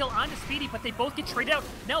gets the kill onto Speedy, but they both get traded out.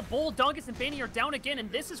 Now Bull, Dongus, and Banny are down again, and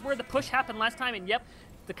this is where the push happened last time. And yep,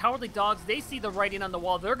 the Cowardly Dogs, they see the writing on the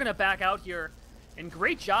wall. They're going to back out here. And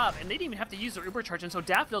great job. And they didn't even have to use their Uber charge. And so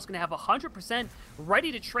Daffodil's going to have 100%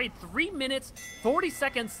 ready to trade. 3 minutes, 40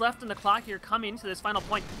 seconds left on the clock here coming into this final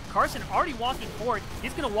point. Carson already walking forward.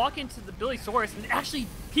 He's going to walk into the Billy Saurus. And actually,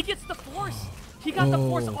 he gets the force. He got the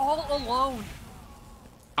force all alone.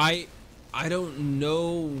 I don't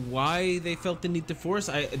know why they felt the need to force.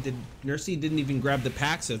 Nursey didn't even grab the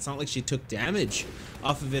pack, so it's not like she took damage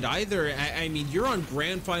off of it either. I mean, you're on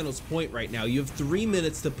grand finals point right now. You have 3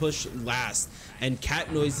 minutes to push last, and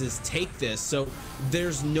Cat Noises take this, so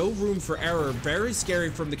there's no room for error. Very scary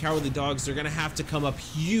from the Cowardly Dogs. They're gonna have to come up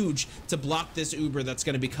huge to block this Uber that's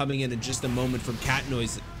gonna be coming in just a moment from Cat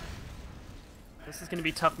Noises. This is going to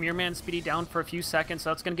be tough. Mirrorman Speedy down for a few seconds, so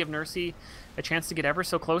that's going to give Nursey a chance to get ever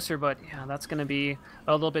so closer, but yeah, that's going to be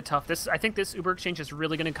a little bit tough. I think this Uber exchange is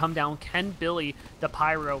really going to come down. Can Billy, the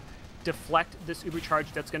Pyro, deflect this Uber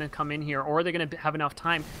charge that's going to come in here, or are they going to have enough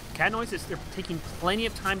time? Cat Noises, they're taking plenty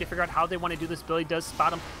of time to figure out how they want to do this. Billy does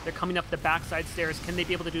spot them. They're coming up the backside stairs. Can they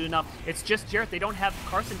be able to do enough? It's just Jarrett. They don't have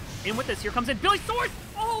Carson in with this. Here comes in Billy Sword.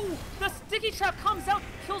 Oh, Oh, the sticky trap comes out,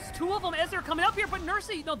 kills 2 of them as they're coming up here, but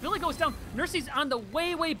Nursey, no, Billy goes down. Nursey's on the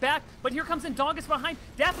way back, but here comes Ndongus behind.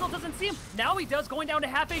 Daffodil doesn't see him. Now he does, going down to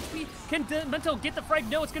half HP. Can Demento get the frag?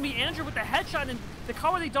 No, it's going to be Andrew with the headshot, and the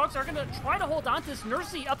Cowardly Dogs are going to try to hold on to this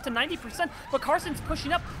Nursey up to 90%, but Carson's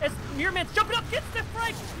pushing up as Mirrorman's jumping up, gets the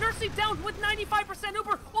frag. Nursey down with 95%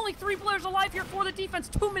 Uber. Only 3 players alive here for the defense.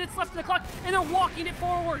 2 minutes left in the clock, and they're walking it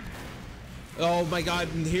forward. Oh my god,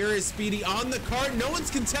 and here is Speedy on the cart. No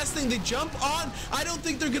one's contesting. They jump on. I don't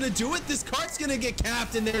think they're gonna do it. This cart's gonna get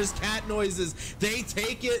capped, and there's cat noises. They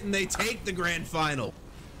take it, and they take the grand final.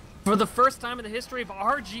 For the first time in the history of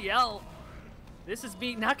RGL, this is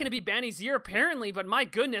not going to be Banny's year apparently, but my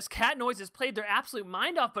goodness, cat noises played their absolute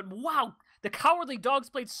mind off. But wow, the Cowardly Dogs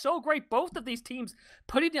played so great. Both of these teams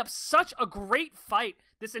putting up such a great fight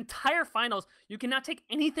this entire finals. You cannot take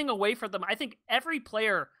anything away from them. I think every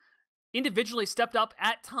player individually stepped up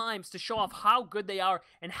at times to show off how good they are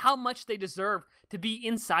and how much they deserve to be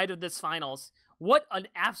inside of this finals. What an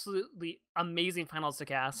absolutely amazing finals to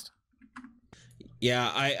cast.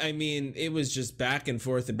 Yeah, I mean, it was just back and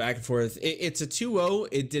forth and back and forth. It's a 2-0.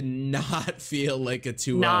 It did not feel like a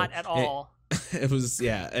 2-0. Not at all. It was,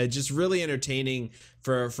 yeah, just really entertaining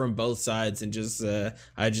from both sides, and just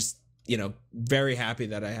I just, you know, very happy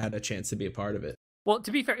that I had a chance to be a part of it. Well,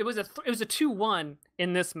 to be fair, it was a 2-1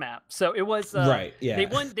 in this map, so it was right. Yeah,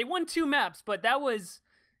 they won 2 maps, but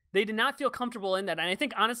they did not feel comfortable in that, and I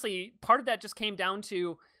think honestly part of that just came down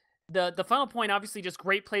to the final point. Obviously, just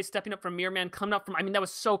great play stepping up from Mirrorman, coming up from. I mean, that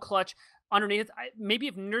was so clutch underneath. Maybe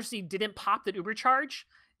if Nursey didn't pop that Uber charge,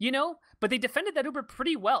 you know, but they defended that Uber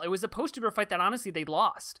pretty well. It was a post Uber fight that honestly they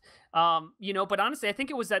lost, you know. But honestly, I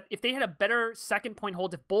think it was that if they had a better second point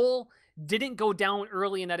hold, if Bull didn't go down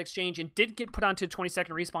early in that exchange and did get put onto a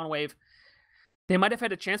 20-second respawn wave, they might have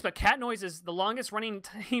had a chance. But Cat Noise is the longest running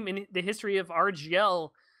team in the history of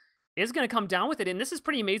RGL, is going to come down with it. And this is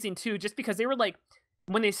pretty amazing too, just because they were like,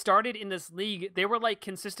 when they started in this league, they were like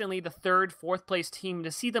consistently the 3rd, 4th place team.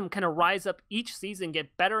 To see them kind of rise up each season,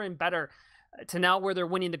 get better and better, to now where they're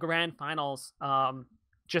winning the grand finals,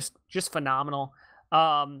 just phenomenal.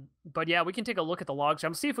 But yeah, we can take a look at the logs.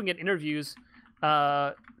 I'm see if we can get interviews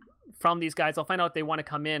from these guys. I'll find out if they want to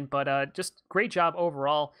come in, but just great job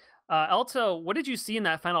overall. Alto, what did you see in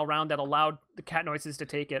that final round that allowed the Cat Noises to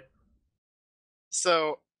take it?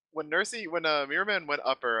 So when Mirrorman went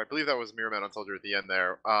upper, I believe that was Mirrorman on Soldier at the end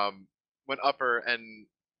there, went upper and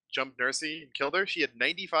jumped Nursey and killed her, she had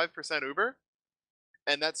 95% Uber,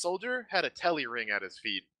 and that Soldier had a telly ring at his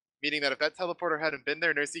feet, meaning that if that teleporter hadn't been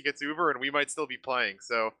there, Nursey gets Uber and we might still be playing.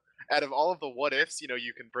 So out of all of the what ifs, you know,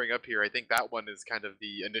 you can bring up here, I think that one is kind of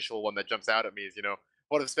the initial one that jumps out at me is, you know,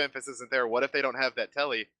 what if Spamfest isn't there? What if they don't have that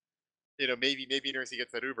telly? You know, maybe Nursey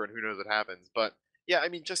gets that Uber and who knows what happens. But yeah, I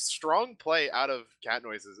mean, just strong play out of Cat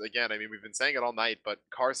Noises. Again, I mean, we've been saying it all night, but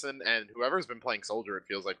Carson and whoever's been playing Soldier, it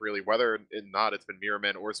feels like really, whether or not it's been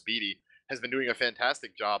Mirrorman or Speedy, has been doing a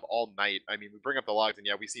fantastic job all night. I mean, we bring up the logs, and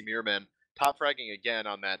yeah, we see Mirrorman top fragging again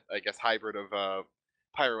on that, I guess, hybrid of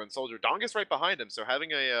Pyro and Soldier. Dongus right behind him, so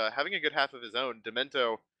having a good half of his own.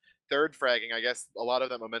 Demento third fragging, I guess a lot of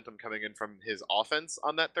that momentum coming in from his offense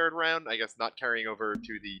on that third round, I guess not carrying over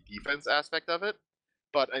to the defense aspect of it.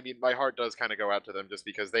 But I mean, my heart does kind of go out to them just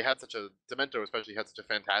because they had Demento especially had such a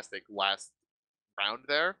fantastic last round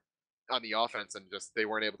there on the offense, and just they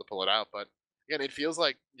weren't able to pull it out. But again, it feels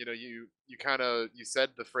like, you know, you said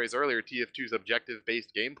the phrase earlier, TF2's objective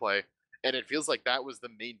based gameplay, and it feels like that was the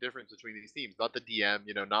main difference between these teams, not the DM,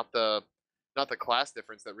 you know, not the class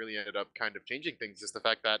difference that really ended up kind of changing things, just the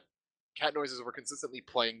fact that Cat Noises were consistently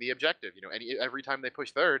playing the objective. You know, every time they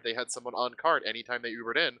pushed third, they had someone on cart. Anytime they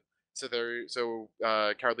Ubered in, so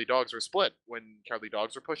Cowardly Dogs were split. When Cowardly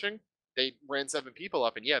Dogs were pushing, they ran 7 people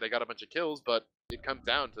up, and yeah, they got a bunch of kills, but it comes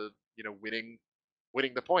down to, you know, winning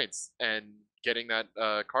the points and getting that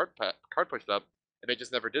card pushed up, and they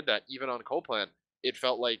just never did that. Even on Coal Plant, it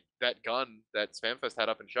felt like that gun that Spamfest had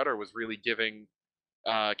up in Shutter was really giving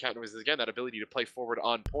Cat Noises again that ability to play forward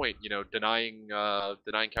on point, you know, denying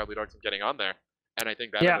Cowardly Dogs from getting on there, and I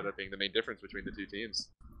think that ended up being the main difference between the two teams.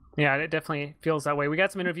 Yeah, it definitely feels that way. We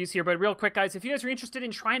got some interviews here, but real quick, guys, if you guys are interested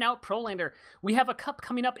in trying out Prolander, we have a cup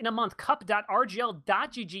coming up in a month,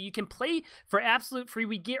 cup.rgl.gg. You can play for absolute free.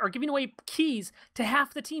 We are giving away keys to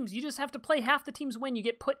half the teams. You just have to play. Half the teams win. You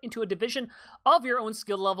get put into a division of your own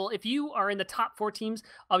skill level. If you are in the top 4 teams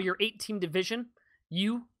of your 8-team division,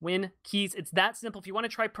 you win keys. It's that simple. If you want to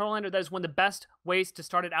try Prolander, that is one of the best ways to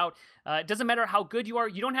start it out. It doesn't matter how good you are.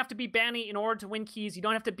 You don't have to be Banny in order to win keys. You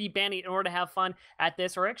don't have to be Banny in order to have fun at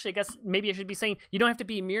this. Or actually, I guess maybe I should be saying you don't have to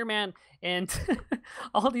be Mirror Man and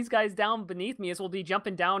all these guys down beneath me as we'll be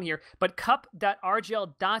jumping down here. But cup.rgl.gg,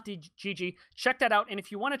 check that out. And if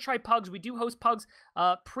you want to try Pugs, we do host Pugs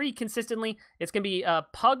pretty consistently. It's going to be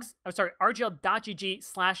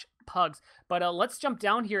rgl.gg/Pugs. But let's jump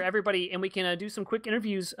down here, everybody, and we can do some quick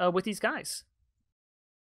interviews with these guys.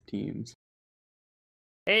 Teams.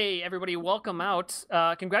 Hey, everybody, welcome out.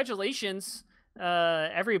 Congratulations,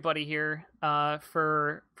 everybody here,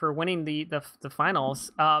 for winning the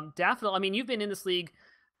finals. Daffodil, I mean, you've been in this league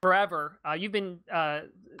forever. You've been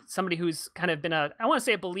somebody who's kind of been I want to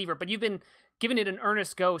say a believer, but you've been giving it an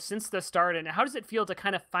earnest go since the start. And how does it feel to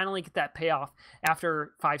kind of finally get that payoff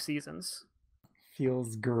after 5 seasons?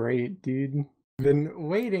 Feels great, dude. Been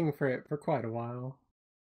waiting for it for quite a while.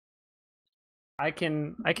 I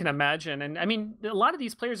can imagine. And I mean, a lot of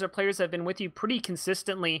these players are players that have been with you pretty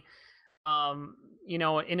consistently. You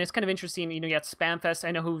know, and it's kind of interesting, you know, you got Spamfest,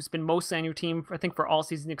 I know, who's been mostly on your team, I think, for all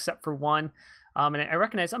season except for one. And I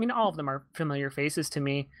recognize, I mean, all of them are familiar faces to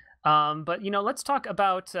me. But, you know, let's talk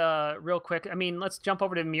about, real quick, I mean, let's jump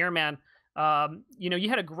over to Mirror Man. You know, you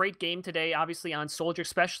had a great game today, obviously, on Soldier,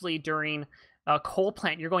 especially during Coal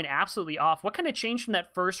Plant. You're going absolutely off. What kind of changed from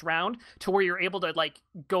that first round to where you're able to, like,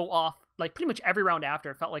 go off, like, pretty much every round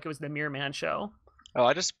after? It felt like it was the Mirror Man show. Oh,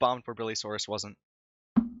 I just bombed where Billy Source wasn't.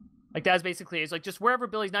 Like, that's basically, it's like just wherever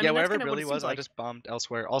Billy's not. Yeah, I mean, wherever Billy was, I just bombed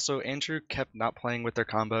elsewhere. Also, Andrew kept not playing with their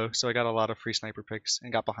combo, so I got a lot of free sniper picks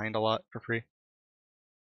and got behind a lot for free.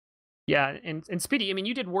 Yeah, and Speedy, I mean,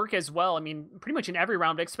 you did work as well. I mean, pretty much in every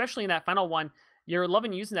round, but especially in that final one, you're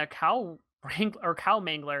loving using that cow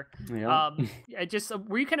mangler. Yeah. I just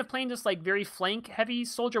were you kind of playing just like very flank heavy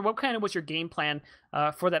Soldier? What kind of was your game plan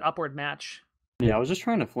for that upward match? Yeah, I was just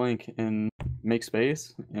trying to flank and make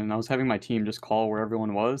space, and I was having my team just call where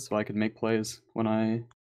everyone was so I could make plays when I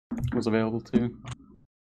was available to.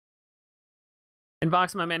 And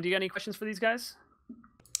Vox, my man, do you got any questions for these guys?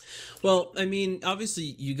 Well, I mean,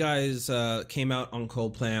 obviously, you guys came out on Coal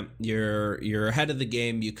Plant. You're ahead of the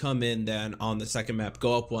game. You come in then on the second map,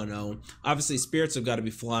 go up 1-0. Obviously, Spirits have got to be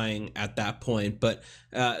flying at that point, but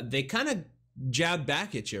they kind of jabbed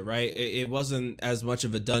back at you, right? It wasn't as much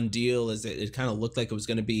of a done deal as it kind of looked like it was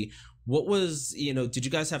going to be. What was, you know, did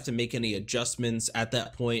you guys have to make any adjustments at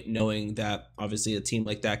that point, knowing that obviously a team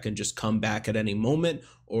like that can just come back at any moment,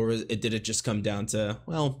 or did it just come down to,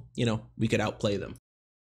 well, you know, we could outplay them?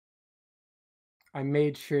 I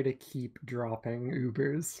made sure to keep dropping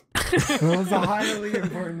Ubers. That was a highly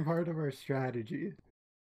important part of our strategy.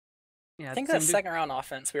 Yeah, I think that second round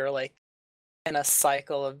offense, we were like in a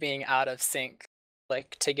cycle of being out of sync,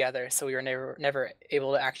 like together, so we were never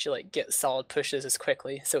able to actually like get solid pushes as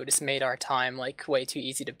quickly. So it just made our time like way too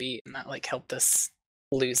easy to beat, and that like helped us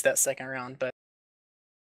lose that second round. But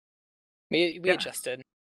we adjusted.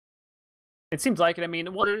 It seems like it. I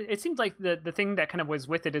mean, well, it seems like the thing that kind of was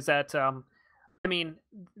with it is that I mean,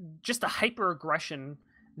 just the hyper aggression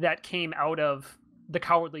that came out of the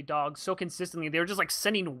Cowardly Dogs so consistently. They were just like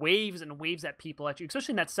sending waves and waves at people at you,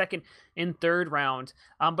 especially in that second and third round.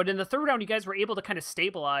 But in the third round, you guys were able to kind of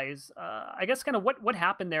stabilize. I guess kind of what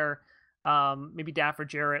happened there, maybe Daff or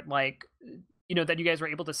Jarrett, like, you know, that you guys were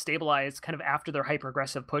able to stabilize kind of after their hyper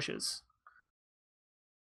aggressive pushes.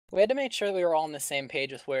 We had to make sure we were all on the same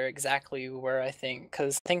page with where exactly we were, I think,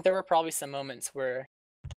 because I think there were probably some moments where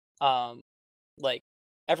like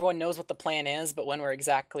everyone knows what the plan is, but when we're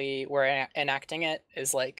enacting it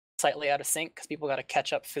is like slightly out of sync because people got to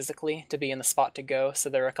catch up physically to be in the spot to go. So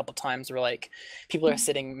there were a couple times where like people are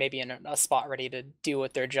sitting maybe in a spot ready to do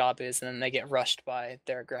what their job is, and then they get rushed by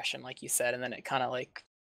their aggression, like you said, and then it kind of like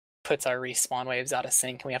puts our respawn waves out of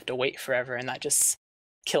sync, and we have to wait forever, and that just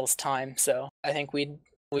kills time. So I think we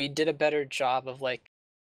did a better job of like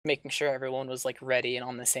making sure everyone was like ready and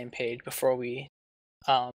on the same page before we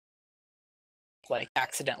like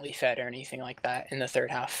accidentally fed or anything like that in the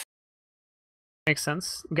third half. Makes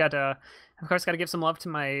sense. Got of course got to give some love to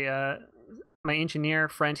my my engineer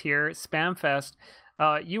friend here, Spamfest.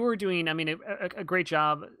 You were doing, I mean, a great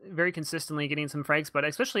job, very consistently getting some frags, but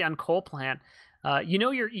especially on Coal Plant, you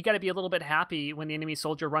know, you got to be a little bit happy when the enemy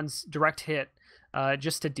soldier runs direct hit,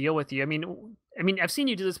 just to deal with you. I mean, I've seen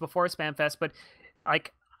you do this before, Spamfest, but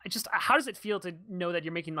like, just how does it feel to know that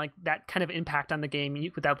you're making like that kind of impact on the game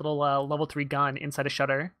with that little level 3 gun inside a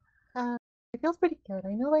shutter? It feels pretty good.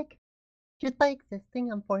 I know, like, just by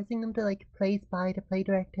existing, I'm forcing them to like play spy, to play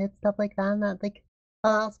direct hit, stuff like that, and that like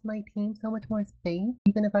allows my team so much more space,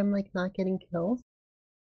 even if I'm like not getting kills.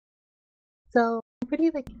 So I'm pretty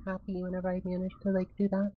like happy whenever I manage to like do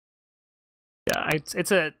that. Yeah,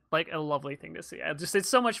 it's a lovely thing to see. It's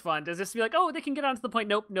so much fun to just be like, oh, they can get onto the point.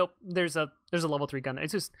 Nope. There's a level 3 gun.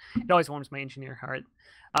 It always warms my engineer heart.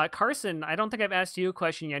 Carson, I don't think I've asked you a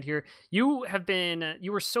question yet here. You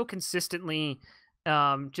were so consistently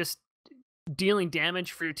just dealing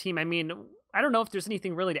damage for your team. I mean, I don't know if there's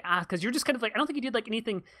anything really to ask, because you're just kind of like, I don't think you did like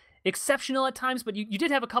anything exceptional at times, but you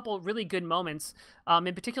did have a couple really good moments.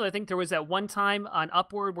 In particular, I think there was that one time on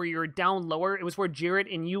Upward where you were down lower. It was where Jarrett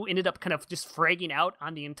and you ended up kind of just fragging out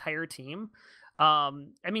on the entire team. I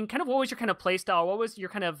mean, kind of what was your kind of play style? What was your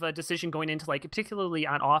kind of decision going into, like, particularly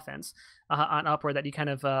on offense on Upward, that you kind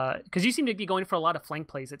of, because you seem to be going for a lot of flank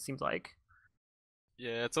plays, it seems like.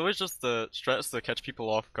 Yeah, it's always just the strats to catch people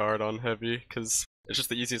off guard on heavy, because it's just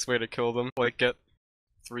the easiest way to kill them. Like, get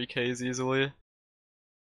 3Ks easily.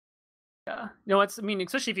 Yeah, no, I mean,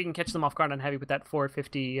 especially if you can catch them off guard on heavy with that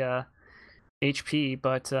 450 HP.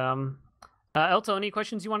 But Elto, any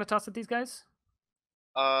questions you want to toss at these guys?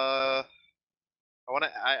 I want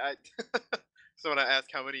to. So when I ask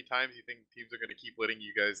how many times you think teams are going to keep letting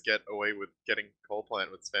you guys get away with getting coal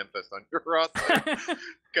plant with Spamfest on your roster,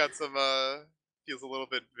 got some. Feels a little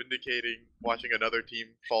bit vindicating watching another team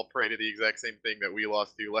fall prey to the exact same thing that we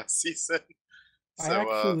lost to last season.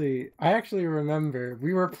 So, I actually remember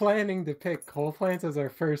we were planning to pick coal plants as our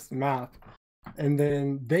first map, and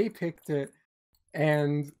then they picked it,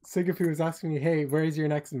 and Sigafu was asking me, hey, where's your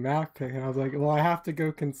next map pick? And I was like, well, I have to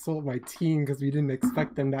go consult my team because we didn't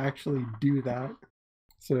expect them to actually do that.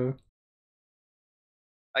 So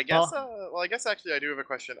I guess, I guess actually I do have a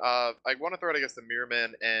question. I want to throw it, I guess, to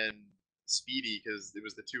Mirrorman and Speedy, because it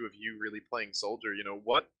was the two of you really playing Soldier. You know,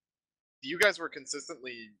 what you guys were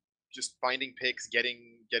consistently just finding picks,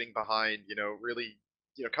 getting behind, you know, really,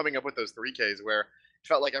 you know, coming up with those 3Ks where it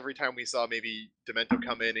felt like every time we saw maybe Demento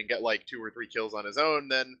come in and get like 2 or 3 kills on his own,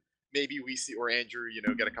 then maybe we see, or Andrew, you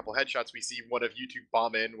know, get a couple headshots, we see one of you two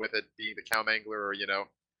bomb in with it being the cow mangler or, you know,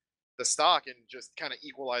 the stock, and just kind of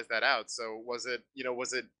equalize that out. So was it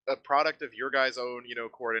a product of your guys' own, you know,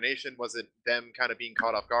 coordination? Was it them kind of being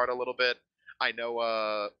caught off guard a little bit? I know,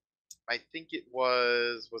 I think it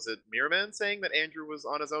was it Mirrorman saying that Andrew was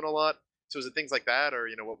on his own a lot? So was it things like that, or,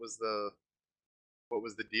 you know, what was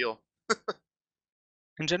the deal?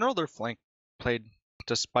 In general, their flank played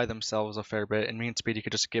just by themselves a fair bit, and me and Speedy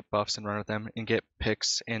could just get buffs and run with them and get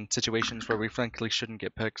picks in situations where we frankly shouldn't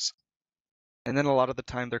get picks. And then a lot of the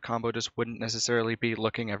time their combo just wouldn't necessarily be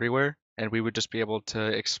looking everywhere, and we would just be able to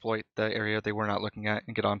exploit the area they were not looking at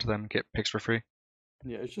and get onto them and get picks for free.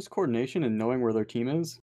 Yeah, it's just coordination and knowing where their team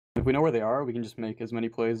is. If we know where they are, we can just make as many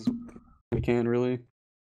plays as we can, really.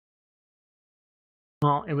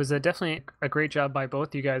 Well, it was definitely a great job by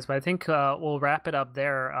both you guys, but I think we'll wrap it up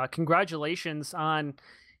there. Congratulations on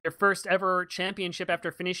your first ever championship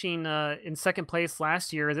after finishing in second place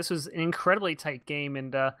last year. This was an incredibly tight game,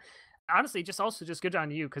 and honestly, just good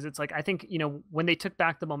on you, because it's like, I think, you know, when they took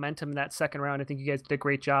back the momentum in that second round, I think you guys did a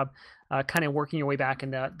great job kind of working your way back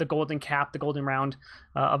in the golden cap, the golden round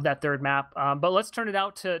of that third map. But let's turn it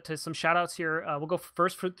out to some shout outs here. We'll go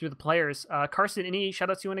first through the players. Carson, any shout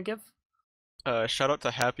outs you want to give? Shout out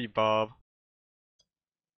to Happy Bob.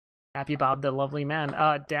 Happy Bob, the lovely man.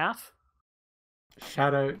 Daff?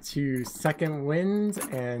 shout out to Second Wind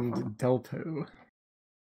and Delpo.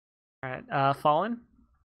 All right, Fallen?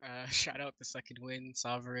 Shout out to Second Wind,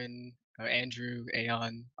 Sovereign, Andrew,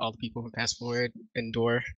 Aeon, all the people who passed forward, and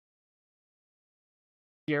Door.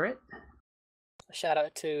 Jarrett? Shout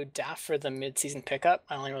out to Daff for the mid-season pickup.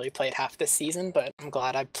 I only really played half this season, but I'm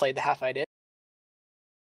glad I played the half I did.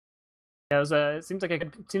 Yeah, it seems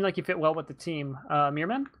like you fit well with the team.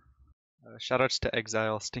 Mirman? Shoutouts to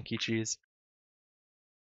Exile, Stinky Cheese.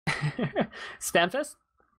 Spamfest?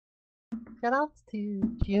 Shoutouts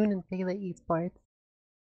to June and Pele Esports.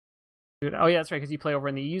 Dude, oh yeah, that's right, because you play over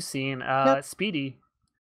in the EU scene. Yep. Speedy.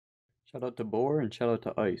 Shout out to Boar and shout out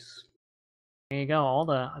to Ice. There you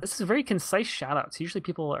go. This is very concise shoutouts. Usually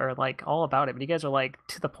people are like all about it, but you guys are like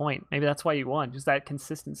to the point. Maybe that's why you won, just that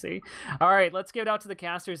consistency. All right, let's give it out to the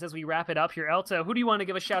casters as we wrap it up here. Elta, who do you want to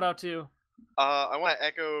give a shout out to? I want to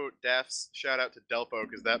echo Daff's shout out to Delpo,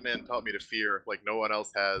 because that man taught me to fear like no one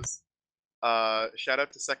else has. Shout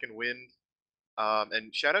out to Second Wind,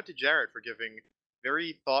 and shout out to Jarrett for giving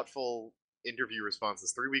very thoughtful interview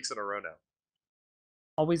responses 3 weeks in a row now.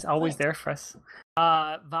 Always there for us.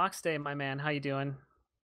 Vox Day, my man, how you doing?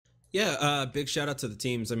 Yeah, big shout out to the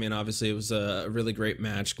teams. I mean, obviously it was a really great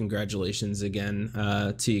match. Congratulations again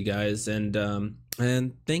to you guys, and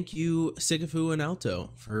thank you Sigafu and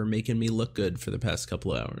Alto for making me look good for the past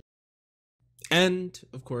couple of hours. And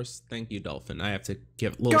of course, thank you Dolphin. I have to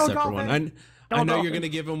give a little separate one. I know you're Dolphin. gonna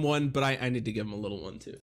give him one, but I need to give him a little one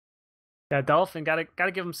too. Yeah, Dolphin,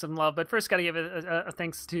 gotta give him some love. But first, gotta give a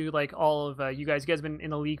thanks to like all of you guys. You guys have been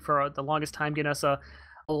in the league for the longest time, getting us a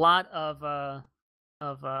lot of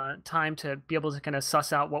time to be able to kind of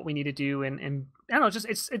suss out what we need to do, and I don't know, just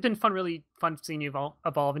it's been fun, really fun seeing you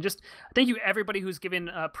evolve, and just thank you everybody who's given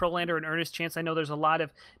Prolander an earnest chance. I know there's a lot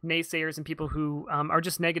of naysayers and people who are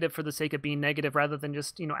just negative for the sake of being negative, rather than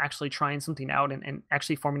just actually trying something out and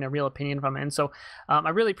actually forming a real opinion from it. And so I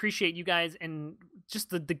really appreciate you guys, and just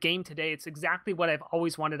the game today. It's exactly what I've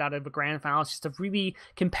always wanted out of a grand final. It's just a really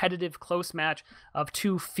competitive, close match of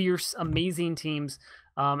two fierce, amazing teams.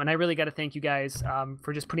 And I really got to thank you guys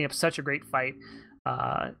for just putting up such a great fight.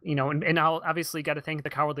 And I'll obviously got to thank the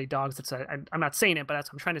Cowardly Dogs. I'm not saying it, but that's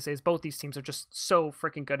what I'm trying to say is both these teams are just so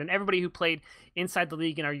freaking good. And everybody who played inside the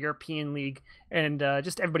league in our European league, and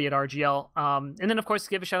just everybody at RGL. And then, of course,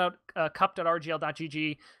 give a shout out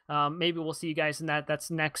cup.rgl.gg. Maybe we'll see you guys in that. That's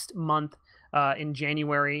next month. In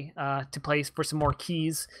January to play for some more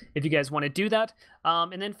keys if you guys want to do that.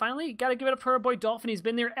 And then finally, got to give it up for our boy Dolphin. He's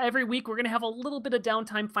been there every week. We're going to have a little bit of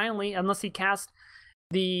downtime finally, unless he casts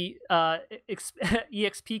the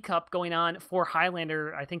EXP Cup going on for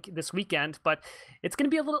Highlander, I think, this weekend. But it's going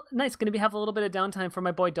to be a little nice. Going to have a little bit of downtime for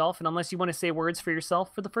my boy Dolphin, unless you want to say words for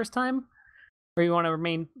yourself for the first time, or you want to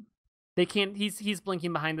remain... They can't. He's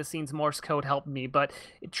blinking behind the scenes. Morse code helped me, but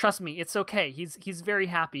trust me, it's okay. He's very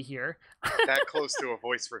happy here. That close to a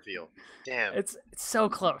voice reveal. Damn. It's so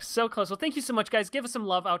close, so close. Well, thank you so much, guys. Give us some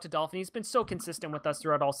love out to Dolphin. He's been so consistent with us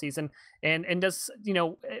throughout all season, and does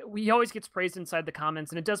he always gets praised inside the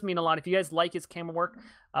comments, and it does mean a lot. If you guys like his camera work,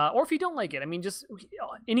 or if you don't like it, I mean, just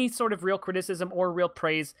any sort of real criticism or real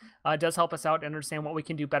praise does help us out and understand what we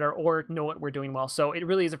can do better or know what we're doing well. So it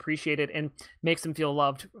really is appreciated and makes him feel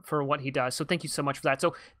loved for what he does. So thank you so much for that.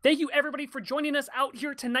 So thank you everybody for joining us out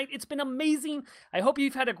here tonight. It's been amazing. I hope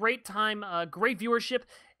you've had a great time, great viewership.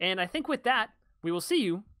 And I think with that, we will see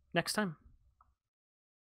you next time.